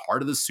growth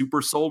part of the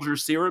super soldier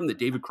serum that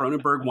David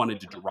Cronenberg wanted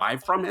to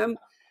derive from him?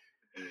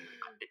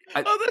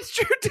 Oh, that's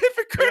true.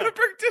 David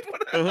Cronenberg did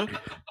one of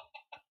that.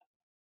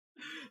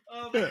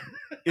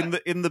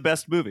 In the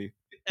best movie.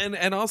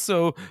 And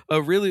also,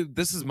 really,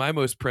 this is my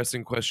most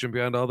pressing question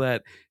beyond all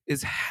that,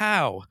 is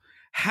how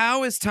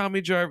is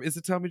Tommy Jarvis, is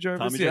it Tommy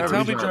Jarvis?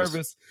 Tommy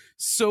Jarvis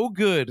so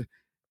good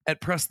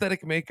at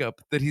prosthetic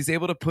makeup that he's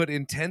able to put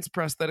intense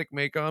prosthetic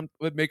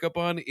makeup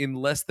on in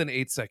less than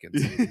 8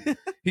 seconds.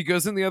 He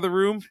goes in the other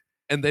room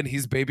and then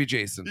he's baby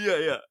Jason.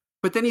 Yeah.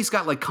 But then he's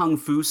got like kung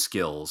fu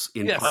skills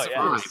in Yes, part of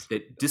course. 5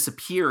 that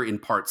disappear in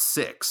part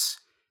 6.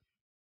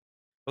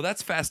 Well,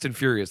 that's Fast and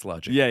Furious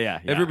logic. Yeah.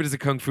 Everybody's a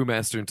kung fu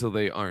master until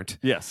they aren't.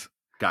 Yes.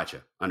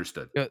 Gotcha.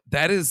 Understood.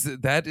 That is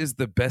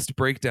the best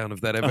breakdown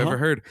of that I've ever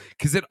heard,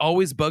 because it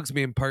always bugs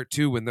me in part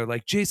 2 when they're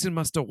like, Jason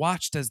must have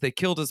watched as they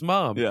killed his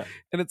mom. Yeah.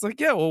 And it's like,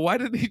 yeah, well, why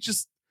didn't he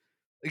just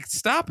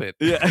stop it?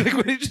 Yeah. Like,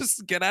 why didn't he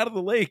just get out of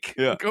the lake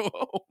and go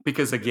home?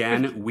 Because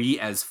again,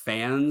 we as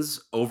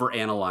fans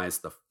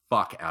overanalyze the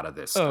fuck out of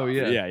this stuff. Oh,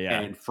 yeah.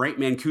 And Frank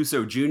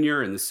Mancuso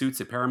Jr. and the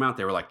suits at Paramount,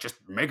 they were like, just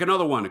make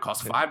another one. It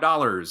costs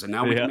 $5. And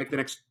now we can make the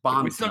next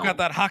Bond We still film. got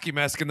that hockey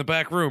mask in the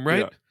back room, right?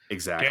 Yeah.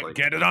 Exactly.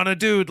 Get it on a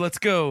dude. Let's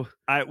go.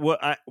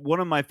 One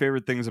of my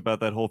favorite things about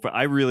that whole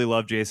I really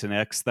love Jason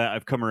X. That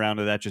I've come around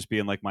to that just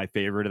being like my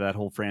favorite of that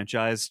whole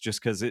franchise,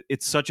 just because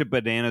it's such a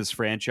bananas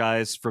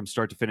franchise from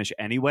start to finish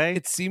anyway.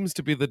 It seems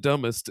to be the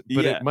dumbest,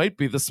 but Yeah. it might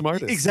be the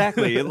smartest.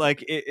 Exactly.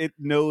 It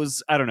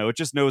knows, I don't know, it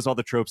just knows all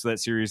the tropes of that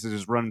series. It's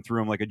just running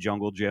through them like a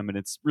jungle gym, and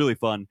it's really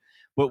fun.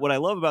 But what I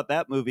love about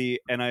that movie,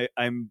 and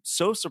I'm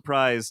so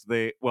surprised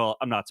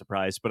I'm not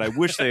surprised, but I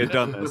wish they had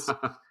done this.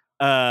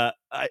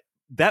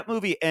 That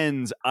movie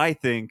ends, I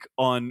think,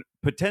 on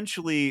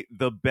potentially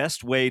the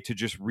best way to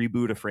just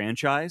reboot a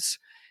franchise.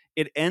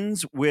 It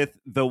ends with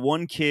the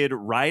one kid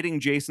riding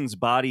Jason's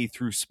body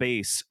through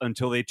space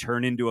until they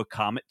turn into a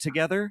comet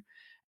together.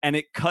 And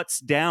it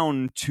cuts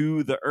down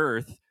to the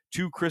Earth,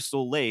 to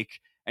Crystal Lake,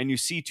 and you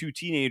see two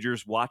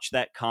teenagers watch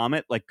that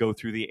comet go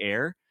through the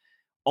air.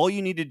 All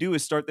you need to do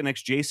is start the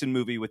next Jason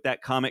movie with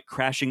that comet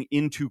crashing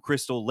into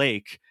Crystal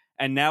Lake.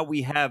 And now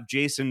we have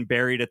Jason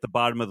buried at the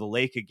bottom of the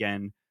lake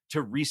again,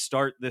 to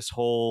restart this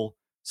whole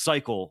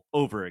cycle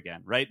over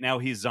again. Right now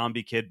he's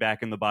zombie kid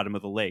back in the bottom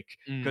of the lake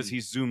because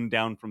he's zoomed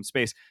down from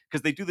space.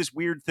 Because they do this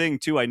weird thing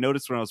too. I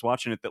noticed when I was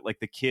watching it that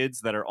the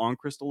kids that are on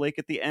Crystal Lake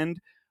at the end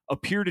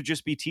appear to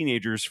just be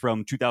teenagers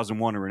from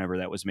 2001 or whenever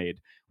that was made.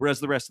 Whereas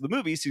the rest of the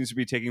movie seems to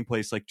be taking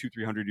place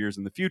 200-300 years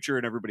in the future,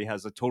 and everybody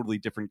has a totally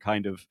different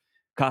kind of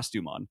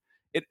costume on.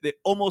 It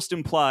almost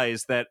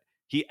implies that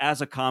he,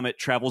 as a comet,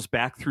 travels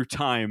back through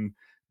time,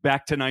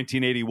 back to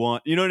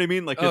 1981. You know what I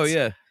mean?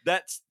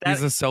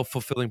 He's a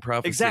self-fulfilling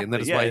prophecy, exactly, and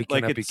that is why he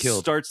cannot be killed.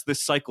 Starts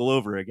this cycle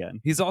over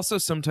again. He's also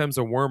sometimes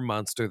a worm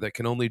monster that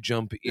can only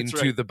jump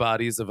into the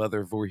bodies of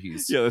other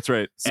Voorhees. Yeah, that's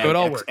right. So it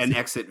all works. And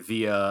exit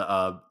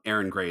via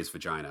Aaron Gray's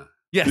vagina.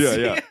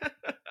 Yes.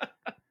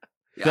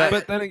 Yeah.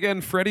 But then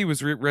again, Freddy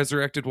was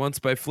resurrected once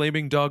by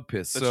flaming dog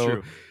piss. That's so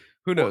true.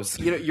 Who knows?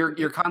 Well,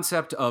 your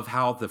concept of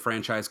how the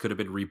franchise could have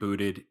been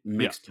rebooted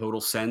makes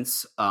total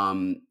sense.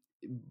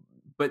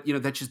 But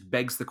that just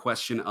begs the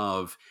question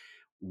of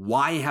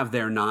why have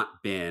there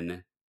not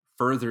been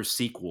further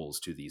sequels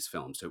to these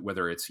films? So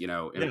whether it's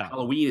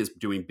Halloween is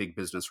doing big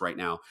business right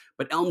now,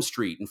 but Elm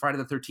Street and Friday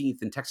the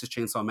 13th and Texas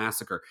Chainsaw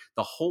Massacre,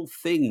 the whole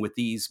thing with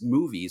these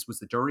movies was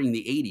that during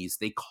the 80s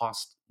they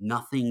cost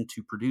nothing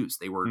to produce.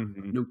 They were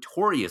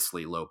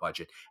notoriously low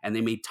budget, and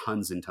they made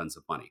tons and tons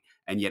of money.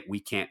 And yet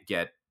we can't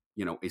get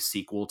a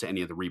sequel to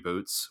any of the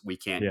reboots. We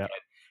can't get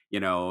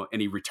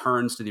and he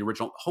returns to the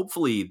original.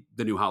 Hopefully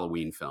the new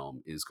Halloween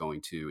film is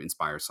going to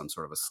inspire some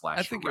sort of a slasher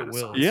I think it will.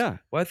 renaissance. Yeah.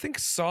 Well, I think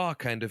Saw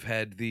kind of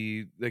had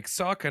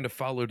Saw kind of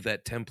followed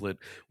that template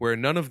where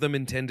none of them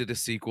intended a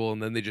sequel,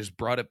 and then they just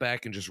brought it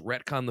back and just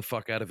retconned the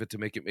fuck out of it to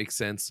make it make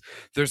sense.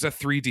 There's a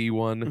 3D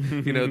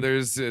one,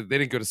 there's they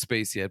didn't go to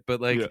space yet,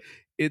 but Yeah.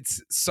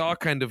 it's Saw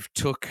kind of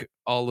took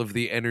all of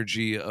the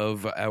energy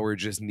of our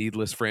just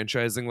needless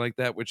franchising like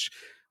that, which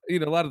a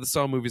lot of the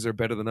Saw movies are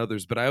better than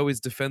others, but I always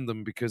defend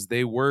them because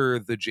they were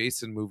the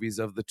Jason movies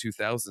of the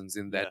 2000s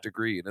in that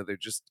degree. They're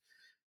just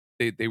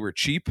they were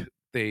cheap.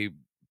 They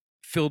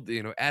filled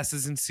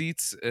asses in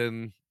seats,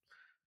 and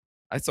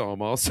I saw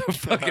them all. So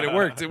fucking it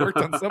worked. It worked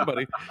on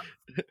somebody.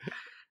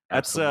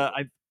 That's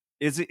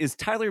is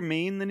Tyler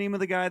Mane the name of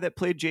the guy that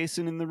played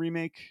Jason in the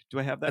remake? Do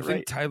I have that I think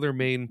right? Tyler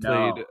Mane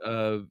played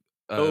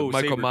Michael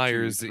Saber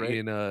Myers Tooth, right?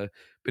 in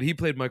but he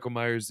played Michael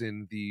Myers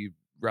in the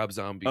Rob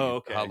Zombie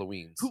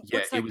Halloweens.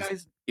 What's that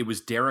guy's? It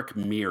was Derek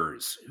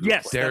Mears.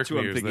 Yes, Derek that's who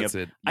I'm Mears, thinking that's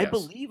of. it. I Yes.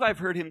 believe I've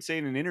heard him say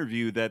in an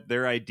interview that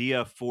their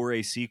idea for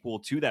a sequel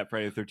to that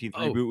Friday the 13th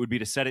reboot would be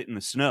to set it in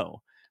the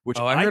snow. Which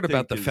I heard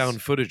about think the is-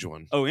 found footage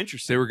one. Oh, They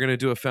interesting. were going to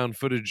do a found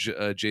footage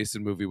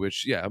Jason movie,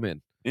 which I'm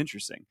in.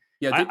 Interesting.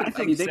 Yeah, I they've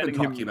think been setting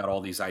talking him- about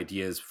all these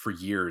ideas for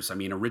years. I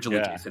mean, originally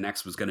Yeah. Jason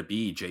X was going to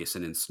be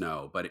Jason in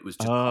snow, but it was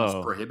just Oh.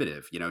 cost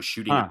prohibitive,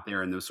 shooting Huh. up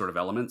there in those sort of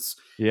elements.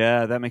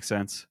 Yeah, that makes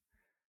sense.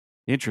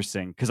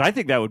 Interesting, because I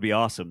think that would be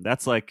awesome.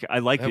 That's I like That the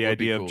would be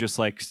idea cool. of just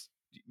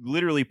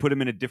literally put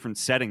him in a different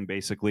setting,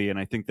 basically, and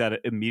I think that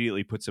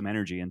immediately puts some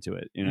energy into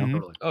it. Mhm.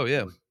 Totally. Oh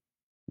yeah.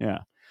 Yeah.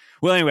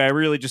 Well, anyway,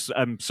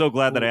 I'm so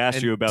glad that I asked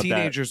And you about that.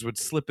 teenagers would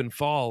slip and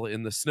fall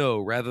in the snow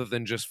rather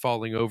than just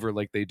falling over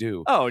like they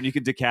do. Oh, and you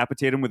could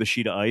decapitate him with a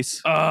sheet of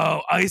ice.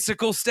 Oh,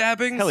 icicle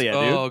stabbings! Hell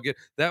yeah, dude.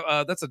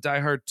 Oh, that's a Die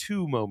Hard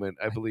 2 moment,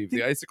 I believe.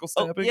 The icicle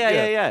Oh, stabbing. yeah. I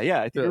think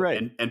Yeah. you're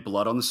right. And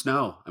blood on the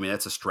snow. I mean,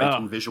 that's a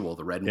striking visual,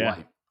 the red and Yeah.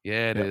 white.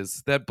 Yeah, it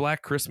is. That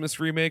Black Christmas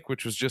remake,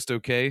 which was just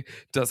okay,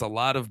 does a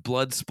lot of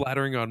blood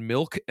splattering on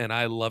milk, and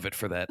I love it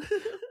for that.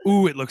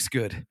 Ooh, it looks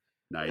good.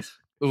 Nice.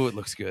 Ooh, it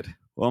looks good.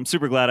 Well, I'm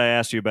super glad I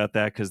asked you about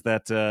that because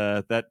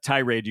that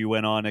tirade you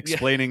went on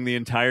explaining the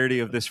entirety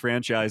of this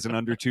franchise in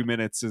under 2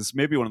 minutes is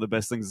maybe one of the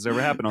best things that's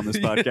ever happened on this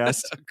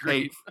podcast.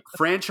 Hey,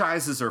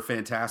 franchises are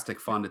fantastic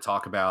fun to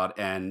talk about,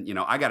 and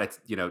I got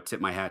to tip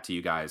my hat to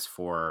you guys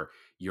for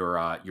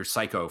your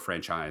Psycho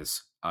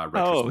franchise. Oh,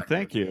 Retrospective,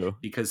 thank you.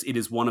 because it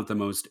is one of the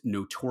most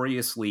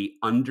notoriously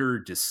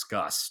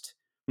under-discussed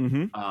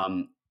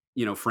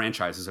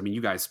franchises. I mean,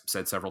 you guys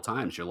said several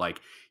times, you're like,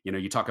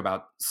 you talk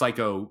about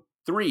Psycho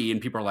 3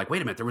 and people are like,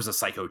 wait a minute, there was a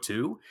Psycho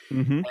 2?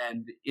 Mm-hmm.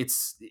 And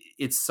it's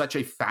such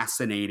a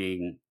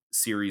fascinating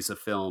series of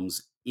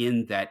films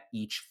in that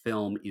each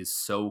film is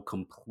so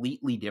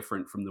completely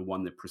different from the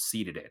one that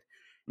preceded it.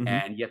 Mhm.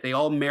 And yet they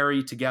all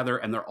marry together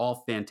and they're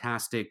all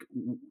fantastic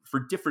for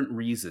different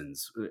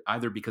reasons,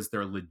 either because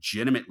they're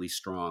legitimately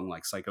strong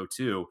like Psycho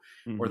 2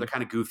 or they're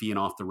kind of goofy and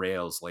off the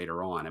rails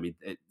later on. I mean,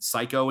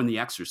 Psycho and The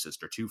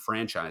Exorcist are two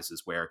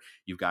franchises where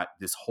you've got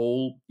this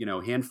whole,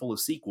 handful of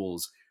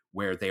sequels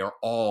where they are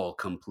all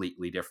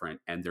completely different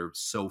and they're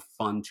so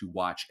fun to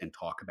watch and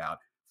talk about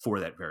for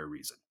that very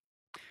reason.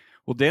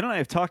 Well, Dan and I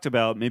have talked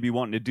about maybe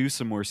wanting to do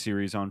some more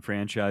series on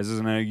franchises,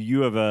 and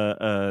you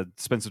have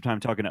spent some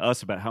time talking to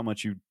us about how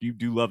much you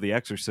do love The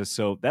Exorcist.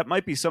 So that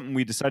might be something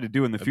we decide to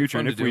do in the That'd be future.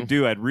 fun And to if we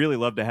do. do, I'd really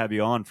love to have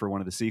you on for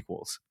one of the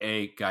sequels.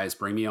 Hey, guys,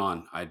 bring me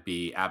on. I'd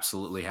be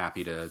absolutely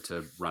happy to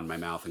run my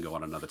mouth and go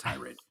on another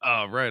tirade.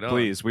 Oh, right on.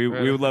 Please, we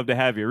Right would on. love to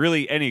have you.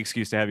 Really, any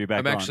excuse to have you back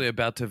I'm on. actually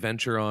about to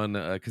venture on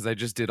because I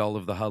just did all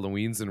of the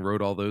Halloweens and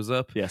wrote all those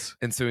up. Yes.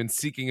 And so, in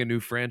seeking a new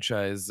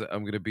franchise,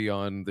 I'm going to be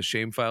on the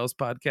Shame Files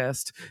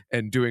podcast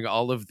and doing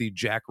all of the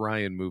Jack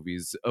Ryan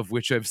movies, of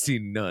which I've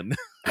seen none.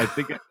 I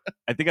think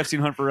I've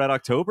seen Hunt for Red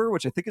October,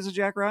 which I think is a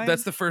Jack Ryan.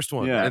 That's the first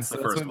one. Yeah. And That's the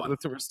first one.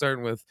 That's what we're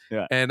starting with.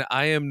 Yeah. And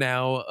I am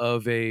now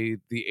of the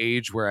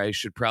age where I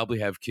should probably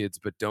have kids,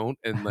 but don't.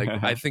 And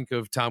I think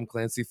of Tom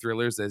Clancy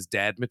thrillers as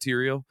dad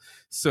material.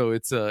 So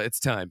it's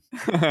time.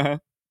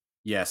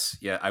 Yes.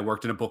 Yeah. I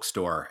worked in a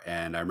bookstore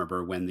and I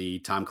remember when the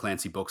Tom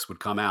Clancy books would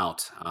come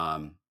out.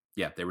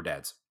 They were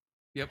dads.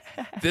 Yep.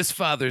 This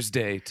Father's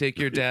Day, take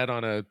your dad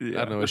on a I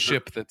don't know, a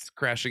ship that's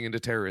crashing into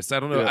terrorists. I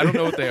don't know. Yeah. I don't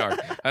know what they are.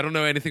 I don't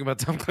know anything about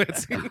Tom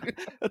Clancy.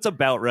 That's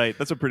about right.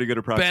 That's a pretty good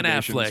Ben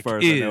approximation as Affleck far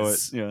as I know it.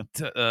 is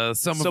Yeah.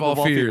 Some of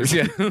all fears.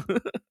 Yeah.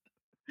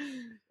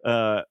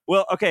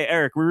 Well, okay,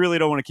 Eric, we really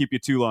don't want to keep you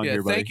too long Yeah,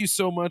 here, buddy. thank you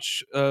so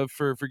much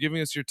for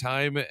giving us your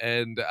time,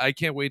 and I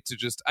can't wait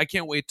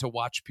to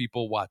watch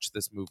people watch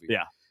this movie.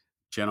 Yeah.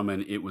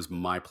 Gentlemen, it was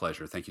my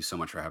pleasure. Thank you so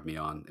much for having me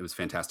on. It was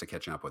fantastic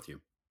catching up with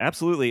you.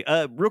 Absolutely.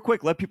 Real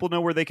quick, let people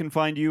know where they can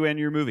find you and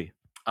your movie.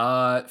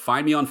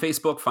 Find me on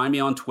Facebook. Find me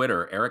on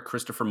Twitter. Eric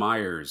Christopher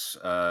Myers,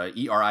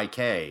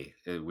 ERIK,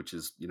 which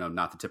is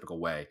not the typical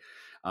way.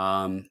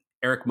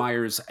 Eric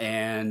Myers,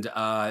 and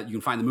you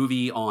can find the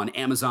movie on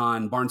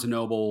Amazon, Barnes and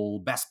Noble,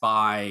 Best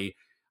Buy,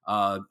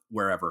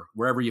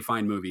 wherever you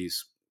find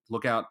movies.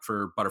 Look out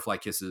for Butterfly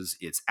Kisses.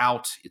 It's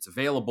out. It's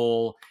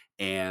available,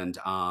 and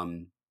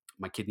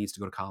my kid needs to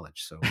go to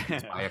college, so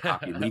please buy a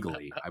copy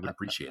legally. I would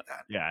appreciate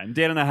that. Yeah, and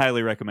Dan and I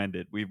highly recommend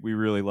it. We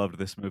really loved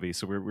this movie,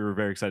 so we were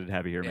very excited to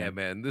have you here, Yeah, man.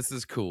 man, this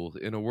is cool.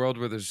 In a world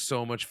where there's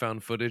so much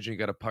found footage and you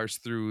got to parse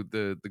through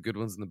the good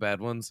ones and the bad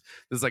ones,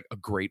 this is like a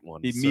great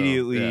one.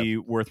 Immediately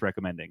worth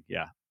recommending.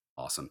 Yeah.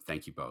 Awesome.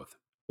 Thank you both.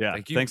 Yeah.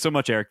 Thank you. Thanks so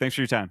much, Eric. Thanks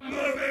for your time.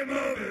 Movie,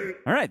 movie.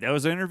 All right, that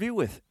was an interview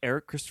with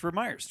Eric Christopher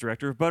Myers,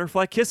 director of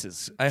Butterfly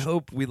Kisses. I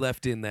hope we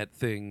left in that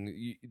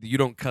thing. You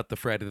don't cut the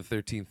Friday the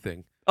 13th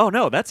thing. Oh,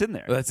 no, that's in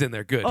there. Oh, that's in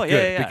there. Good. Oh, yeah,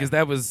 good. yeah, yeah. Because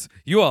that was,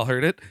 you all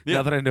heard it. Yeah.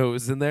 Now that I know it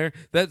was in there,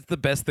 that's the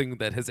best thing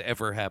that has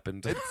ever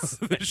happened to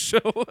this show.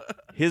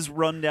 His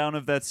rundown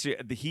of that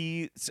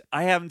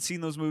I haven't seen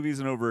those movies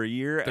in over a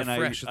year. They're and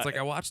fresh. It's like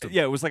I watched them.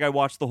 Yeah, it was like I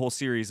watched the whole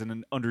series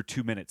in under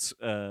 2 minutes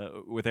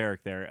with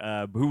Eric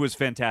there, who was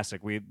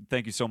fantastic. We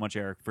thank you so much,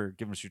 Eric, for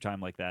giving us your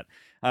time like that.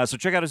 So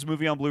check out his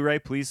movie on Blu-ray.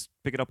 Please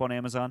pick it up on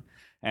Amazon,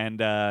 and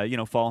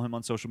follow him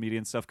on social media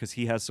and stuff because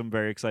he has some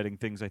very exciting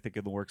things I think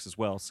in the works as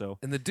well. So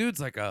And the dude's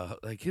like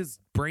his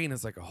brain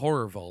is like a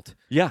horror vault.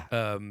 yeah,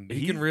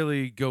 He can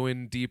really go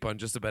in deep on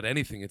just about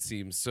anything, it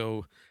seems.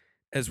 So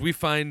as we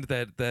find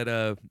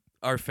that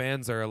our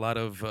fans are a lot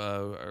of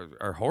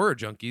are horror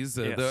junkies,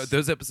 Yes.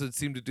 those episodes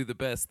seem to do the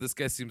best. This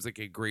guy seems like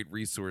a great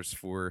resource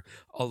for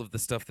all of the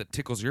stuff that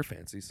tickles your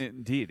fancies.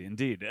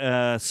 Indeed.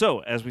 So,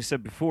 as we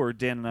said before,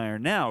 Dan and I are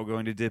now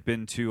going to dip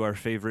into our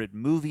favorite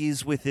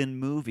movies within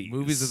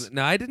movies.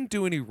 Now, I didn't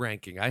do any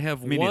ranking. I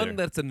have Me one neither.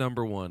 that's a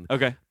number one.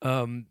 Okay.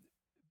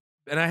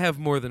 And I have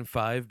more than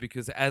 5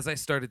 because as I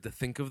started to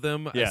think of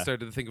them, Yeah. I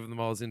started to think of them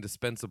all as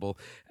indispensable.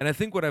 And I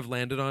think what I've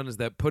landed on is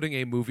that putting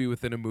a movie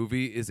within a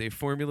movie is a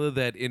formula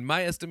that, in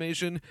my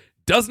estimation,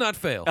 does not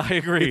fail. I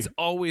agree. It's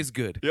always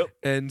good. Yep.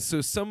 And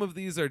so some of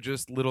these are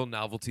just little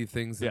novelty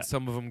things, and Yeah.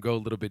 some of them go a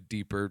little bit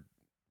deeper.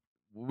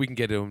 We can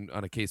get them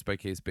on a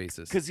case-by-case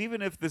basis. Because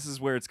even if this is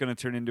where it's going to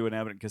turn into an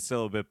Abbott and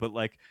Costello bit, but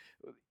like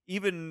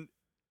even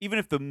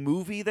if the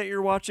movie that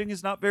you're watching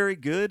is not very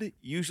good,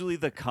 usually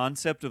the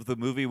concept of the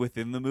movie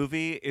within the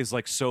movie is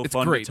like so It's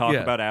fun great, to talk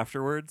yeah. about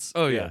afterwards.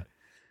 Oh, yeah.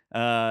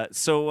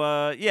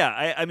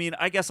 I mean,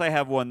 I guess I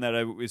have one that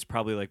is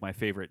probably like my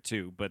favorite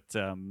too, but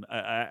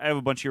I have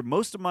a bunch here.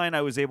 Most of mine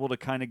I was able to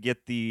kind of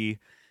get these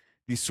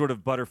sort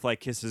of Butterfly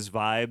Kisses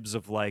vibes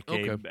of like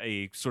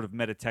a sort of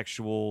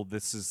metatextual.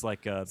 This is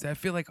like a See, I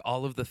feel like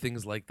all of the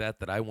things like that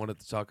I wanted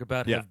to talk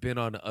about Yeah. have been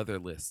on other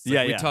lists. Yeah,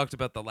 Like we yeah. talked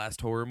about the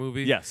last horror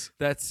movie. yes.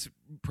 That's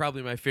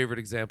probably my favorite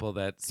example of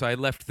that. So I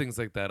left things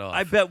like that off.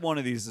 I bet one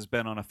of these has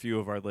been on a few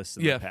of our lists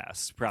in Yeah. the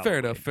past.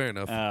 Probably. Fair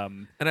enough.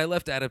 Um, And I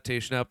left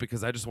adaptation out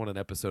because I just want an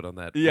episode on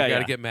that. Yeah, we got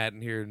to yeah. get Matt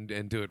in here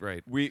and do it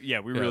right. we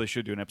Yeah. really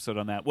should do an episode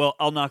on that. Well,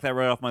 I'll knock that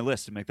right off my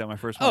list and make that my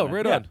first Oh, one.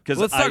 right Yeah, on. Because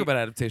Let's talk about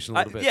adaptation a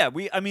little bit. Yeah,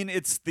 I mean,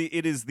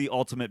 it is the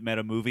ultimate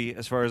meta movie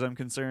as far as I'm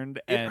concerned.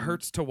 It and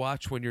hurts to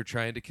watch when you're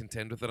trying to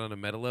contend with it on a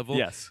meta level.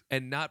 Yes.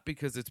 And not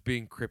because it's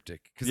being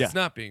cryptic, because Yeah. it's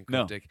not being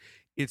No. cryptic.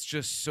 It's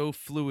just so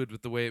fluid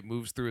with the way it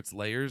moves through its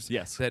layers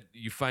Yes. that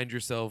you find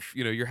yourself,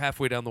 you're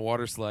halfway down the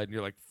water slide and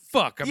you're like,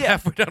 fuck, I'm Yeah.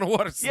 halfway down a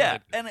water Yeah,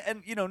 slide.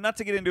 and not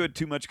to get into it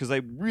too much because I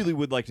really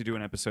would like to do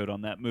an episode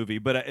on that movie.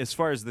 But as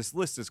far as this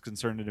list is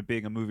concerned, and it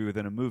being a movie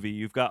within a movie,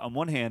 you've got on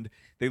one hand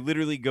they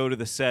literally go to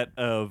the set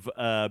of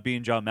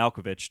Being John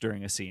Malkovich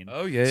during a scene.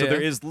 Oh, yeah, So yeah.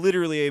 there is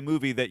literally a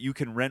movie that you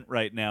can rent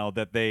right now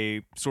that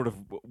they sort of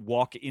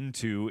walk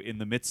into in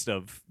the midst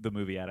of the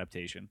movie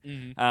adaptation.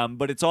 Mhm.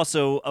 But it's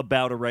also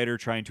about a writer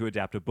trying to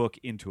adapt a book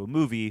into a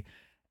movie.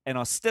 And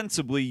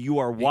ostensibly, you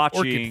are Orchid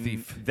watching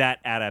Thief. that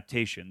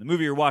adaptation. The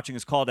movie you're watching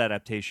is called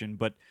Adaptation,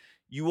 but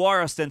you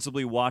are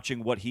ostensibly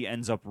watching what he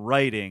ends up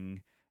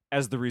writing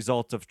as the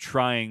result of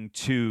trying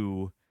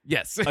to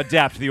Yes.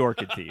 adapt The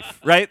Orchid Thief,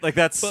 right? Like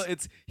that's Well,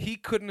 he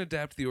couldn't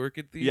adapt the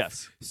Orchid Thief.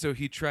 Yes. So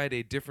he tried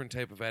a different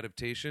type of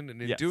adaptation,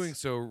 and in Yes. doing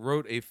so,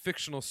 wrote a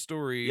fictional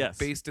story Yes.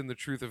 based in the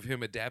truth of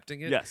him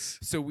adapting it. yes,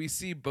 So we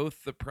see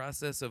both the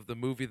process of the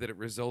movie that it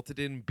resulted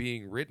in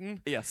being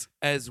written, yes.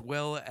 as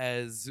well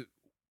as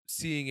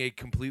seeing a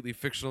completely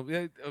fictional.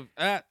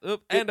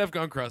 And I've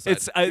gone cross-eyed.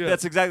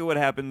 That's exactly what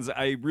happens.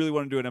 I really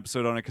want to do an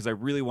episode on it because I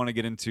really want to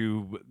get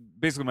into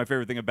basically my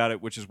favorite thing about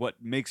it, which is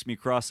what makes me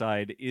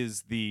cross-eyed,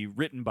 is the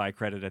written by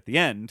credit at the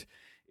end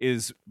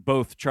is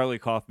both Charlie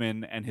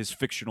Kaufman and his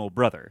fictional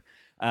brother.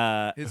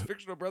 His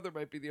fictional brother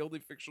might be the only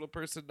fictional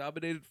person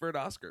nominated for an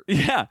Oscar.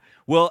 Yeah.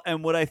 Well,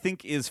 and what I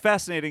think is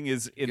fascinating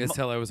is You guys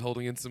tell I was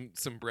holding in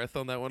some breath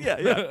on that one.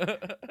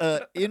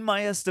 Yeah. In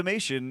my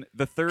estimation,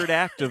 the third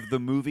act of the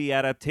movie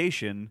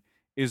adaptation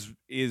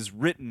is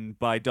written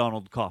by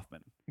Donald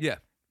Kaufman Yeah.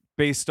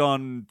 based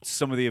on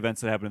some of the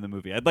events that happen in the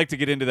movie. I'd like to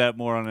get into that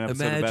more on an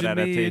episode about Imagine me and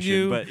adaptation,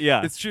 you. but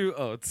yeah. It's true.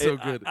 Oh, it's so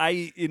good.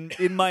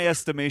 In my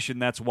estimation,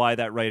 that's why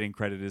that writing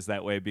credit is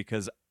that way,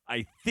 because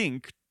I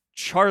think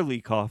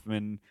Charlie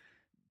Kaufman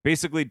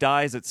basically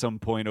dies at some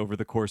point over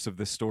the course of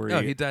this story. No,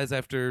 he dies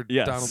after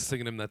Yes. Donald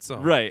singing him that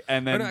song. Right,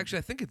 and Oh, then no, actually,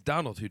 I think it's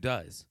Donald who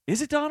dies.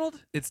 is it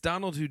Donald? It's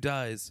Donald who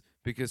dies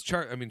because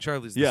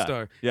Charlie's the Yeah,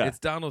 star. yeah. It's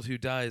Donald who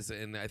dies,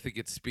 and I think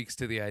it speaks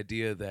to the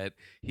idea that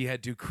he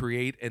had to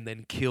create and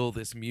then kill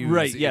this muse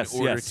Right, in yes,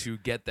 order yes. to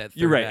get that third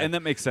You're right, act. and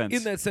that makes sense.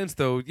 In that sense,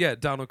 though, yeah,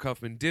 Donald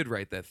Kaufman did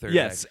write that third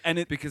Yes, act. and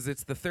it- because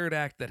it's the third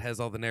act that has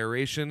all the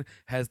narration,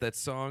 has that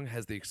song,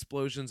 has the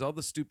explosions, all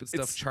the stupid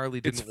stuff It's-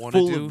 Charlie didn't it's want to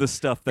full do. of the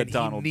stuff that and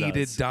Donald he needed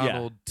does. Yeah.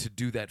 Donald to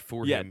do that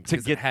for Yeah, him to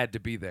because get- it had to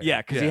be there.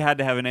 Yeah, because he had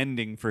to have an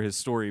ending for his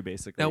story,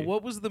 basically. Now,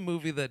 what was the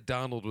movie that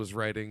Donald was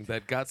writing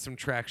that got some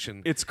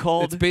traction? It's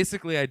called. It's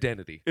basically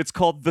Identity. It's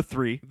called The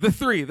Three. The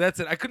 3, that's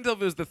it. I couldn't tell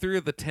if it was the 3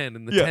 or the 10,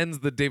 and the Yeah. 10's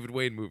the David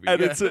Wayne movie.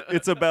 And Yeah.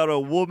 it's about a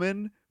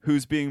woman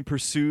who's being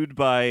pursued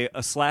by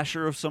a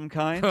slasher of some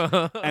kind,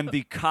 and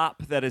the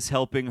cop that is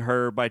helping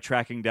her by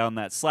tracking down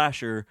that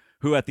slasher,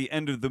 who at the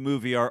end of the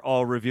movie are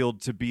all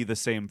revealed to be the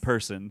same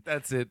person.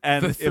 That's it.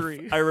 And the if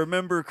 3. I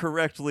remember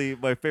correctly,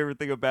 my favorite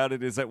thing about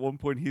it is at one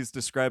point he's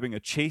describing a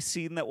chase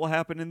scene that will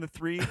happen in The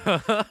Three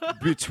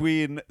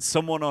between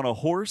someone on a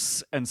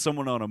horse and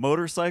someone on a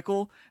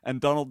motorcycle. And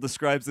Donald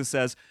describes this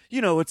as,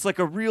 it's like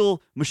a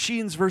real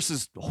machines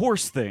versus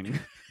horse thing.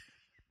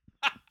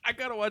 I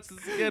gotta watch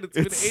this again. It's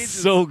been It's ages.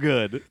 so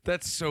good.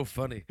 That's so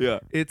funny. Yeah.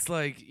 It's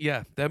like,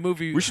 that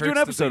movie. We should do an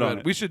hurts to episode think on about.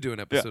 it. We should do an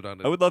Yeah, episode on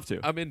it. I would love to.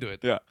 I'm into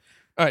it. Yeah.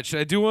 All right, should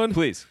I do one?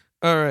 Please.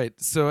 All right,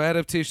 so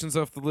adaptations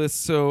off the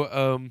list.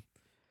 So,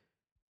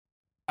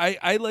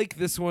 I like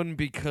this one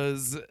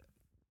because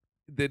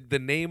the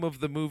name of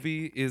the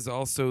movie is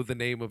also the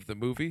name of the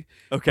movie.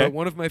 Okay. But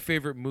one of my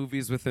favorite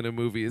movies within a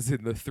movie is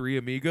in The Three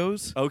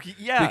Amigos. Okay.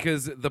 Yeah.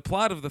 Because the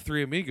plot of The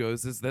Three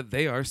Amigos is that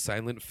they are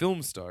silent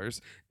film stars,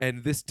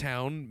 and this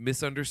town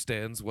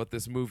misunderstands what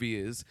this movie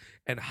is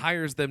and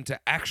hires them to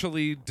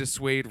actually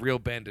dissuade real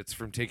bandits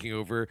from taking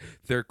over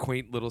their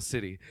quaint little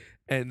city.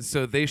 And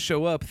so they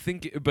show up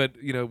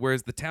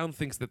whereas the town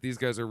thinks that these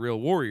guys are real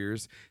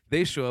warriors,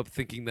 they show up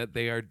thinking that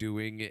they are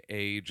doing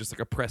just like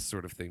a press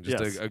sort of thing,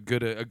 just Yes. a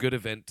good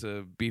event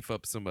to beef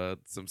up some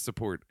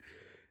support.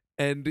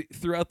 And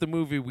throughout the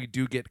movie, we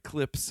do get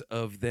clips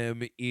of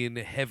them in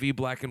heavy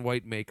black and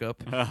white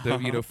makeup,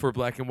 for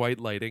black and white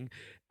lighting.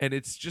 And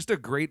it's just a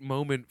great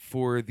moment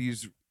for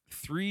these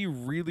 3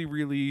 really,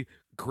 really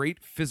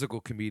great physical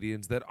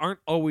comedians that aren't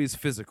always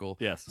physical.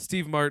 Yes.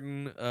 Steve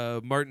Martin,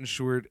 Martin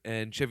Short,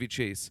 and Chevy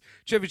Chase.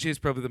 Chevy Chase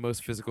probably the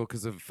most physical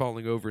because of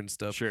falling over and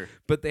stuff. Sure.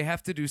 But they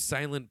have to do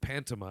silent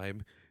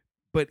pantomime,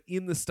 but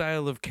in the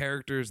style of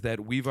characters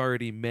that we've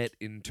already met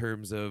in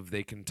terms of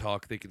they can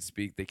talk, they can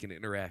speak, they can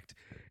interact.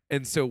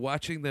 And so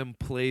watching them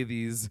play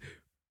these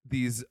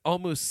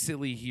almost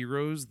silly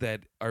heroes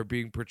that are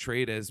being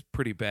portrayed as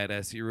pretty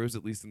badass heroes,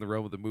 at least in the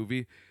realm of the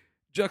movie,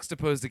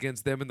 juxtaposed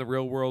against them in the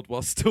real world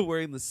while still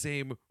wearing the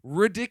same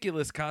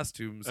ridiculous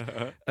costumes.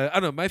 I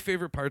don't know. My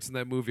favorite parts in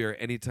that movie are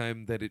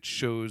anytime that it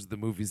shows the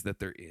movies that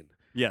they're in.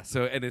 Yes.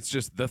 So, and it's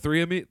just the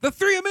three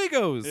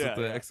amigos Yeah, with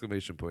the yeah.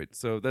 exclamation point.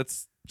 So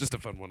that's just a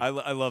fun one. I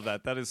love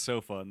that. That is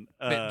so fun.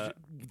 Man,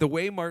 the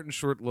way Martin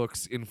Short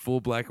looks in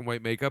full black and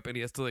white makeup, and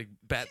he has to like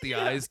bat the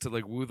eyes to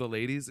like woo the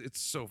ladies.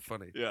 It's so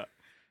funny. Yeah.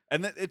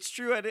 And it's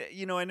true.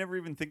 I never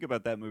even think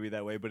about that movie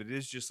that way, but it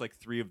is just like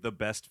 3 of the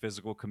best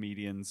physical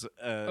comedians,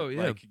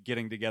 like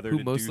getting together Who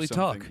to mostly do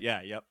something. talk.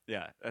 Yeah, yep,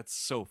 yeah. That's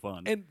so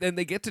fun. And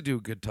they get to do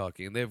good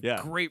talking, and they have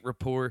Yeah. great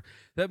rapport.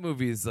 That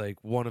movie is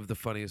like one of the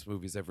funniest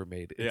movies ever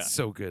made. It's Yeah.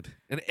 so good,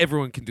 and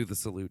everyone can do the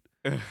salute.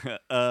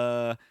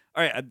 All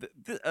right.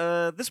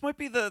 This might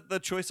be the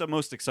choice I'm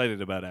most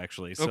excited about,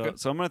 actually. So, Okay.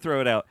 so I'm going to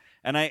throw it out.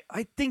 And I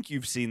think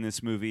you've seen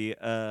this movie,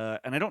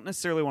 and I don't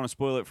necessarily want to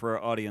spoil it for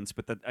our audience,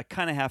 but I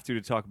kind of have to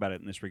talk about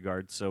it in this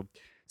regard. So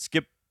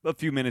skip a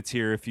few minutes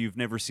here if you've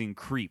never seen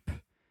Creep. Have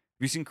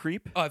you seen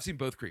Creep? Oh, I've seen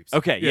both Creeps.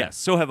 Okay, Yeah. yes,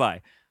 so have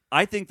I.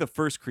 I think the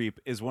first Creep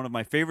is one of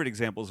my favorite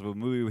examples of a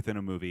movie within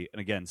a movie. And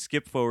again,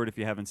 skip forward if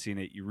you haven't seen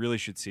it. You really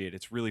should see it.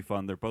 It's really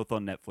fun. They're both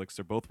on Netflix.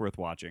 They're both worth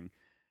watching.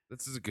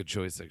 This is a good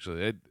choice,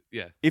 actually.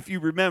 Yeah. If you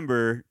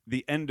remember,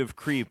 the end of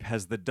Creep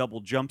has the double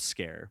jump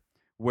scare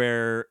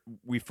where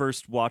we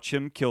first watch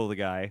him kill the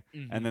guy,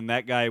 and then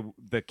that guy,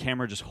 the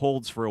camera just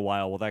holds for a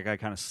while that guy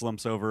kind of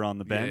slumps over on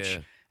the bench, Yeah.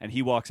 and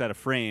he walks out of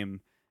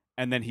frame,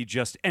 and then he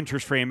just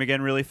enters frame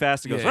again really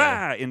fast and goes,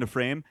 Yeah. into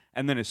frame,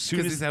 and then as soon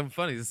Because as he's having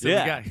fun. He's a silly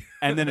guy.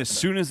 and then as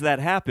soon as that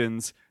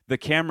happens, the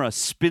camera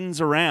spins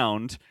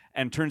around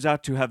and turns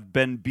out to have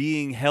been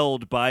being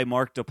held by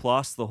Mark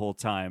Duplass the whole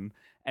time.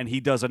 And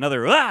he does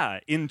another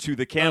into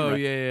the camera. Oh,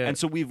 yeah. And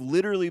so we've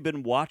literally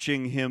been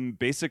watching him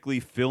basically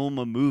film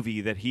a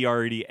movie that he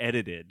already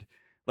edited.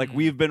 Like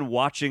we've been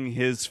watching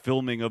his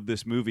filming of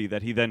this movie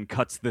that he then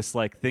cuts this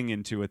like thing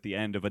into at the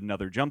end of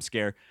another jump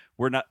scare.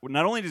 Where not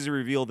only does he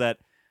reveal that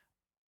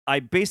I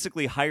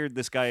basically hired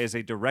this guy as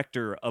a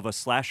director of a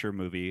slasher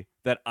movie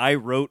that I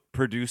wrote,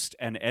 produced,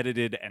 and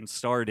edited and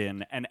starred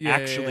in, and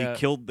actually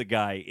killed the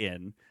guy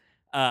in.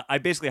 I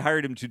basically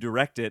hired him to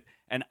direct it,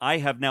 and I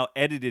have now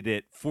edited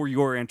it for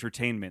your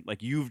entertainment.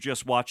 Like you've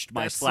just watched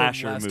my That's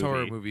slasher some last movie.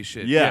 horror movie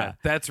shit. Yeah.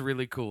 That's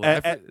really cool.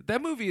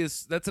 That movie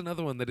that's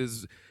another one that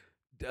is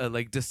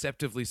like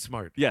deceptively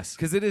smart. Yes.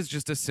 Because it is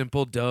just a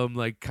simple, dumb,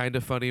 like kind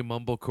of funny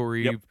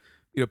mumblecore Yep.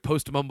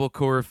 post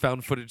mumblecore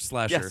found footage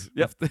slasher.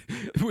 Yes, yep.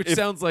 Which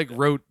sounds like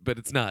rote, but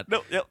it's not.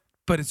 No, yep.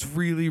 But it's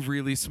really,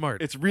 really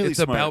smart. It's really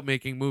smart. About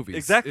making movies.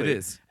 Exactly. It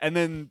is. And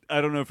then I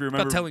don't know if you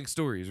remember About telling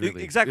stories,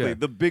 really. Exactly. Yeah.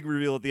 The big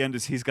reveal at the end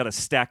is he's got a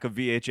stack of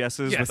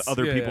VHSs with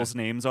other people's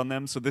names on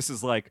them. So this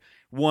is like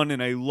one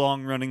in a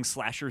long-running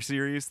slasher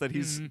series that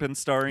he's been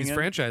starring He's in.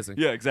 franchising.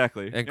 Yeah,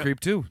 exactly. And Creep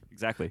 2.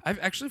 Exactly. I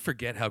actually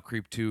forget how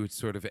Creep 2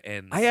 sort of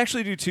ends. I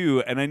actually do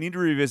too, and I need to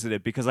revisit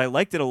it because I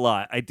liked it a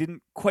lot. I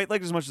didn't quite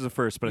like it as much as the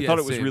first, but I thought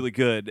it was same. really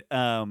good.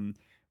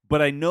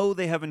 But I know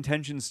they have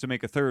intentions to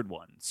make a third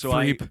one. So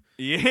Threep.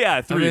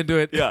 Yeah, I'm into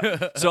it.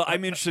 Yeah. So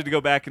I'm interested to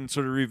go back and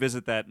sort of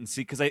revisit that and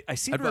see, because I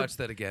seem I'd to watch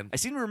that again. I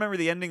seem to remember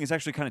the ending is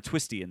actually kind of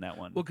twisty in that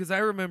one. Well, because I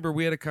remember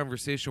we had a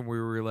conversation where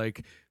we were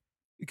like,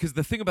 because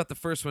the thing about the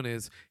first one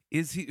is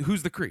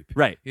who's the creep?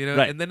 Right.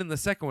 Right. And then in the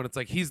second one, it's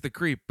like he's the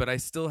creep, but I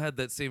still had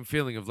that same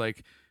feeling of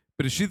like,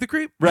 but is she the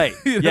creep? Right.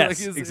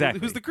 Yes, like,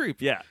 exactly. Who's the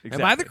creep? Yeah.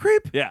 Exactly. Am I the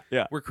creep? Yeah.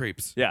 Yeah. We're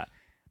creeps. Yeah.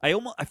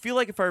 I feel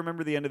like if I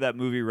remember the end of that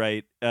movie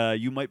right,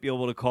 you might be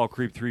able to call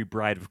Creep 3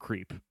 Bride of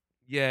Creep.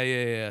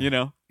 Yeah. You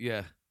know?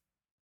 Yeah.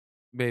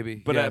 Maybe.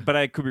 But yeah.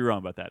 I could be wrong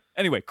about that.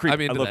 Anyway, Creep.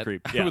 I love that.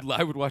 Creep. Yeah.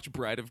 I would watch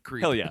Bride of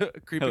Creep. Hell yeah.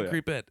 Creep Hell and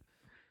yeah.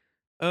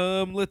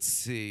 Creepette. Let's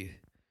see.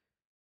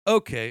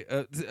 Okay.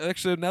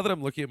 Actually, now that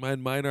I'm looking at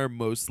mine are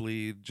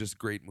mostly just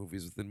great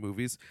movies within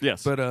movies.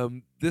 Yes. But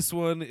this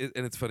one, and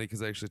it's funny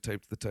because I actually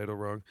typed the title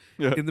wrong.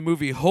 Yeah. In the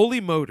movie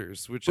Holy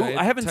Motors, which Ooh, I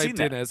I haven't typed seen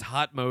that. in as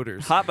Hot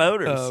Motors. Hot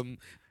Motors.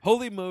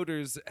 Holy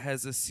Motors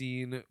has a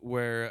scene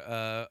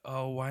where,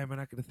 why am I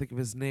not going to think of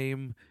his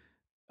name?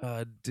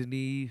 Not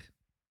Denis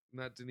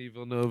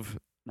Villeneuve.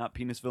 Not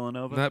Penis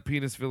Villanova? Not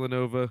Penis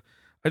Villanova.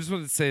 I just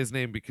wanted to say his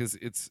name because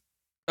it's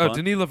Fun.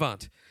 Denis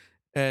Levant.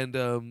 And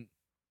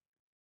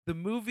the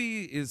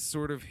movie is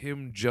sort of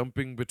him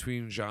jumping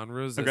between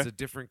genres as a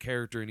different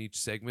character in each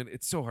segment.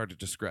 It's so hard to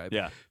describe.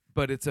 Yeah.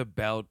 But it's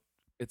about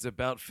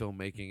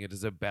filmmaking. It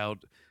is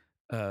about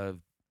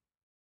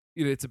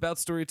it's about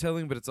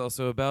storytelling, but it's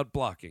also about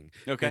blocking.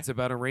 Okay. It's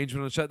about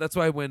arrangement of shot. That's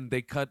why when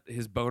they cut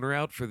his boner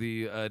out for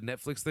the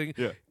Netflix thing,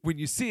 when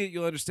you see it,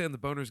 you'll understand the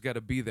boner's got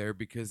to be there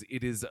because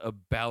it is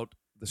about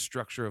the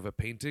structure of a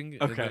painting.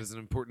 And that is an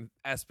important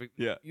aspect.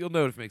 Yeah. You'll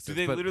know if it makes Do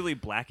sense. they literally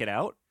black it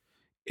out?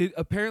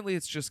 Apparently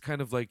it's just kind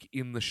of like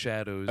in the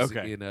shadows.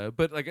 Okay.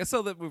 But like I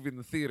saw that movie in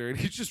the theater and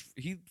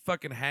he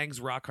fucking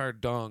hangs rock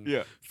hard dong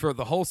for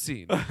the whole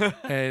scene.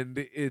 and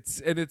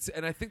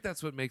I think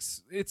that's what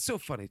makes it's so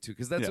funny too,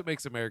 because that's what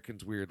makes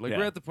Americans weird. Like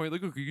we're at the point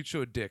like, okay, you could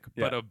show a dick,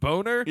 but a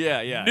boner?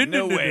 Yeah.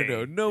 No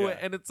way. No way.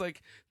 And it's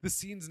like the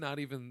scene's not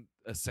even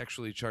a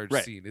sexually charged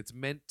scene. It's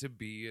meant to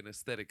be an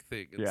aesthetic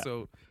thing. And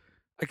so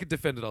I could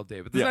defend it all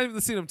day, but that's not even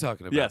the scene I'm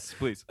talking about. Yes,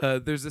 please.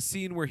 There's a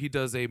scene where he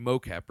does a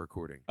mocap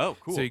recording. Oh,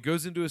 cool. So he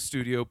goes into a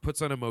studio,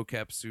 puts on a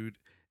mocap suit,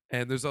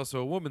 and there's also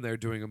a woman there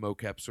doing a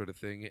mocap sort of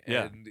thing.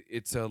 And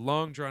it's a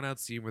long,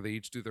 drawn-out scene where they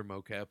each do their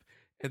mocap.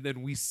 And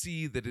then we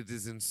see that it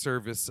is in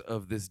service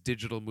of this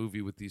digital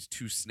movie with these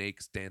two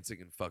snakes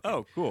dancing and fucking.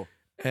 Oh, cool.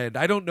 And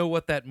I don't know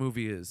what that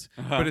movie is,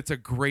 but it's a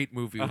great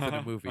movie within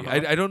a movie.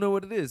 I don't know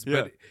what it is,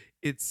 but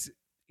it's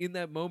in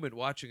that moment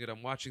watching it,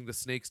 I'm watching the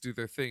snakes do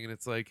their thing, and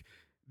it's like,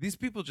 these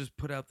people just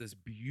put out this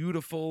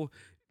beautiful,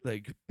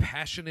 like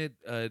passionate,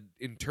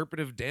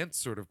 interpretive dance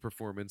sort of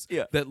performance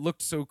that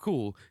looked so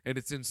cool, and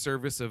it's in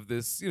service of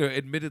this,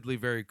 admittedly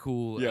very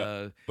cool.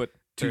 But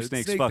two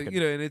snakes snake fucking.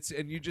 Thing,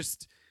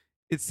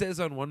 it says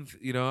on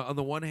on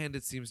the one hand,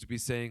 it seems to be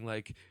saying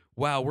like,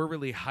 wow, we're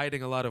really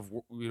hiding a lot of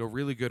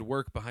really good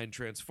work behind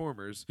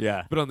Transformers.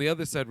 Yeah. But on the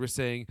other side, we're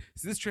saying,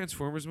 see, this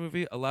Transformers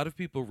movie, a lot of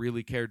people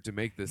really cared to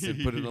make this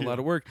and put in a lot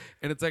of work.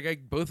 And it's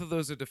like both of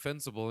those are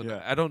defensible. And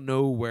I don't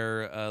know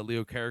where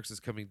Leo Carax is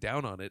coming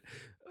down on it.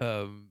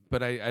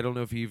 But I don't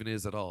know if he even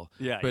is at all.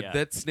 But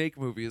that Snake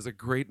movie is a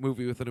great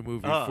movie within a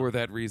movie for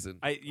that reason.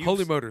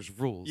 Holy Motors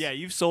rules. Yeah,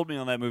 you've sold me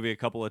on that movie a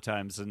couple of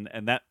times, and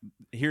that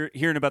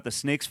hearing about the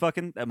snakes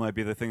fucking, that might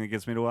be the thing that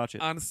gets me to watch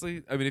it.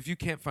 Honestly, I mean, if you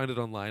can't find it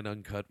online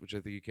uncut, which I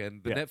think you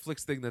can, the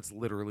Netflix thing, that's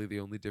literally the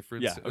only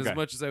difference. Yeah, okay. As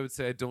much as I would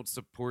say I don't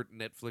support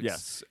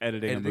Netflix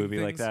editing a movie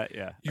things, like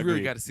that, you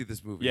really got to see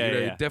this movie.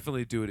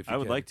 Definitely do it if you can. I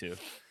would like to.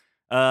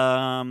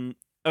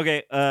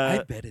 Okay.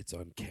 I bet it's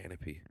on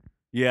Canopy.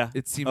 Yeah.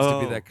 It seems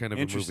to be that kind of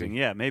a interesting. movie.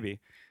 Yeah, maybe.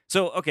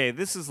 So, okay,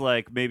 this is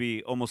like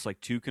maybe almost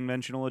like too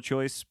conventional a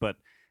choice, but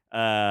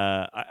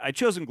I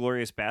chose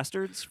Inglourious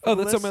Bastards. Oh,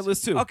 that's on my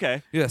list too.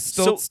 Okay. Yeah,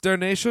 Stoltz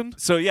Darnation.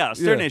 So,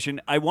 Star Nation.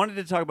 I wanted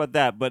to talk about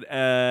that, but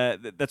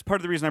that's part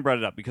of the reason I brought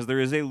it up, because there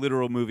is a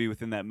literal movie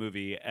within that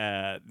movie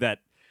that,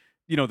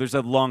 there's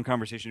a long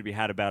conversation to be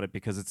had about it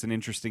because it's an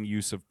interesting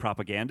use of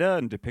propaganda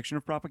and depiction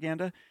of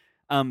propaganda.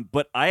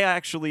 But I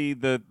actually,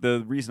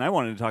 the reason I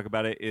wanted to talk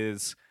about it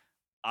is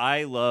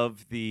I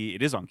love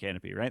it is on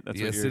Canopy, right? That's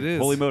yes, what it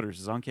is. Holy Motors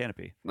is on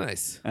Canopy.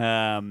 Nice.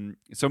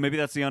 So maybe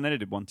that's the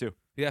unedited one too.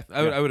 Yeah,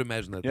 I would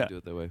imagine that they do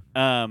it that way.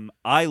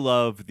 I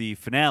love the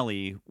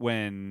finale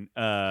when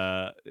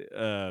the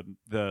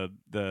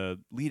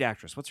lead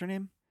actress, what's her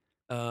name?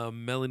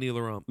 Melanie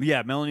Laurent.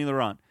 Yeah, Melanie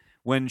Laurent.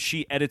 when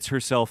she edits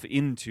herself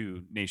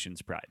into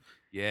Nation's Pride.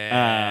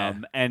 Yeah.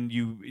 And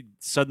you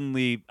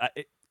suddenly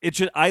it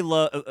should. I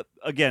love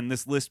again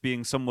this list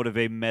being somewhat of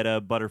a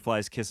meta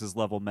Butterflies Kisses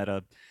level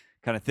meta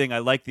kind of thing. I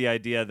like the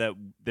idea that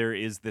there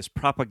is this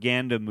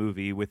propaganda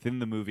movie within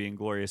the movie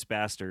Inglourious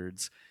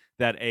Bastards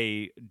that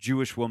a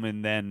Jewish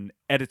woman then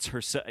edits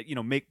herself.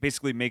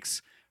 Basically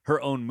makes her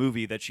own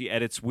movie that she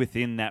edits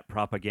within that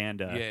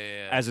propaganda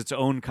as its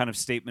own kind of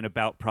statement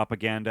about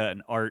propaganda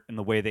and art and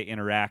the way they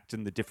interact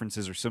and the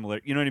differences are similar.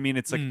 You know what I mean?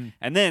 It's like,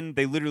 and then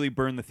they literally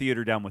burn the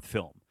theater down with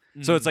film.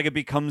 So it's like it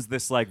becomes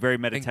this like very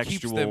metatextual. And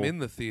keeps them in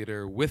the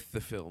theater with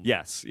the film.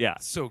 Yes, yeah,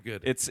 so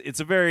good. It's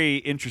a very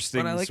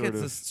interesting. And I like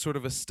it's a sort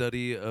of a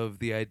study of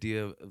the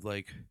idea of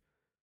like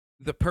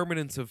the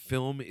permanence of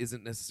film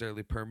isn't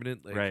necessarily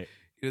permanent. Like, right.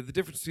 The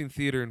difference between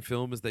theater and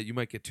film is that you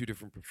might get two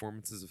different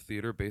performances of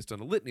theater based on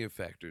a litany of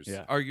factors.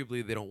 Yeah.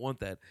 Arguably, they don't want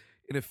that.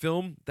 In a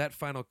film, that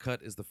final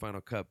cut is the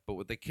final cut, but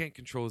what they can't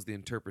control is the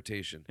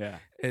interpretation. Yeah.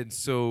 And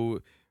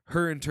so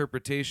her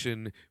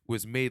interpretation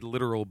was made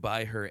literal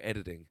by her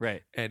editing.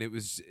 Right. And it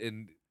was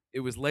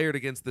layered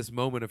against this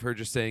moment of her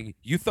just saying,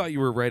 "You thought you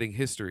were writing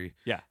history.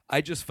 Yeah. I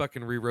just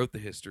fucking rewrote the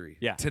history.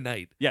 Yeah.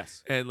 Tonight."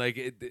 Yes. And like,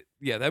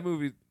 that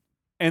movie.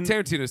 And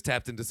Tarantino's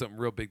tapped into something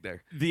real big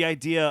there. The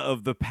idea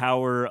of the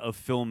power of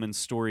film and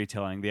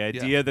storytelling, the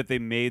idea that they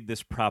made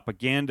this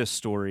propaganda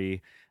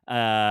story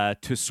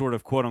to sort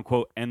of quote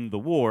unquote end the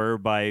war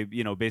by,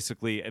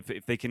 basically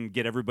if they can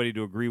get everybody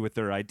to agree with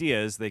their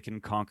ideas, they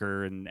can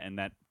conquer and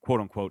that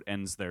quote unquote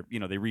ends their,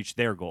 they reach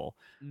their goal.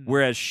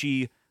 Whereas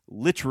she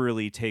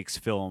literally takes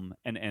film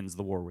and ends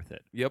the war with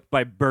it. Yep.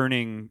 By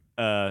burning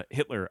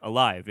Hitler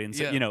alive.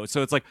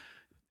 So it's like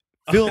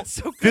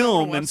So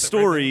film and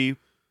story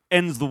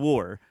ends the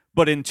war,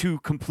 but in two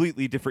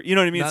completely different. You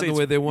know what I mean? Not the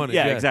way they want it.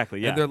 Yeah, exactly.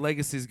 Yeah, and their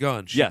legacy's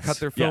gone. She cut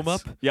their film up.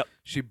 Yep.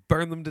 She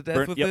burned them to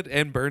death with it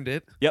and burned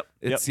it. Yep.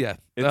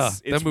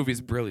 That movie's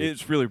brilliant.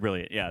 It's really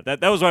brilliant. Yeah,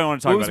 that was what I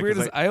want to talk about. What was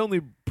weird is I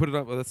only put it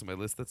on. Well, that's on my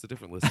list. That's a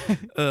different list.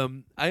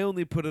 I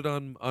only put it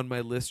on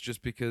my list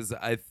just because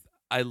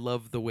I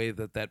love the way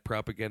that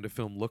propaganda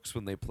film looks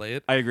when they play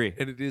it. I agree.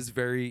 And it is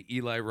very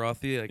Eli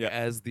Rothy,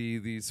 as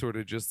the sort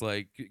of just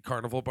like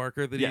carnival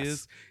barker that he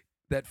is.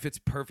 That fits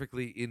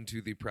perfectly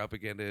into the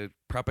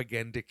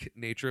propagandic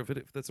nature of it,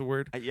 if that's a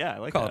word. I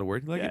like Call that. it a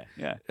word. Like it.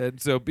 Yeah.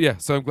 And so,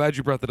 so I'm glad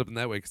you brought that up in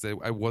that way because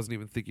I wasn't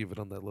even thinking of it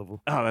on that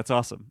level. Oh, that's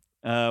awesome.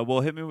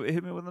 Well, hit me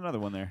with another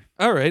one there.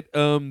 All right.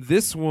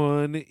 This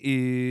one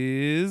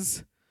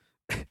is.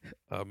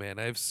 Oh man,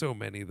 I have so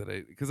many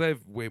because I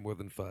have way more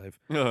than 5.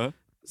 Uh-huh.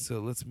 So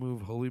let's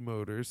move Holy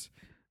Motors.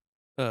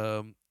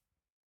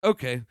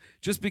 Okay,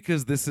 just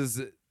because this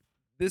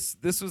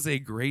was a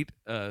great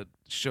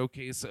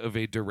showcase of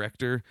a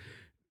director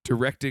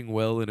directing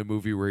well in a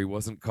movie where he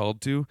wasn't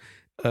called to.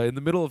 In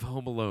the middle of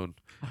Home Alone,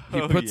 he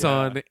puts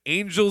on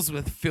Angels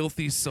with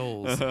Filthy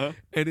Souls, and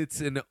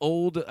it's an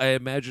old, I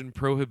imagine,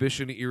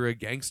 Prohibition era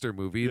gangster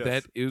movie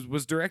that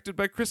was directed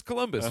by Chris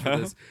Columbus for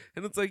this.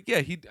 And it's like,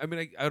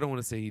 I don't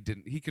want to say he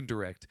didn't. He can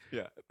direct,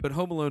 but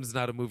Home Alone is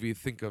not a movie you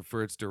think of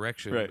for its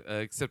direction,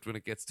 except when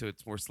it gets to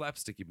its more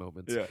slapsticky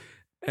moments. Yeah.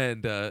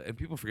 And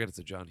people forget it's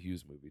a John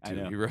Hughes movie too.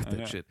 I know, He wrote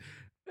that shit.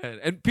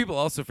 And people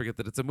also forget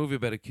that it's a movie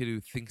about a kid who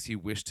thinks he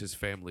wished his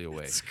family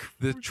away.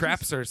 The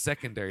traps are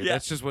secondary.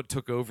 That's just what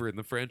took over in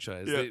the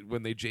franchise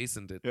when they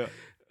Jasoned it. Yeah.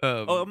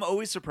 I'm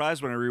always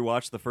surprised when I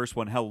rewatch the first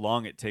one how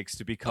long it takes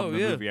to become the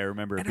movie I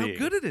remember it and being.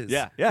 how good it is.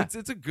 Yeah.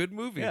 It's a good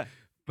movie. Yeah.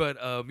 But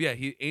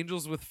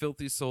Angels with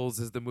Filthy Souls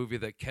is the movie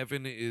that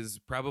Kevin is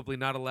probably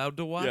not allowed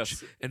to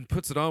watch and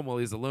puts it on while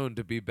he's alone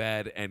to be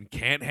bad and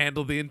can't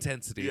handle the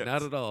intensity.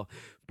 Not at all.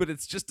 But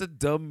it's just a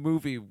dumb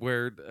movie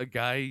where a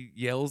guy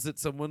yells at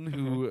someone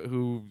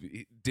who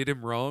did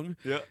him wrong,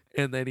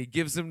 and then he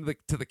gives him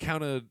to the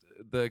count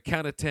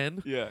of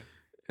 10. Yeah.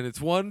 And it's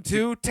 1,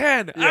 2,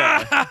 10.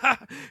 Yeah.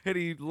 And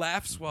he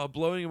laughs while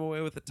blowing him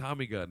away with a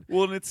Tommy gun.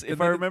 Well, and if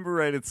I remember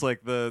right, it's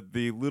like the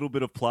little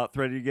bit of plot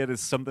thread you get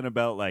is something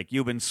about like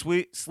you've been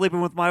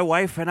sleeping with my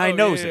wife and I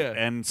knows it,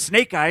 and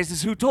Snake Eyes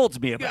is who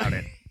told me about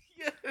it.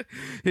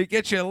 He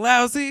gets you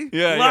lousy,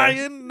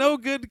 lying, no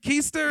good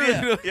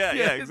keister.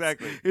 Yeah,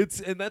 exactly.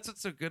 And that's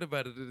what's so good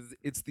about it is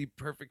it's the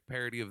perfect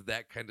parody of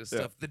that kind of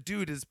stuff. The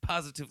dude is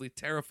positively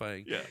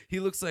terrifying. Yeah.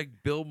 He looks like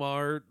Bill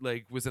Maher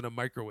was in a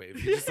microwave.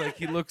 He's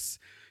just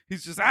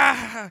he's just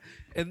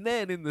and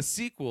then in the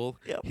sequel,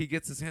 he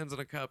gets his hands on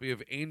a copy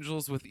of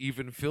Angels with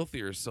Even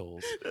Filthier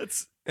Souls.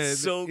 That's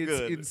so good.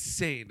 It's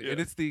insane. And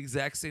it's the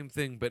exact same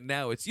thing, but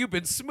now it's you've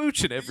been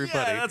smooching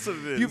everybody. Yeah, that's what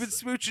it is. You've been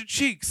smooching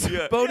Cheeks.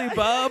 Boney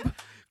Bob,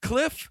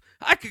 Cliff.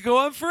 I could go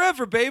on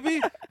forever,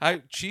 baby.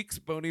 Cheeks,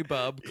 Boney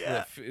Bob,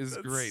 Cliff is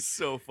great.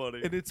 So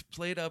funny. And it's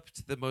played up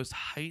to the most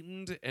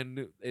heightened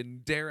and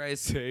dare I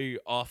say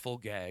awful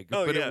gag,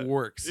 but it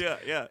works.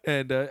 Yeah.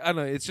 And I don't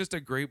know, it's just a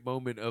great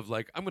moment of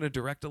like, I'm going to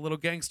direct a little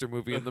gangster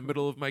movie in the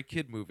middle of my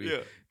kid movie.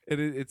 Yeah. And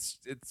it's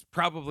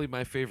probably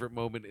my favorite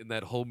moment in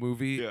that whole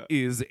movie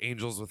is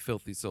Angels with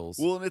Filthy Souls.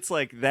 Well, and it's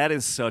like that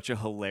is such a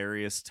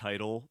hilarious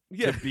title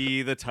to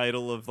be the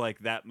title of like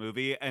that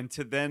movie, and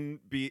to then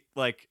be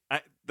like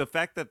the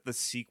fact that the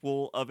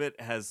sequel of it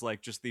has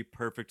like just the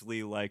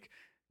perfectly like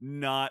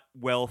not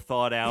well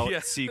thought out Yeah.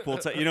 sequel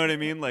to, you know what I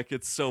mean? Like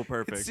it's so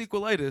perfect. It's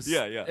sequelitis.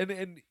 Yeah, yeah.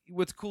 And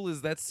what's cool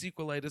is that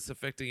sequelitis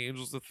affecting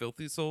Angels with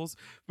Filthy Souls,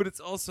 but it's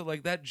also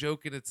like that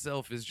joke in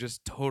itself is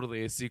just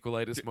totally a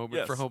sequelitis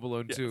moment for yes, Home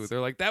Alone 2. yes. They're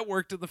like, that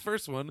worked in the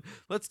first one.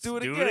 Let's do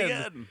it Do again. it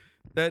again.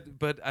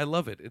 But I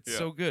love it. It's Yeah.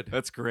 so good.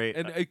 That's great.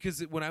 And because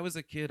when I was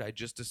a kid, I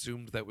just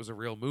assumed that was a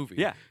real movie.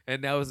 Yeah.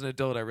 And now as an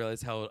adult, I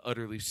realize how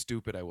utterly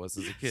stupid I was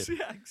as a kid.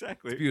 Yeah,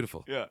 exactly. It's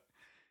beautiful. Yeah.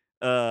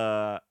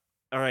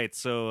 All right.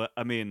 So,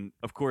 I mean,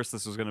 of course,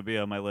 this was going to be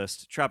on my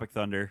list. Tropic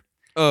Thunder.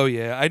 Oh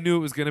yeah, I knew it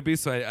was gonna be,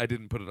 so I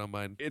didn't put it on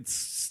mine. It's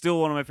still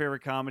one of my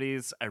favorite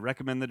comedies. I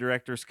recommend the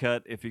director's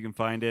cut if you can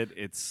find it.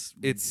 It's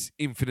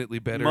Infinitely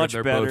better. much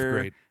and they're better. both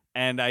great.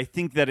 And I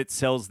think that it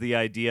sells the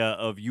idea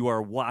of you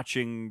are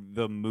watching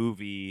the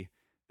movie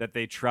that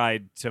they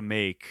tried to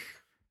make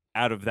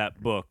out of that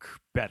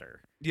book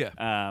better. Yeah.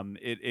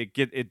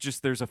 It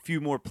just there's a few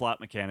more plot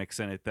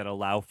mechanics in it that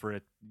allow for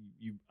it.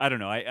 I don't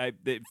know.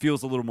 It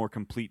feels a little more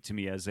complete to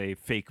me as a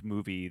fake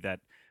movie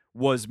that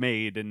was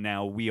made and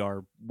now we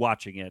are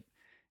watching it,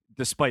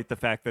 despite the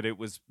fact that it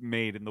was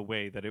made in the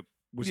way that it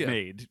was Yeah.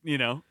 made. You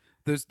know.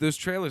 Those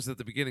trailers at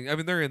the beginning. I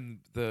mean, they're in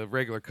the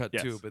regular cut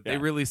Yes, too, but yeah. they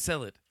really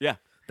sell it. Yeah.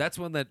 That's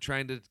one that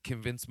trying to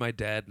convince my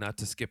dad not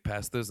to skip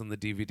past those on the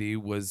DVD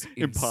was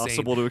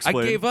Impossible to insane.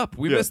 explain. I gave up.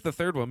 We Yeah. missed the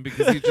third one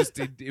because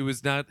it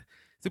was not.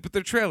 But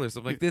they're trailers.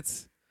 I'm like,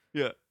 it's.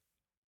 Yeah.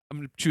 I'm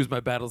gonna choose my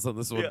battles on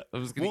this one. Yeah.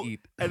 I'm just gonna Well,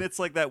 eat. And it's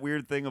like that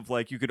weird thing of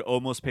like you could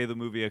almost pay the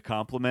movie a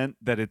compliment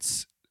that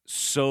it's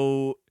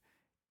so.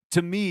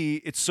 To me,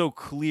 it's so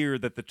clear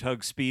that the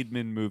Tug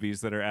Speedman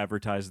movies that are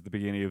advertised at the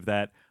beginning of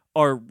that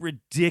are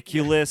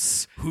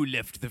ridiculous. Who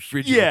left the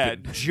fridge Yeah,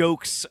 open?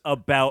 jokes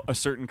about a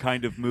certain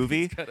kind of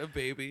movie. Got a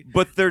baby.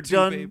 But they're Two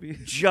done babies.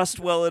 just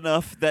well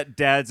enough that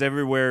dads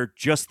everywhere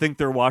just think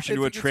they're watching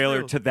They to a think it's trailer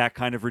real. to that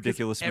kind of 'Cause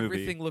ridiculous movie.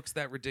 Everything looks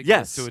that ridiculous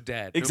Yes, to a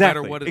dad, exactly,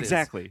 no matter what it is.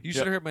 exactly. You Yep.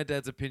 should have heard my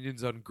dad's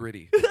opinions on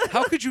Gritty.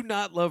 How could you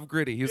not love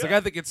Gritty? He was like, Yeah.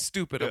 I think it's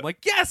stupid. Yeah. I'm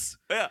like, yes,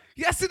 Yeah,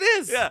 yes, it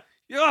is. yeah.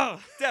 Yeah.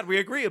 Dad, we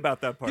agree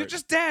about that part. You're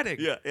just dadding.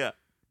 Yeah, yeah.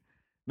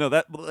 No,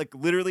 that like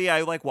literally,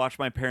 I like watch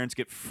my parents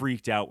get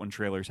freaked out when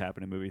trailers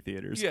happen in movie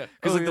theaters. Yeah.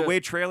 because Oh, like the yeah. way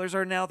trailers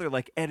are now, they're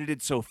like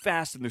edited so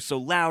fast and they're so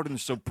loud and they're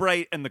so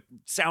bright and the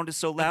sound is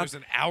so And loud. there's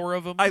an hour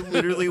of them. I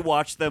literally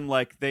watch them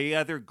like they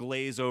either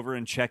glaze over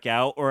and check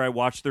out, or I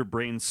watch their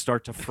brains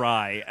start to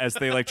fry as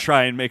they like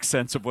try and make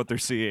sense of what they're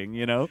seeing.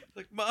 You know?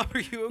 like, Mom, are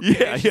you okay?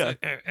 Yeah, She's yeah, like,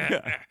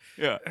 yeah,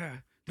 yeah,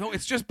 No,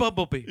 it's just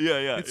Bumblebee. yeah,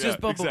 yeah. It's yeah,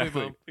 just Bumblebee,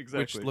 exactly, Mom.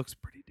 exactly. Which looks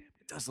pretty damn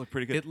It does look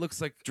pretty good. It looks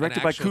like an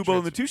Directed by actual Kubo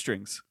and the transfer- Two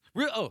Strings.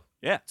 Oh,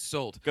 Yeah,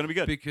 sold. gonna be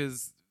good.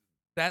 Because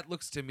that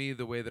looks to me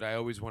the way that I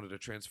always wanted a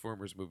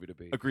Transformers movie to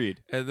be.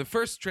 Agreed. And the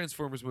first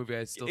Transformers movie,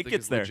 I still It think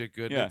gets is there. legit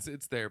good. Yeah.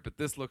 It's there, but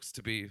this looks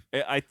to be.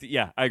 I agree.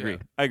 Yeah.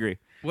 I agree.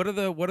 What are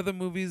the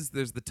movies?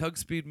 There's the Tug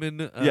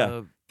Speedman.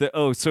 Yeah.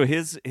 So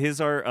his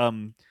are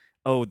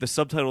the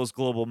subtitle is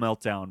Global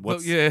Meltdown.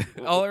 What's yeah.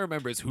 All I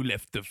remember is Who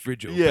Left the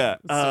Fridge Open. Yeah,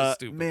 It's so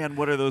stupid. man,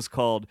 what are those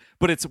called?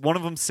 But it's one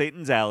of them,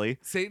 Satan's Alley.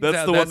 Satan's That's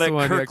Alley, the one that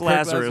yeah. Kirk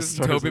Lazarus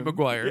and stars Toby in.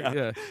 Maguire. Yeah.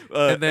 Yeah.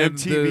 And then the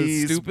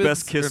MTV's Stupids,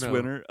 Best Kiss or no?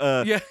 winner.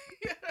 Yeah.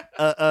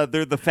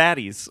 They're the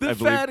Fatties. The I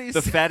believe. Fatties.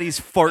 The Fatties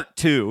Fart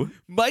 2.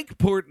 Mike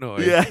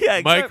Portnoy. Yeah,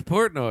 yeah, Mike exactly.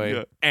 Portnoy.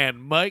 Yeah.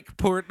 And Mike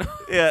Portnoy.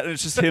 Yeah, and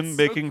it's just him That's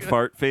so making good.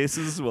 fart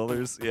faces while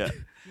there's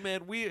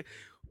Man,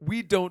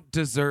 we don't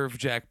deserve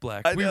Jack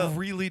Black. I We know.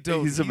 really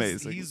don't. He's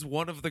amazing. He's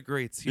one of the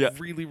greats. He Yeah.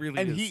 really, really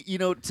And is. he,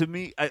 to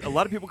me, a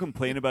lot of people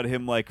complain about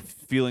him like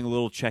feeling a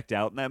little checked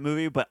out in that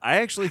movie, but I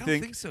actually I don't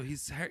think so.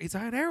 He's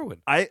on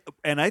heroin. I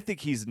think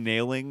he's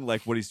nailing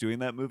like what he's doing in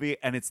that movie,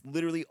 and it's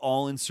literally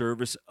all in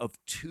service of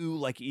two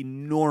like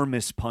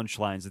enormous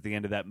punchlines at the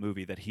end of that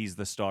movie that he's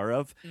the star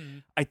of.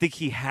 I think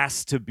he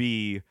has to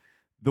be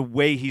the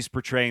way he's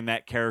portraying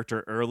that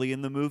character early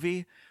in the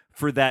movie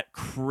for that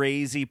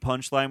crazy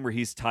punchline where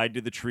he's tied to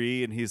the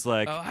tree and he's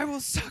like, I will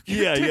suck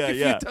your yeah, dick yeah, if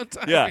yeah, you don't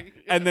tie yeah. me.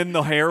 And then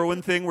the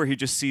heroin thing where he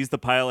just sees the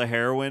pile of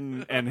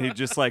heroin and he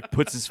just like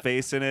puts his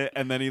face in it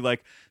and then he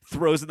like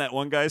throws in that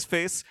one guy's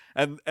face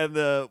and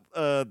the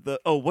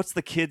what's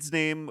the kid's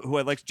name who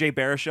I like, Jay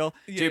Baruchel.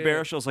 Jay Yeah.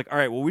 Baruchel's like, all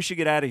right, well we should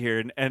get out of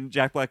here and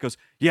Jack Black goes,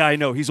 yeah, I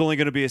know, he's only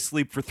going to be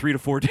asleep for 3 to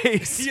 4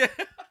 days. Yeah.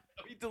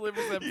 He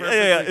delivers that Yeah, perfectly.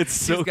 yeah, it's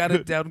so He's got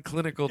good. it down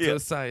clinical Yeah, to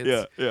science.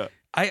 yeah, yeah.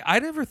 I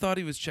never thought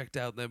he was checked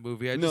out in that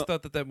movie. I No. just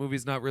thought that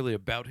movie's not really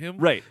about him.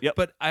 Right. Yep.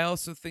 But I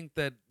also think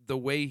that the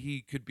way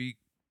he could be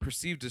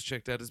perceived as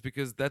checked out is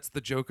because that's the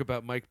joke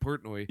about Mike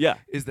Portnoy. Yeah.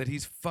 Is that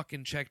he's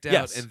fucking checked out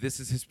Yes. and this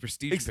is his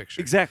prestige picture.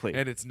 Exactly.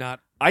 And it's not.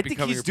 I think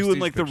becoming he's a doing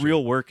prestige like the picture.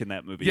 real work in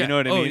that movie. Yeah. You know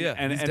what I Oh, mean? yeah.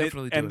 And He's and,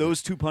 definitely and doing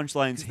those two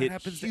punchlines 'Cause hit that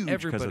happens huge to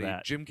everybody. because of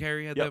that. Jim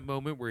Carrey had Yep. that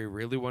moment where he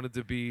really wanted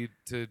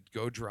to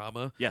go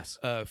drama. Yes.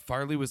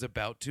 Farley was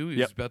about to. He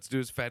Yep. was about to do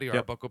his Fatty Yep.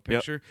 Arbuckle Yep.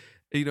 picture.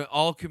 You know,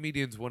 all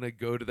comedians want to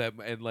go to that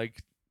and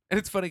like. And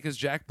it's funny because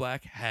Jack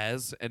Black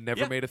has and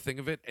never Yeah. made a thing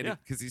of it, and Yeah.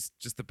 because he's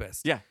just the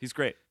best. Yeah, he's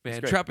great. He's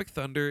Man, great. Tropic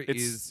Thunder It's-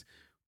 is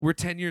we're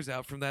 10 years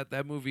out from that.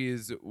 That movie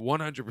is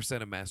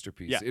 100% a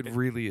masterpiece. Yeah, it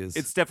really is.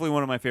 It's definitely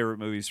one of my favorite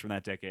movies from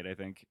that decade, I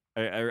think.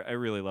 I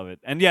really love it.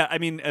 And yeah, I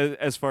mean,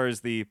 as far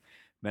as the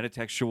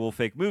metatextual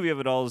fake movie of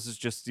it all is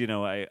just,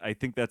 I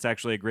think that's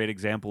actually a great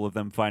example of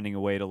them finding a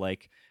way to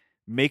like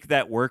make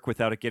that work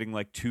without it getting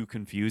like too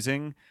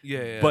confusing.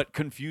 Yeah. But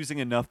confusing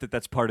enough that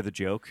that's part of the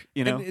joke,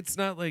 And it's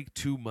not like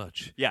too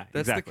much. Yeah,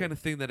 That's exactly. the kind of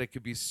thing that it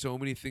could be so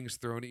many things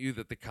thrown at you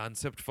that the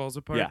concept falls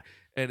apart. Yeah.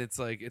 And it's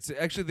like it's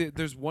actually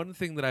there's one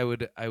thing that I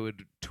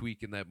would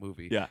tweak in that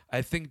movie. Yeah.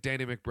 I think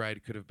Danny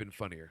McBride could have been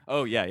funnier.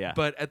 Oh yeah.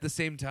 But at the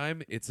same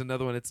time, it's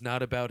another one. It's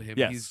not about him.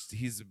 Yes.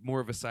 He's more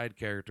of a side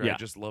character. Yeah. I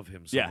just love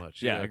him so yeah,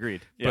 much. Yeah, you know?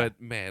 agreed. Yeah. But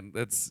man,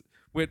 that's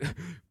when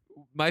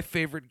my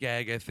favorite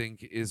gag I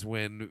think is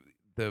when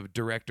the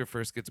director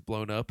first gets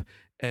blown up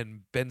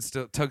and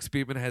Tug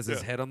Speedman has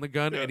his head on the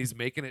gun and he's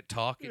making it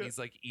talk and he's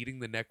like eating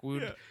the neck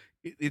wound. Yeah.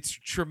 It's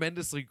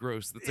tremendously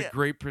gross. That's a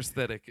great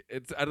prosthetic.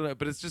 I don't know,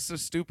 but it's just so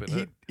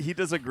stupid. He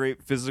does a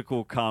great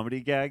physical comedy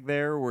gag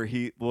there where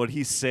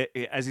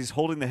as he's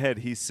holding the head,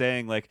 he's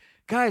saying like,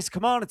 guys,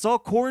 come on, it's all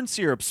corn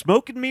syrup,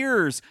 smoke and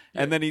mirrors.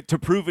 Yeah. And then to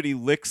prove it, he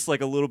licks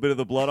like a little bit of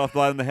the blood off the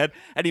bottom of the head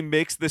and he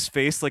makes this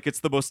face like it's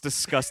the most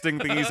disgusting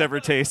thing he's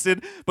ever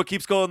tasted, but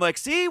keeps going like,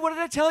 see, what did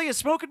I tell you?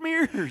 Smoke and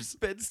mirrors.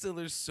 Ben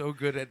Stiller's so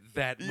good at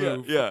that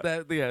move.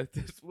 Yeah. Yeah,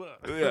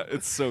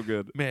 it's so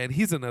good. Man,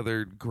 he's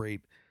another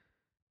great.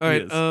 All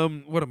right,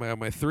 what am I on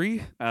my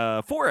 3?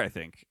 4, I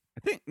think.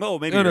 No,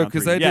 maybe no, you're on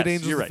because 3. I Yes, did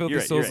Angels you're and right, Filthy you're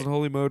right, Souls you're and right.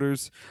 Holy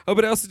Motors. Oh,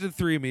 but I also did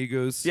 3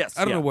 Amigos. Yes,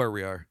 I don't yeah. know where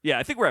we are. Yeah,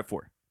 I think we're at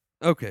 4.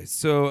 Okay,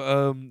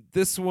 so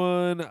this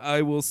one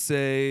I will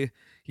say,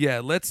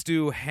 let's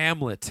do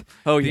Hamlet.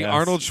 Oh, the yes.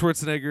 Arnold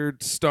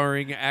Schwarzenegger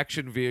starring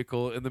action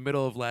vehicle in the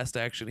middle of Last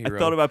Action Hero. I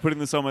thought about putting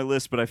this on my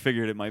list, but I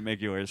figured it might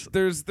make yours.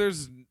 There's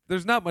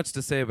not much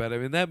to say about it. I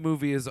mean, that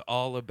movie is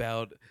all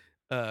about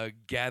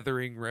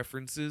gathering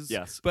references.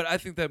 Yes. But I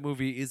think that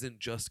movie isn't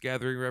just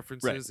gathering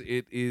references. Right.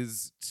 It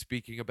is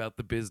speaking about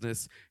the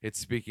business. It's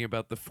speaking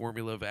about the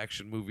formula of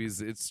action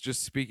movies. It's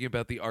just speaking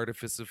about the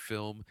artifice of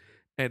film.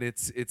 And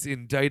it's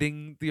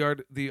indicting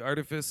the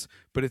artifice,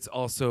 but it's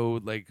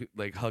also like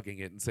hugging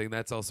it and saying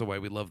that's also why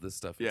we love this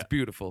stuff. Yeah. It's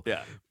beautiful.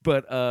 Yeah.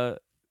 But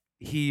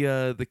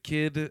the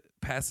kid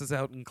passes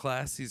out in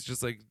class. He's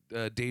just like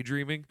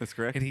daydreaming. That's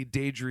correct. And he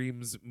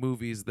daydreams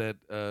movies that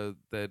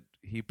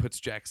he puts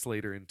Jack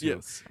Slater into.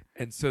 Yes.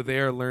 And so they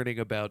are learning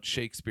about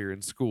Shakespeare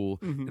in school.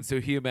 Mhm. And so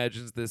he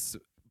imagines this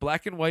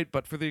black and white,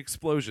 but for the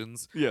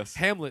explosions, Yes.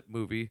 Hamlet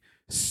movie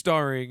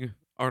starring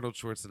Arnold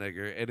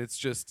Schwarzenegger, and it's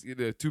just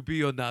to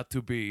be or not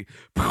to be,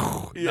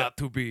 not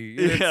to be.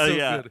 It's so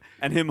good.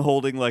 And him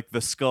holding like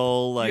the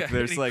skull, like Yeah,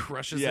 there's and he like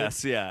crushes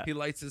yes, it. yeah, He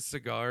lights his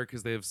cigar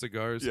because they have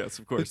cigars. yes,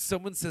 of But course.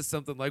 someone says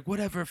something like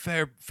 "Whatever,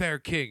 fair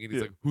king," and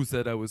he's Yeah. like, "Who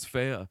said I was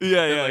fair?"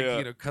 Yeah, and yeah,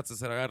 like cuts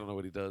his head. I don't know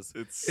what he does.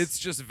 It's It's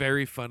just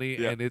very funny,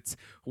 Yeah. and it's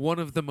one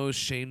of the most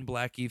Shane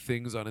Blacky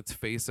things on its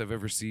face I've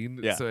ever seen.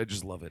 Yeah. So I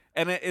just love it.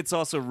 and it's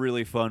also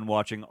really fun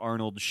watching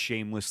Arnold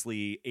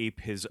shamelessly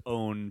ape his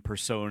own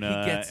persona.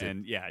 He gets it.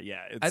 And yeah,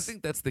 it's, I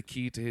think that's the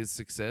key to his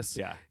success.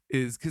 yeah,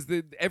 Is because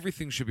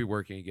everything should be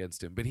working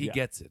against him, but he Yeah.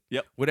 gets it.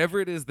 Yep. Whatever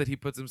it is that he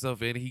puts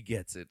himself in, he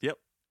gets it. Yep.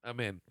 I'm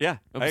in. yeah,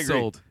 I'm I agree.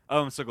 sold.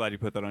 Oh, I'm so glad you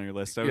put that on your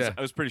list. Yeah.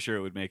 I was pretty sure it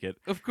would make it.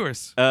 Of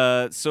course.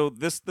 So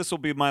this will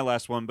be my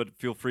last one, but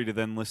feel free to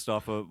then list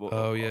off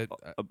Oh, yeah.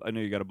 I know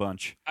you got a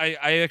bunch. I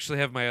actually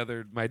have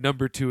my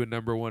number 2 and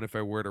number 1 if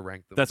I were to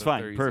rank them. That's so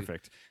fine. they're easy.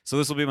 Perfect. So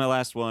this will be my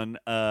last one.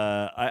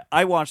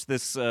 I watched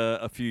this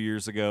a few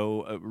years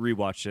ago,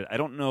 rewatched it. I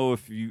don't know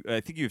if I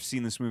think you've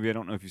seen this movie. I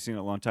don't know if you've seen it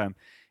a long time.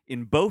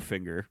 In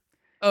Bowfinger.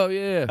 Oh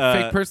yeah,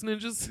 fake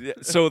personages.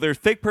 So their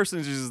fake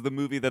personages is the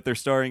movie that they're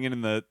starring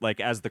in the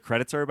as the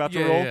credits are about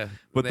to roll. Yeah.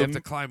 But They have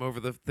to climb over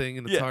the thing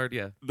and it's Yeah. hard.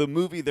 Yeah. The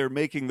movie they're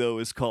making though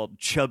is called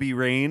Chubby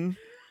Rain.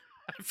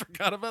 I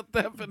forgot about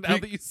that, but now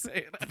that you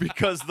say it,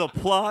 Because the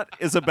plot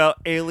is about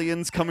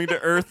aliens coming to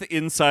Earth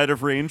inside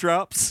of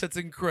raindrops. that's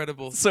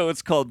incredible. So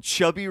it's called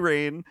Chubby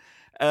Rain,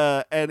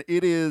 and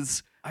it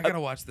is I gotta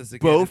watch this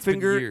again. It's been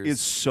Bowfinger years.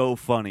 is so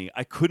funny.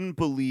 I couldn't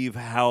believe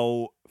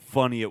how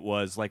funny it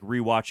was, like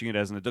rewatching it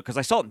as an adult, because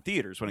I saw it in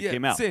theaters when it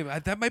came out. Same.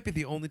 That might be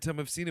the only time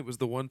I've seen it. Was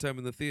the one time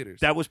in the theaters.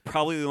 That was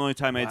probably the only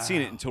time I had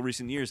seen it Wow. until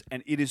recent years,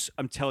 and it is.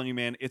 I'm telling you,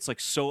 man, it's like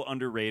so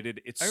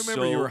underrated. It's I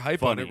remember so you were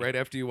hype on funny. it right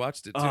after you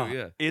watched it too. Oh,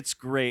 Yeah. it's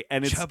great,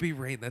 and it's Chubby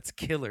Rain. That's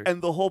killer.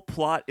 and the whole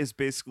plot is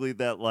basically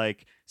that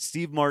like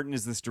Steve Martin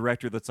is this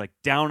director that's like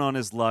down on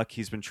his luck.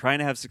 He's been trying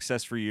to have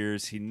success for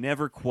years. He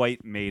never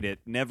quite made it.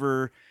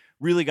 Never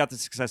really got the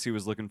success he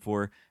was looking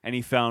for, and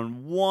he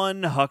found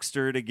one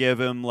huckster to give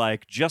him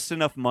like just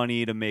enough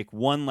money to make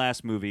one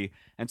last movie.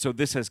 And so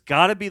this has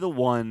got to be the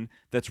one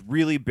that's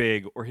really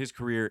big, or his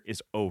career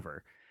is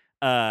over.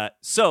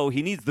 So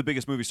he needs the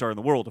biggest movie star in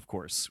the world, of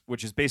course,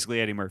 which is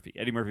basically Eddie Murphy.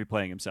 Eddie Murphy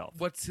playing himself.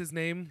 What's his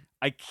name?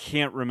 I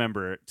can't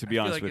remember, to be I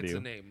feel honest like with it's you.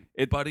 a name.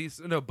 It- Buddy's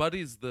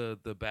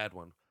the bad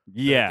one.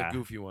 Yeah, The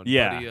goofy one.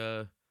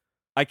 Yeah.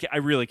 Buddy, I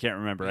really can't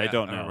remember. I yeah,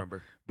 don't I know.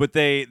 remember. But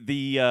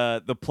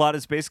the plot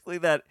is basically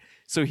that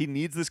so he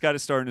needs this guy to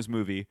star in his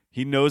movie.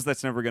 He knows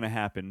that's never going to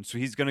happen. So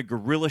he's going to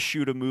guerrilla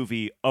shoot a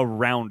movie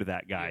around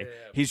that guy. Yeah.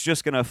 He's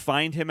just going to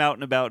find him out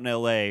and about in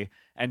LA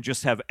and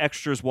just have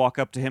extras walk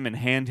up to him and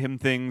hand him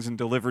things and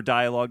deliver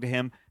dialogue to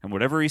him. And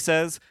whatever he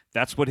says,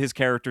 that's what his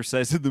character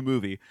says in the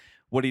movie.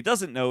 What he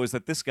doesn't know is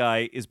that this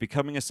guy is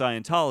becoming a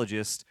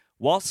Scientologist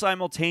while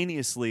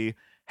simultaneously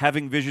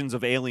having visions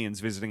of aliens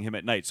visiting him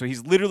at night. So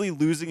he's literally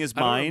losing his I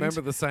don't mind. remember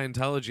the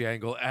Scientology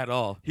angle at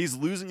all. He's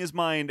losing his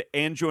mind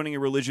and joining a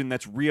religion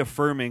that's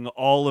reaffirming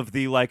all of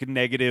the like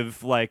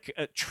negative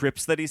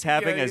trips that he's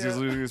having Yeah, as he's yeah.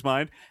 losing his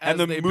mind. As And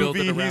the they build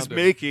it movie around he's him.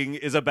 making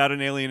is about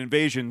an alien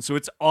invasion, so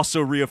it's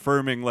also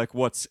reaffirming like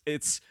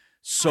it's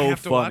so I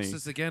have to funny. watch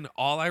this again.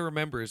 All I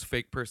remember is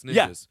fake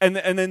personages. Yeah, and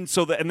then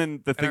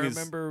the And thing I is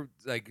remember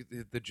like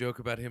the joke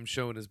about him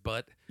showing his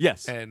butt,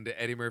 yes. and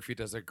Eddie Murphy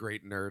does a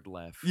great nerd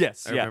laugh.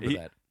 Yes, I yeah. remember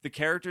that. The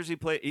characters he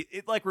played,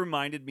 it like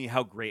reminded me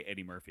how great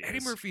Eddie Murphy is. Eddie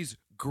Murphy's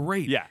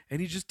great. Yeah.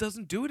 And he just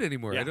doesn't do it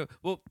anymore. Yeah.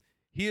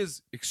 He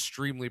is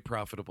extremely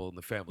profitable in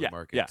the family Yeah,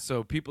 market. yeah.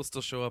 So people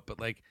still show up,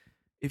 but like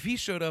if he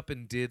showed up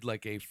and did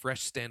like a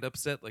fresh stand-up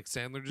set like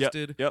Sandler just Yep,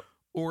 did, yep.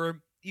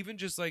 or even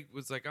just like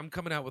was like, I'm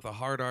coming out with a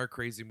hard R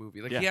crazy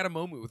movie. Like Yeah. he had a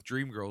moment with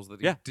Dreamgirls that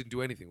he Yeah. didn't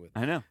do anything with.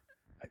 I know.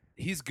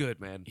 He's good,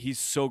 man. He's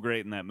so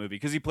great in that movie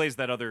because he plays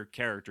that other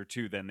character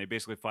too. Then they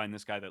basically find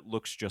this guy that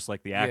looks just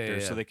like the actor, yeah.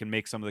 so they can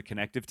make some of the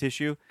connective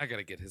tissue. I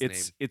gotta get his name.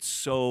 It's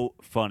so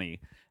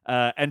funny,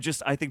 and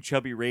just I think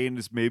Chubby Rain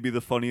is maybe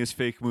the funniest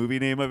fake movie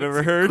name I've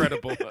ever heard.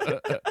 Incredible.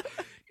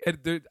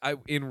 And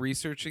in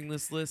researching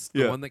this list, the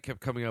Yeah. one that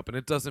kept coming up, and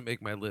it doesn't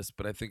make my list,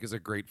 but I think is a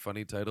great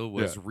funny title,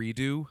 was Yeah.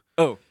 Redo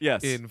Oh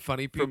yes, in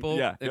Funny People.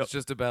 yeah, And it's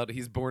just about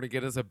he's born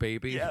again as a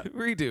baby. Yeah.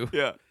 Redo.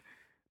 yeah.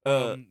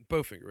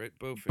 Bowfinger, right?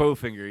 Bowfinger.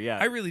 Bowfinger, yeah.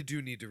 I really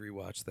do need to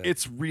rewatch that.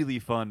 It's really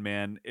fun,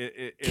 man.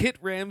 Kit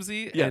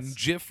Ramsey Yes. and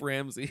Jiff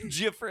Ramsey.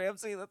 Jif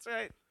Ramsey, that's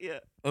right. Yeah.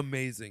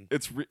 Amazing.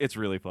 It's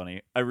really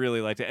funny. I really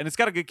liked it, and it's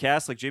got a good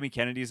cast. Like Jamie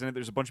Kennedy's in it.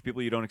 There's a bunch of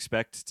people you don't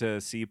expect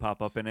to see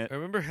pop up in it. I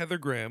remember Heather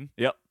Graham.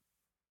 Yep.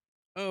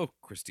 Oh,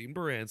 Christine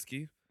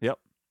Baranski. Yep.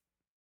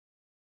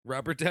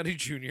 Robert Downey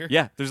Jr.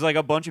 Yeah. There's like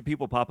a bunch of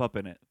people pop up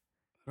in it.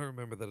 I don't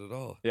remember that at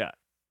all. Yeah.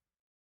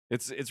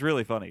 It's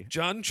really funny.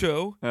 John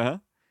Cho. Uh huh.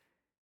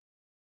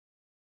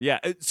 Yeah.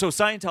 So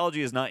Scientology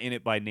is not in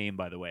it by name,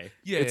 by the way.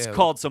 Yeah, It's yeah.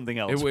 called something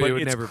else, would- but it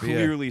would it's never be, yeah.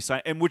 clearly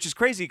and which is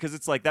crazy because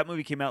it's like that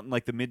movie came out in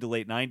like the mid to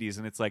late '90s,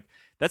 and it's like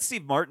that's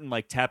Steve Martin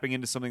like tapping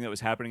into something that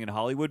was happening in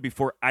Hollywood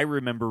before I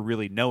remember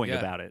really knowing Yeah.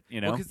 about it. You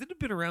know? Because it had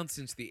been around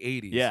since the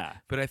 80s. Yeah.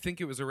 But I think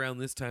it was around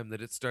this time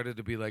that it started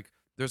to be like,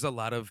 there's a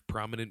lot of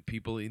prominent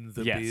people in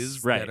the Yes,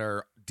 biz right. that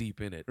are deep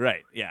in it.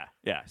 Right. Yeah.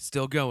 Yeah.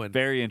 Still going.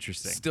 Very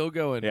interesting. Still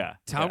going. Yeah,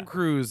 Tom yeah.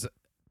 Cruise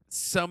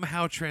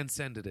somehow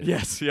transcended it.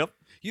 Yes. Yep.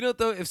 You know,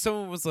 though, if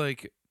someone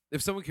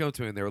came up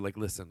to me and they were like,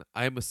 listen,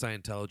 I am a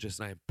Scientologist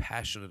and I am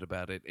passionate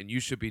about it and you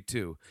should be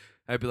too,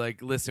 I'd be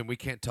like, listen, we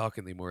can't talk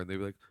anymore. And they'd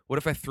be like, what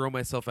if I throw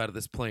myself out of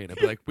this plane? I'd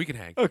be like, we can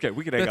hang. Okay,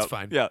 we can hang That's out.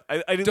 fine. Yeah,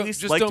 I'd at Don't- least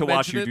just like don't to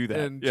watch mention you do it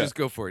that. and Yeah. just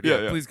go for it. Yeah,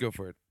 Yeah, yeah. please go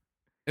for it.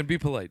 And be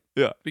polite.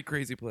 Yeah. Be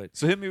crazy polite.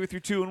 So hit me with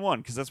your 2 and 1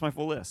 because that's my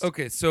full list.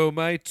 Okay, so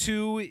my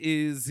 2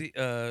 is,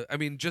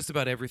 just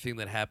about everything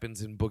that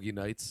happens in Boogie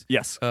Nights.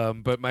 Yes,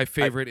 But my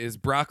favorite is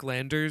Brock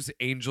Landers,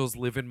 Angels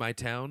Live in My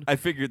Town. I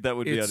figured that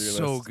would be on It's your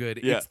so list.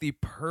 good. Yeah. It's the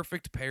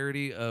perfect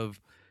parody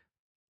of.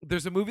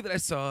 There's a movie that I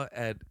saw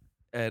at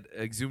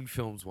Exhumed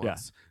Films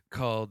once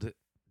called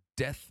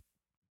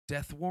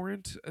Death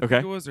Warrant, I Okay.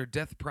 think it was, or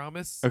Death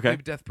Promise. Okay.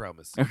 Maybe Death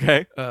Promise.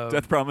 Okay. Um,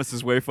 Death Promise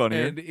is way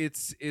funnier. And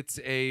it's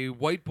a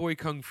white boy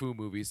kung fu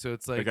movie. So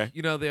it's like, Okay.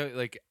 they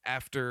like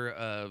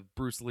after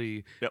Bruce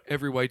Lee, Yep.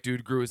 every white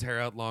dude grew his hair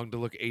out long to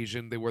look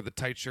Asian. They wore the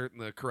tight shirt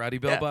and the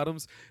karate bell Yeah.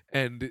 bottoms,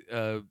 and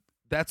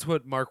that's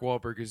what Mark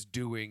Wahlberg is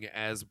doing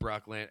as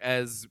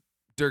as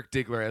Dirk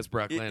Diggler as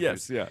Brock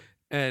Landers. Yes. Yeah.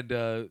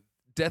 And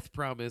Death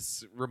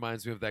Promise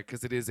reminds me of that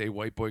because it is a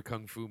white boy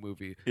kung fu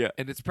movie. Yeah.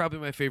 And it's probably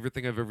my favorite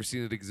thing I've ever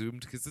seen at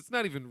Exhumed because it's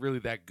not even really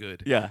that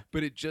good. Yeah.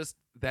 But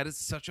that is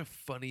such a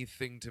funny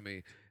thing to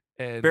me.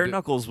 And Bare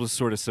Knuckles was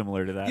sort of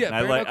similar to that. Yeah,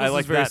 and Bare I Knuckles is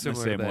like very that in the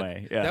similar to same that.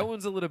 way. Yeah. That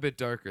one's a little bit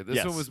darker. This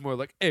Yes. one was more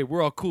like, hey,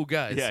 we're all cool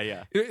guys.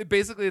 Yeah.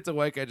 Basically, it's a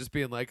white guy just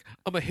being like,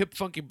 I'm a hip,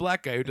 funky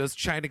black guy who does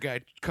China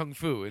guy kung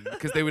fu, and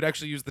because they would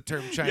actually use the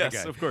term China Yes,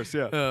 guy. of course.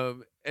 Yeah.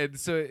 And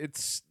so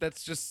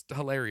that's just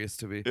hilarious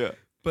to me. Yeah.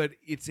 But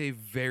it's a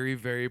very,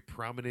 very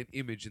prominent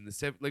image in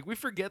the like we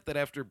forget that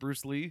after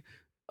Bruce Lee,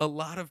 a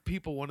lot of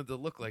people wanted to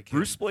look like him.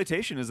 Bruce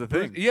exploitation is a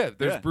thing. Yeah,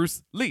 there's Yeah.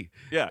 Bruce Lee.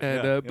 Yeah.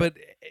 And yeah, but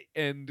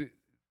and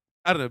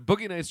I don't know,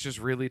 Boogie Nights just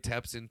really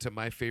taps into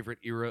my favorite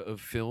era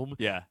of film.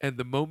 yeah. And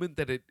the moment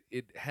that it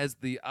has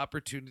the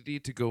opportunity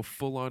to go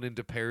full on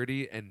into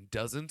parody and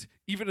doesn't,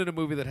 even in a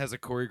movie that has a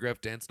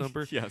choreographed dance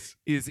number, Yes.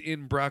 is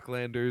in Brock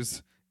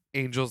Landers'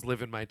 Angels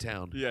Live in My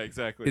Town. Yeah.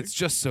 Exactly. It's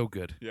just so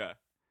good. yeah.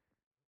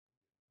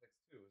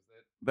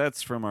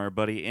 That's from our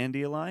buddy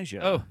Andy Elijah.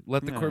 Oh,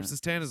 Let the Yeah.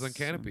 Corpses Tan is on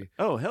Canopy.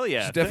 Oh hell yeah!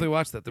 You should definitely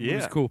watch that. The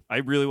movie's yeah. cool. I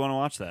really want to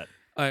watch that.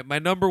 All right, my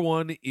number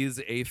one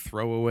is a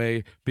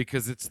throwaway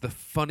because it's the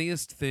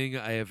funniest thing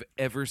I have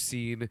ever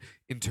seen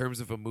in terms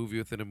of a movie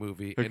within a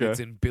movie, and Okay. it's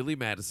in Billy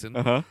Madison.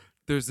 Uh-huh.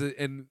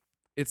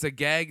 It's a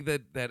gag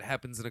that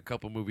happens in a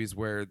couple movies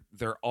where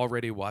they're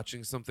already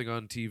watching something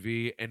on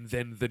TV, and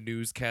then the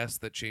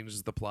newscast that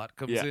changes the plot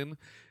comes Yeah. in.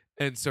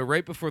 And so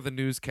right before the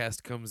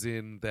newscast comes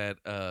in, that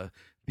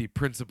the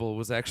principal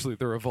was actually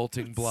the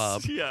revolting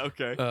blob. Yeah,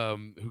 okay.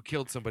 Who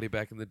killed somebody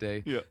back in the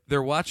day. Yeah.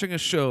 They're watching a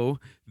show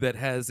that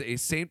has a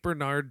Saint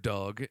Bernard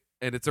dog,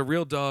 and it's a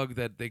real dog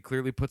that they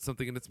clearly put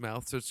something in its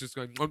mouth, so it's just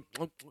going.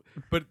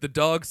 But the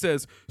dog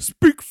says,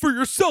 "Speak for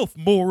yourself,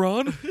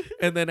 moron!"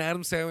 And then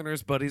Adam Sandler and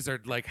his buddies are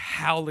like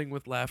howling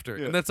with laughter,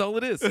 Yeah. and that's all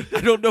it is.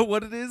 I don't know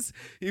what it is.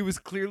 It was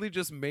clearly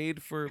just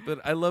made for. But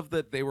I love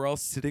that they were all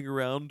sitting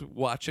around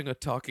watching a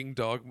talking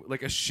dog,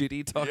 like a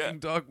shitty talking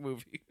dog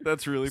movie.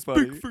 That's really Speak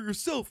funny. for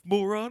yourself,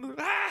 moron.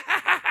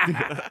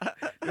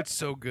 It's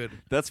so good.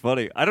 That's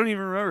funny. I don't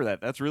even remember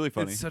that. That's really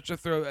funny. It's such a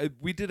throw.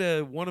 We did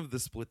one of the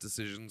split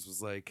decisions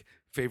was like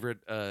favorite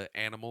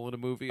animal in a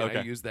movie. And I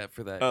Okay. used that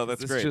for that. Oh, 'cause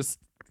that's it's great. Just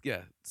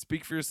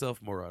speak for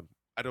yourself, moron.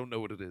 I don't know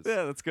what it is.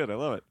 Yeah, that's good. I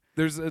love it.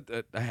 There's I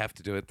have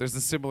to do it. There's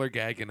a similar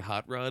gag in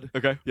Hot Rod.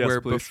 Okay. Yes,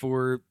 where please.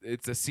 before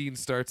it's a scene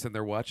starts and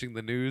they're watching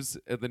the news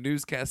and the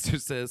newscaster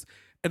says,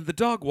 and the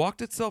dog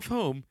walked itself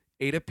home,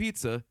 ate a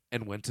pizza,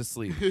 and went to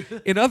sleep.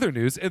 In other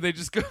news, and they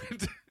just go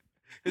into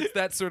it's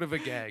that sort of a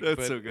gag. That's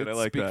but so good. I it's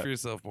like speak that. for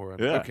yourself, moron.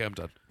 Yeah. Okay, I'm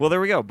done. Well, there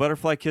we go.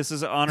 Butterfly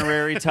Kisses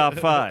honorary top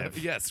 5.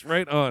 Yes,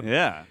 right on.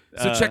 Yeah.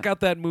 So check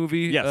out that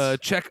movie. yes.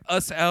 Check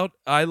us out.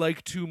 I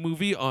Like To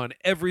Movie on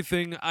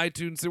everything,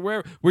 iTunes, and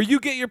where you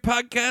get your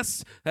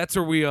podcasts. That's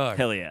where we are.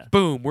 Hell yeah.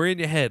 Boom, we're in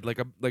your head like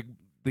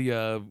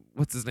the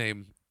what's his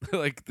name?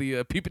 Like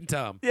the Peepin'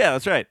 Tom, Yeah,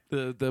 that's right.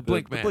 the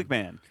Blink the Man. Blink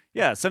Man.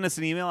 Yeah, send us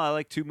an email. I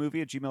like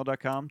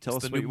 2movie@gmail.com. Tell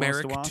It's us the what you want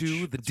us to numeric watch. 2,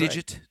 the That's right.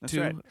 digit That's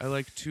 2. right. I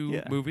Like To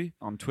Yeah. Movie.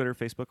 On Twitter,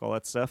 Facebook, all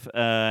that stuff.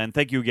 And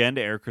thank you again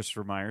to Eric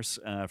Christopher Myers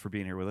for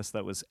being here with us.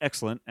 That was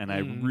excellent, and I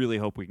really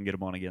hope we can get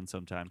him on again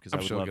sometime because I I'm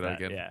would sure love we'll get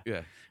that. it again.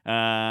 Yeah.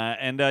 Yeah.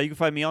 And you can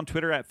find me on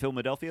Twitter at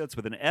Filmadelphia. That's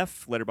with an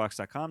F.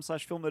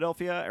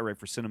 Letterboxd.com/Filmadelphia. I write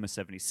for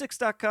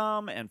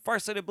Cinema76.com and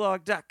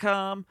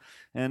FarsightedBlog.com.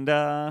 And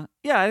I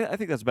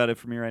think that's about it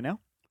for me right now.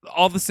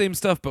 All the same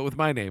stuff, but with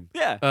my name.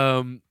 Yeah.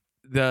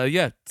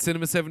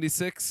 Cinema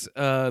 76.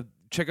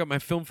 Check out my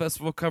film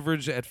festival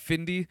coverage at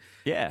Findy.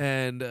 Yeah.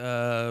 And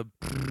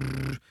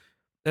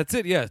that's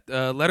it. Yeah,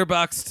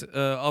 Letterboxd,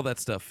 all that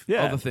stuff.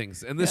 Yeah. All the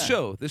things. And this Yeah.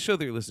 show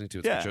that you're listening to,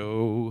 it's Yeah. a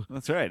show.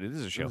 That's right. It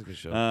is a show. It's a good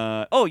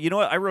show. Oh, you know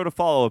what? I wrote a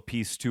follow-up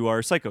piece to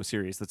our Psycho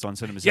series that's on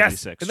Cinema Yes,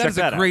 76. and Check that is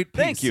a out. great piece.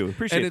 Thank you.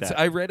 Appreciate and that.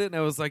 I read it and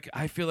I was like,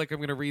 I feel like I'm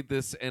going to read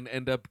this and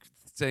end up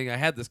saying I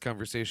had this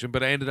conversation,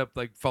 but I ended up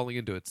like falling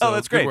into it. So oh,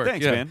 that's good great. work.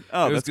 Thanks, Yeah. man.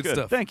 Oh, It was that's good good.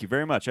 stuff. Thank you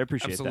very much. I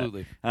appreciate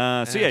Absolutely.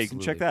 that. So, yeah, you can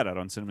Absolutely. check that out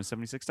on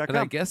Cinema76.com. And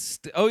I guess,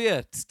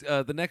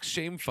 the next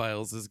Shame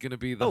Files is going to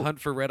be The Oh.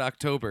 Hunt for Red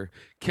October,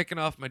 kicking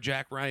off my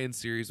Jack Ryan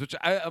series, which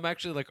I'm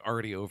actually like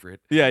already over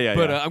it. Yeah.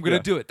 But yeah. I'm going to Yeah.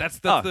 do it.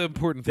 That's Oh, the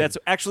important thing.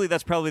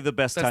 That's probably the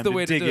best That's time the to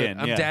way dig to do in.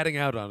 it. I'm yeah. dadding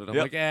out on it. I'm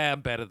Yep. like,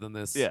 I'm better than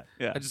this. Yeah.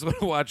 I just want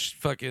to watch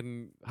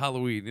fucking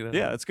Halloween. You know?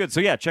 Yeah, that's good. So,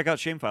 yeah, check out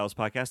Shame Files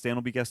podcast. Dan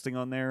will be guesting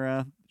on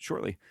there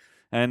shortly.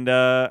 And,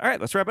 all right,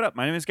 let's wrap it up.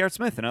 My name is Garrett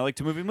Smith, and I like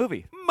to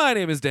movie. My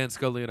name is Dan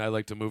Scully, and I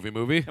like to movie.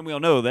 And we all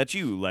know that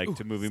you like to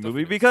stuff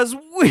movie it. because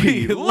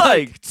we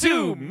like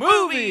to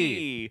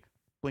movie.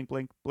 Blink,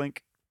 blink,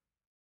 blink.